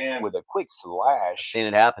enemies with a quick slash. I've seen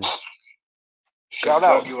it happen. Shout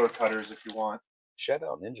out Jugular cutters if you want. Shout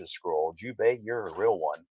out Ninja Scroll. Jubei, you're a real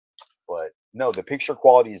one. But no, the picture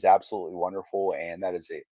quality is absolutely wonderful, and that is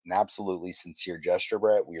an absolutely sincere gesture,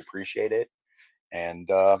 Brett. We appreciate it. And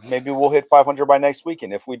maybe we'll hit 500 by next week,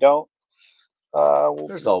 and if we don't,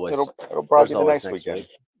 there's always it'll probably be the next weekend. Week.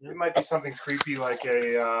 It might be something creepy like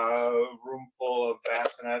a room full of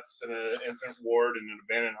bassinets and an infant ward in an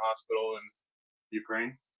abandoned hospital in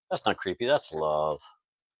Ukraine. That's not creepy. That's love.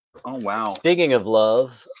 Oh, wow. Speaking of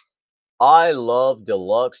love, I love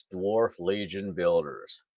Deluxe Dwarf Legion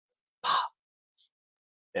builders.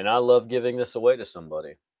 And I love giving this away to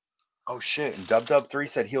somebody. Oh shit! And Dub3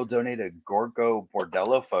 said he'll donate a Gorgo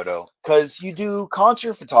Bordello photo because you do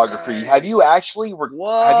concert photography. Nice. Have you actually? Have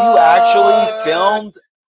you actually filmed,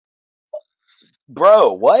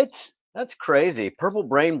 bro? What? That's crazy. Purple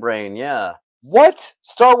brain. Yeah. What?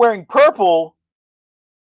 Start wearing purple.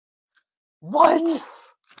 What?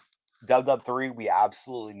 Dub3, we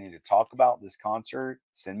absolutely need to talk about this concert.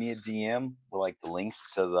 Send me a DM with like the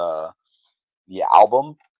links to the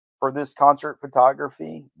album for this concert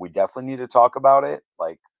photography. We definitely need to talk about it.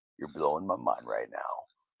 Like, you're blowing my mind right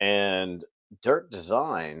now. And Dirt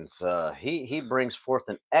Designs, he brings forth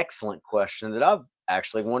an excellent question that I've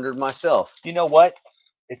actually wondered myself. You know what?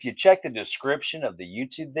 If you check the description of the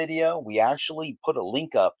YouTube video, we actually put a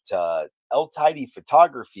link up to Tidy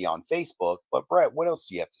Photography on Facebook. But Brett, what else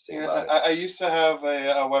do you have to say about it? I used to have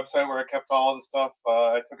a website where I kept all the stuff.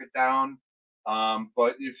 I took it down.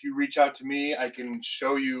 But if you reach out to me, I can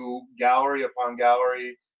show you gallery upon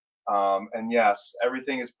gallery. And yes,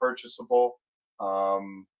 everything is purchasable.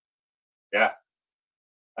 Yeah.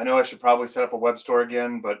 I know I should probably set up a web store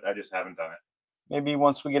again, but I just haven't done it. Maybe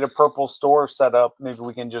once we get a purple store set up, maybe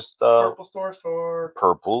we can just purple store.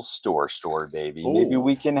 Purple store, baby. Ooh. Maybe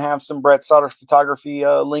we can have some Brett Stoddart photography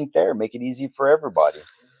link there. Make it easy for everybody.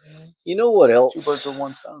 You know what else? 2 birds with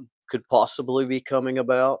 1 stone. Could possibly be coming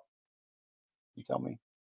about? You tell me.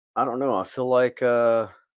 I don't know. I feel like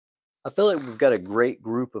we've got a great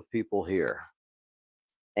group of people here.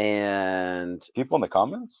 And people in the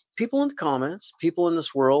comments? People in the comments, people in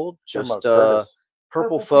this world, just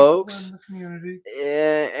purple in folks. the community.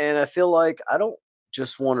 And I feel like I don't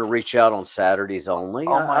just want to reach out on Saturdays only.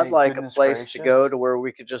 Oh, I'd like a place to go to where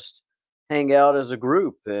we could just hang out as a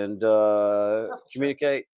group and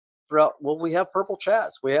communicate throughout. Well, we have Purple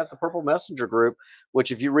Chats. We have the Purple Messenger group, which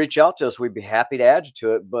if you reach out to us, we'd be happy to add you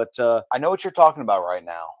to it. But I know what you're talking about right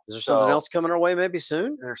now. Is there something else coming our way maybe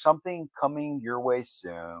soon? There's something coming your way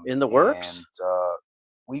soon. In the works? And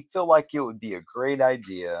we feel like it would be a great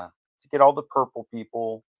idea to get all the purple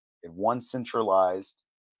people in one centralized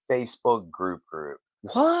Facebook group.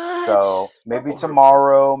 What? So maybe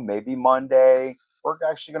tomorrow, maybe Monday, we're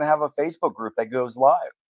actually going to have a Facebook group that goes live.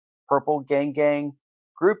 Purple Gang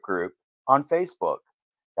group on Facebook.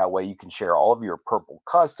 That way you can share all of your purple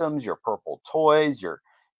customs, your purple toys, your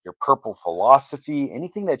your purple philosophy,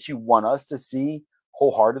 anything that you want us to see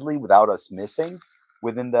wholeheartedly without us missing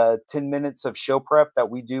within the 10 minutes of show prep that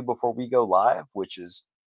we do before we go live, which is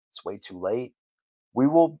it's way too late. We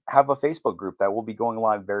will have a Facebook group that will be going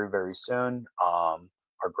live very, very soon.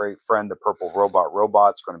 Our great friend, the Purple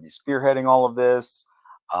Robot, is going to be spearheading all of this.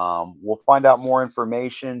 We'll find out more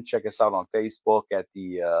information. Check us out on Facebook at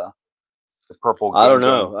the Purple Gang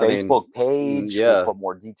Gang Facebook page. yeah. We'll put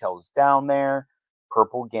more details down there.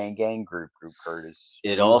 Purple Gang Gang group, Curtis.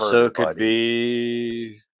 It You also heard it, could buddy.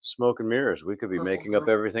 be smoke and mirrors. We could be making up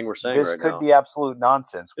everything we're saying This right could now. be absolute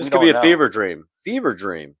nonsense. This We could be a don't know. fever dream. Fever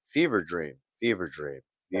dream. Fever dream. Fever dream.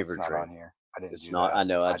 Fever That's not dream. on here. I didn't It's do not. that. I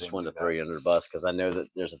know. I just didn't wanted do to throw you under the bus because I know that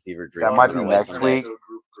there's a fever dream. That might be on the way next someday. week.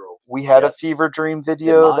 We had a Yep. Fever Dream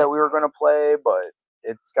video might. that we were going to play, but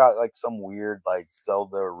it's got like some weird like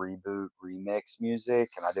Zelda reboot remix music,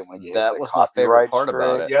 and I didn't want to get That the was my favorite copyright part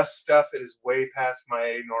about strike. it. Yes, Steph, it is way past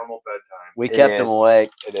my normal bedtime. We It kept him is.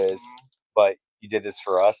 awake. It is, but you did this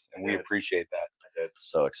for us, and we appreciate that. I did.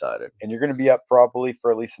 So excited. And you're going to be up probably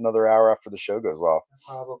for at least another hour after the show goes off.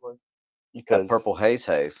 Probably. That Because purple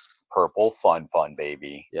haze. purple fun,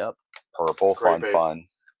 baby. Yep. Purple Grape fun, ape. fun.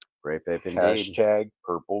 Grape ape indeed. Hashtag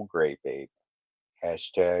purple grape ape.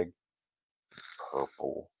 Hashtag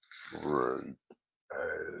purple grape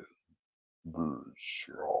ape.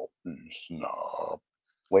 Snob.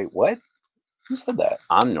 Wait, what? Who said that?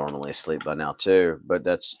 I'm normally asleep by now too, but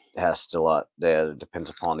that's has to lot. That depends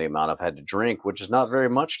upon the amount I've had to drink, which is not very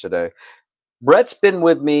much today. Brett's been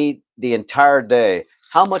with me the entire day.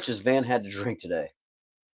 How much has Van had to drink today?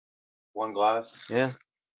 1 glass. Yeah.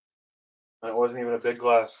 It wasn't even a big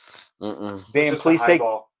glass. Van, please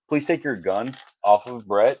take your gun off of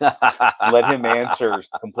Brett. Let him answer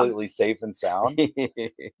completely safe and sound.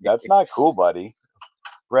 That's not cool, buddy.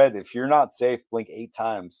 Brett, if you're not safe, blink 8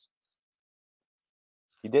 times.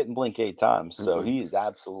 He didn't blink 8 times, so he is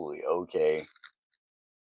absolutely okay.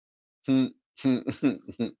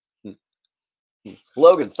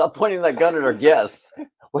 Logan, stop pointing that gun at our guests.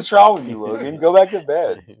 What's wrong with you, Logan? Go back to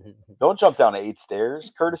bed. Don't jump down 8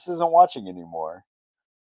 stairs. Curtis isn't watching anymore.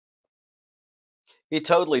 He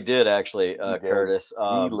totally did, actually, He did. Curtis.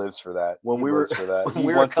 He lives for that. When He we were lives for that. when He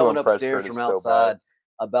we were wants to coming impress upstairs Curtis from so outside, bad.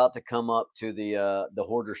 about to come up to the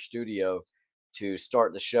Hoarder studio to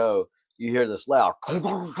start the show, you hear this loud,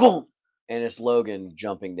 and it's Logan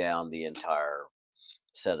jumping down the entire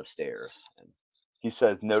set of stairs. And He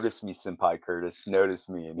says, "Notice me, Senpai Curtis. Notice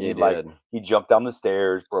me." And He he did. he jumped down the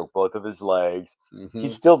stairs, broke both of his legs. Mhm.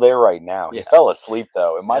 He's still there right now. He Yeah. fell asleep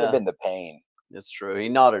though. It might Yeah. have been the pain. It's true. He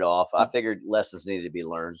nodded off. I figured lessons needed to be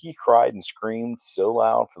learned. He cried and screamed so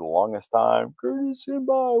loud for the longest time. Curtis,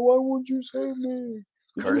 Senpai, why won't you save me?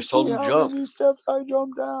 Did Curtis you told see him to how jump. many steps I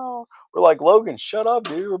jumped down? We're like, Logan, shut up,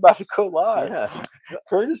 dude. We're about to go live. Yeah.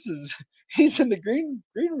 Curtis he's in the green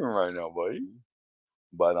room right now, buddy.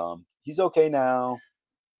 But he's okay now.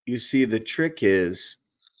 You see, the trick is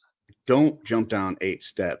don't jump down 8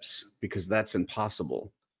 steps because that's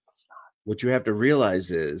impossible. What you have to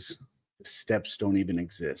realize is the steps don't even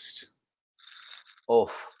exist.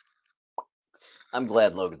 Oh, I'm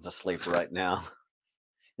glad Logan's asleep right now.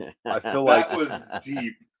 I feel like That was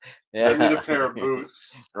deep. Yeah. I need a pair of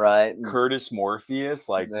boots. Right. Curtis Morpheus,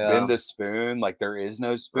 like Yeah. bend the spoon, like there is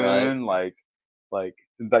no spoon, like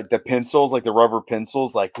the pencils, like the rubber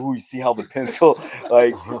pencils, like ooh, you see how the pencil,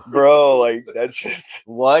 like bro, like that's just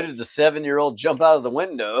Why did the 7-year-old jump out of the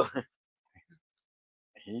window?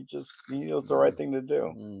 he knows the right thing to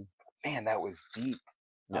do. Mm. Man, that was deep.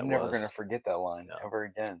 It I'm never was. gonna forget that line ever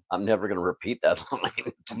again. I'm never going to repeat that line.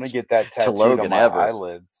 I'm gonna get that to tattooed Logan on my ever.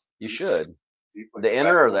 eyelids. You should. Deep like The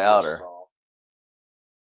inner or the outer? Can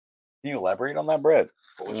you elaborate on that, Brett?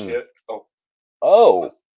 Bullshit.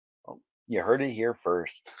 Oh, you heard it here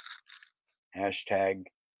first. Hashtag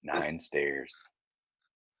 9 stairs.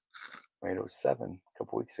 Wait, it was 7 a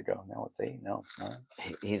couple weeks ago. Now it's 8. Now it's 9.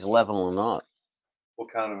 He's leveling up. We'll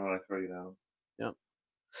count it when I throw you down. Yep.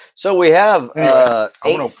 So we have Anyway,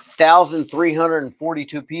 I'm gonna-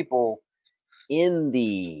 8,342 people in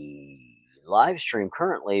the live stream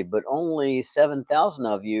currently, but only 7,000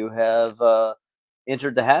 of you have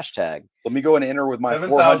entered the hashtag. Let me go and enter with my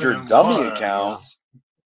 400 dummy 7,001. accounts.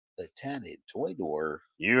 The Tatted Toy Door.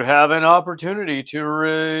 You have an opportunity to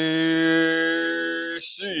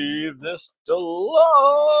receive this deluxe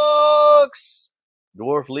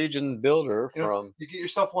Dwarf Legion builder You know, from. you get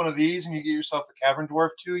yourself one of these, and you get yourself the Cavern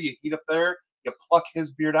Dwarf too. You heat up there, you pluck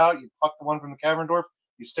his beard out, you pluck the one from the Cavern Dwarf,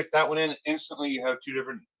 you stick that one in, and instantly you have 2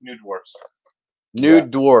 different new dwarfs.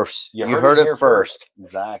 Nude dwarfs. You heard it here first.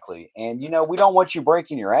 Exactly. And, you know, we don't want you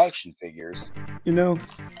breaking your action figures. You know,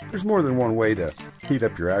 there's more than one way to heat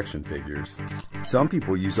up your action figures. Some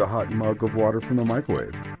people use a hot mug of water from the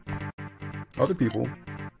microwave. Other people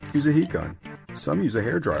use a heat gun. Some use a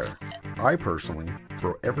hairdryer. I personally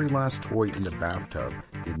throw every last toy in the bathtub,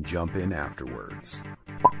 then jump in afterwards.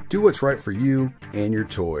 Do what's right for you and your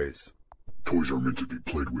toys. Toys are meant to be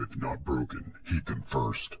played with, not broken. Heat them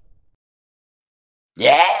first.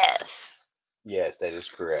 Yes. Yes, that is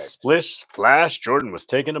correct. Splish splash. Jordan was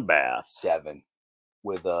taking a bath. 7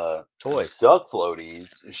 with toys, duck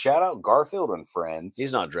floaties. Shout out Garfield and friends.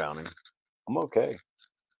 He's not drowning. I'm okay.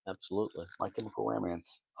 Absolutely. My Chemical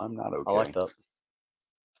Romance. I'm not okay. I like that.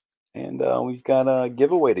 And we've got a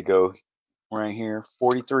giveaway to go right here.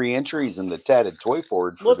 43 entries in the Tatted Toy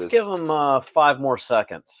Forge. Let's give them 5 more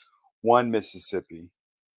seconds. 1 Mississippi.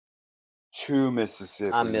 2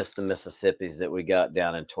 Mississippi. I miss the Mississippis that we got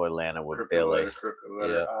down in Toylanta with Billy.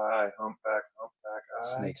 Letter I, humpback I.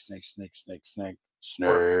 Snake.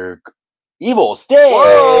 Snake. Evil Stick.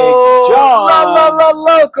 Whoa! John. La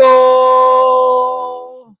loco.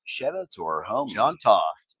 Shout out to our home. John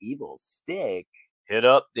Toft. Evil Stick. Hit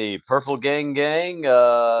up the Purple Gang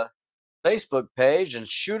Facebook page and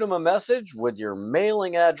shoot them a message with your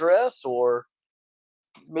mailing address, or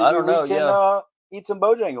maybe I don't know. We can eat some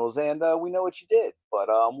Bojangles, and we know what you did. But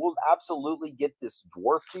we'll absolutely get this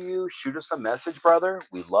dwarf to you. Shoot us a message, brother.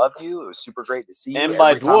 We love you. It was super great to see you. And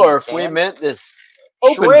by dwarf, we meant this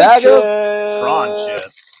open Shrimp bag chips. of Prawn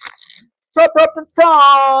chips.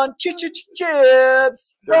 Prawn chips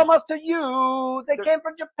from us to you. They came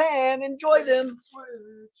from Japan. Enjoy them.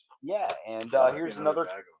 Yeah, and here's another.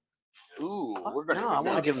 Ooh, we're gonna. I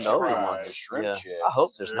want to give them the other ones. Shrimp Yeah. chips. I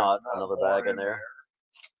hope there's not another bag in there.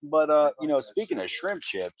 But you know, speaking of shrimp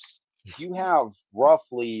chips, you have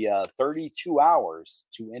roughly 32 hours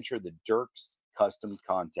to enter the Dirk's Custom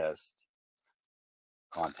Contest.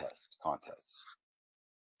 And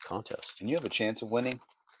you have a chance of winning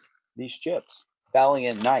these chips.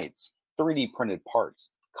 Valiant Nights, 3D printed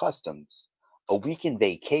parts, customs, a weekend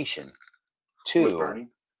vacation, to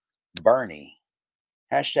Bernie.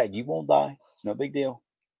 Hashtag you won't die. It's no big deal.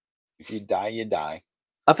 If you die, you die.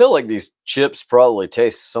 I feel like these chips probably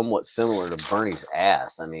taste somewhat similar to Bernie's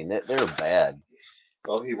ass. I mean, they're bad.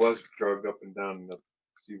 Well, he was drugged up and down in the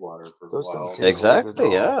seawater for a while.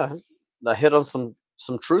 Exactly, yeah. I hit on some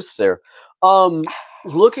truths there.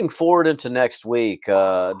 Looking forward into next week,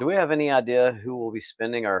 do we have any idea who we'll be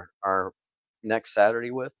spending our next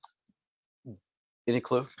Saturday with? Any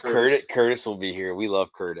clue? Curtis will be here. We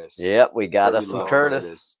love Curtis. Yep, we got us some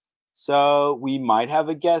Curtis. So we might have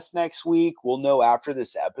a guest next week. We'll know after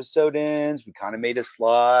this episode ends. We kind of made a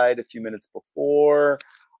slide a few minutes before.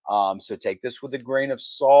 So take this with a grain of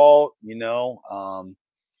salt, you know.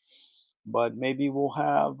 But maybe we'll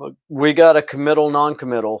have we got a committal,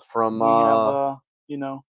 non-committal from you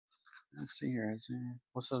know. Let's see here.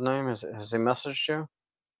 What's his name? Has he messaged you?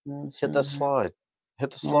 Hit that slide.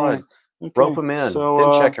 Hit the All slide. right. Okay. Rope him in. So,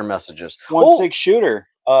 Then check your messages. 1-6 shooter,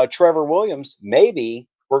 Trevor Williams. Maybe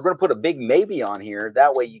we're going to put a big maybe on here.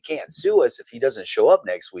 That way you can't sue us if he doesn't show up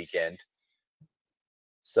next weekend.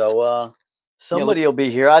 So somebody will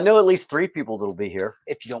be here. I know at least 3 people that'll be here.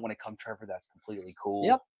 If you don't want to come, Trevor, that's completely cool.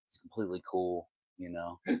 Yep. It's completely cool, you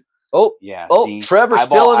know. Oh, yeah. Oh, see, Trevor's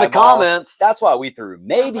still in the comments. That's why we threw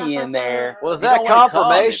maybe in there. Was You that don't wanna come,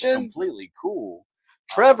 confirmation? It's completely cool.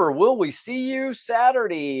 Trevor, will we see you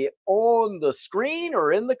Saturday on the screen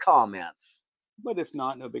or in the comments? But if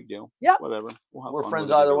not, no big deal. Yeah. Whatever. We'll have We're fun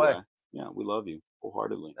friends with it either way. Yeah, we love you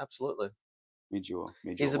wholeheartedly. Absolutely.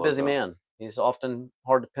 He's a busy man. He's often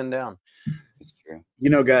hard to pin down. It's true. You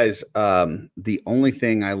know, guys, the only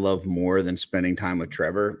thing I love more than spending time with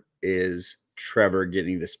Trevor is Trevor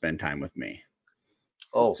getting to spend time with me.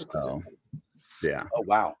 Oh, so yeah. Oh,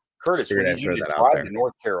 wow. Curtis, we Figured I'd need you throw to that out drive there. to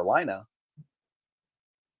North Carolina.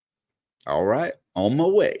 All right, on my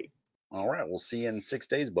way. All right, we'll see you in 6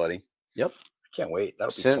 days, buddy. Yep. Can't wait.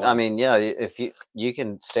 That'll be Soon, fun. I mean, yeah, if you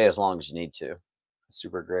can stay as long as you need to.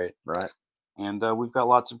 Super great. Right. And we've got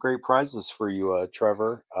lots of great prizes for you,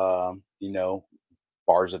 Trevor. You know,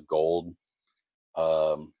 bars of gold,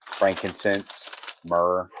 frankincense,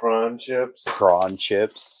 myrrh, prawn chips,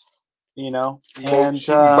 you know,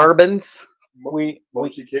 Mochi and bourbons.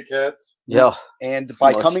 Mochi Kit Kats. Yeah. And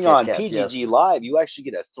by Mochi coming Kit on Kats, PGG yes. Live, you actually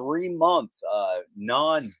get a 3-month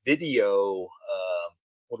non-video,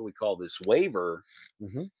 what do we call this, waiver.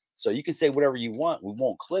 Mm-hmm. So you can say whatever you want. We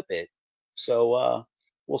won't clip it. So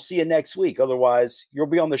we'll see you next week. Otherwise, you'll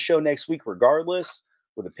be on the show next week regardless,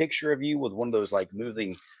 with a picture of you with one of those like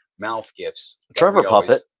moving mouth gifts. that Trevor we always-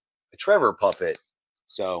 puppet. a Trevor puppet.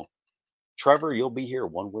 So, Trevor, you'll be here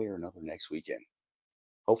one way or another next weekend.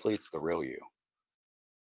 Hopefully, it's the real you.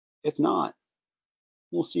 If not,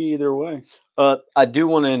 we'll see either way. I do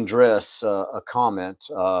want to address a comment.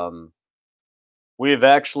 We have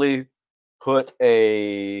actually put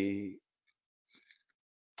a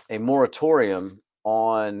moratorium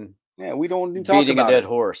on we don't even talk beating about a dead it.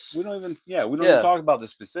 horse. We don't even even talk about the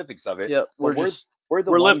specifics of it. Yeah, we're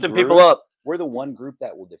we're lifting people up. We're the one group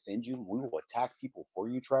that will defend you. We will attack people for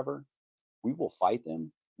you, Trevor. We will fight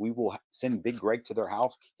them. We will send Big Greg to their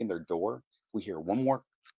house, kick in their door. If we hear one more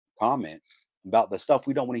comment about the stuff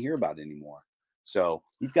we don't want to hear about anymore. So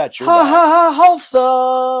you've got your back.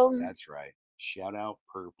 Wholesome. That's right. Shout out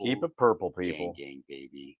purple. Keep it purple, people. Gang,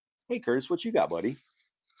 baby. Hey, Curtis, what you got, buddy?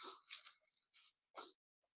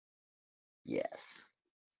 Yes.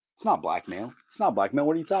 It's not blackmail. It's not blackmail.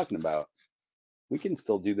 What are you talking about? We can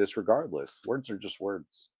still do this regardless. Words are just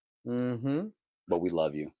words. Mm-hmm. But we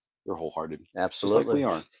love you. You're wholehearted. Absolutely. Just like we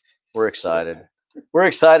are. We're excited. We're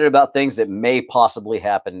excited about things that may possibly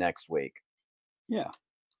happen next week. Yeah.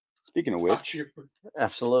 Speaking of which.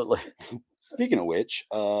 Absolutely. Speaking of which,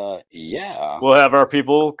 yeah. We'll have our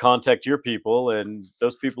people contact your people, and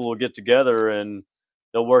those people will get together and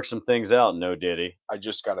they'll work some things out. No Diddy. I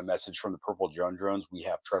just got a message from the Purple Drone Drones. We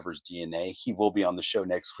have Trevor's DNA. He will be on the show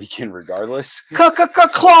next weekend regardless.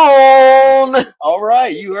 Clone! All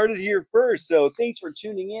right. You heard it here first. So thanks for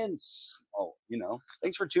tuning in. Oh,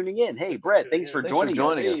 thanks for tuning in. Hey, Brett, thanks for joining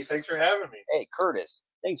us. Hey, thanks for having me. Hey, Curtis,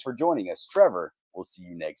 thanks for joining us. Trevor, we'll see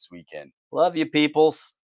you next weekend. Love you,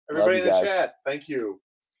 peoples. Everybody in the chat, thank you.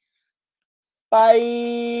 Bye.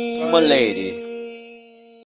 My lady.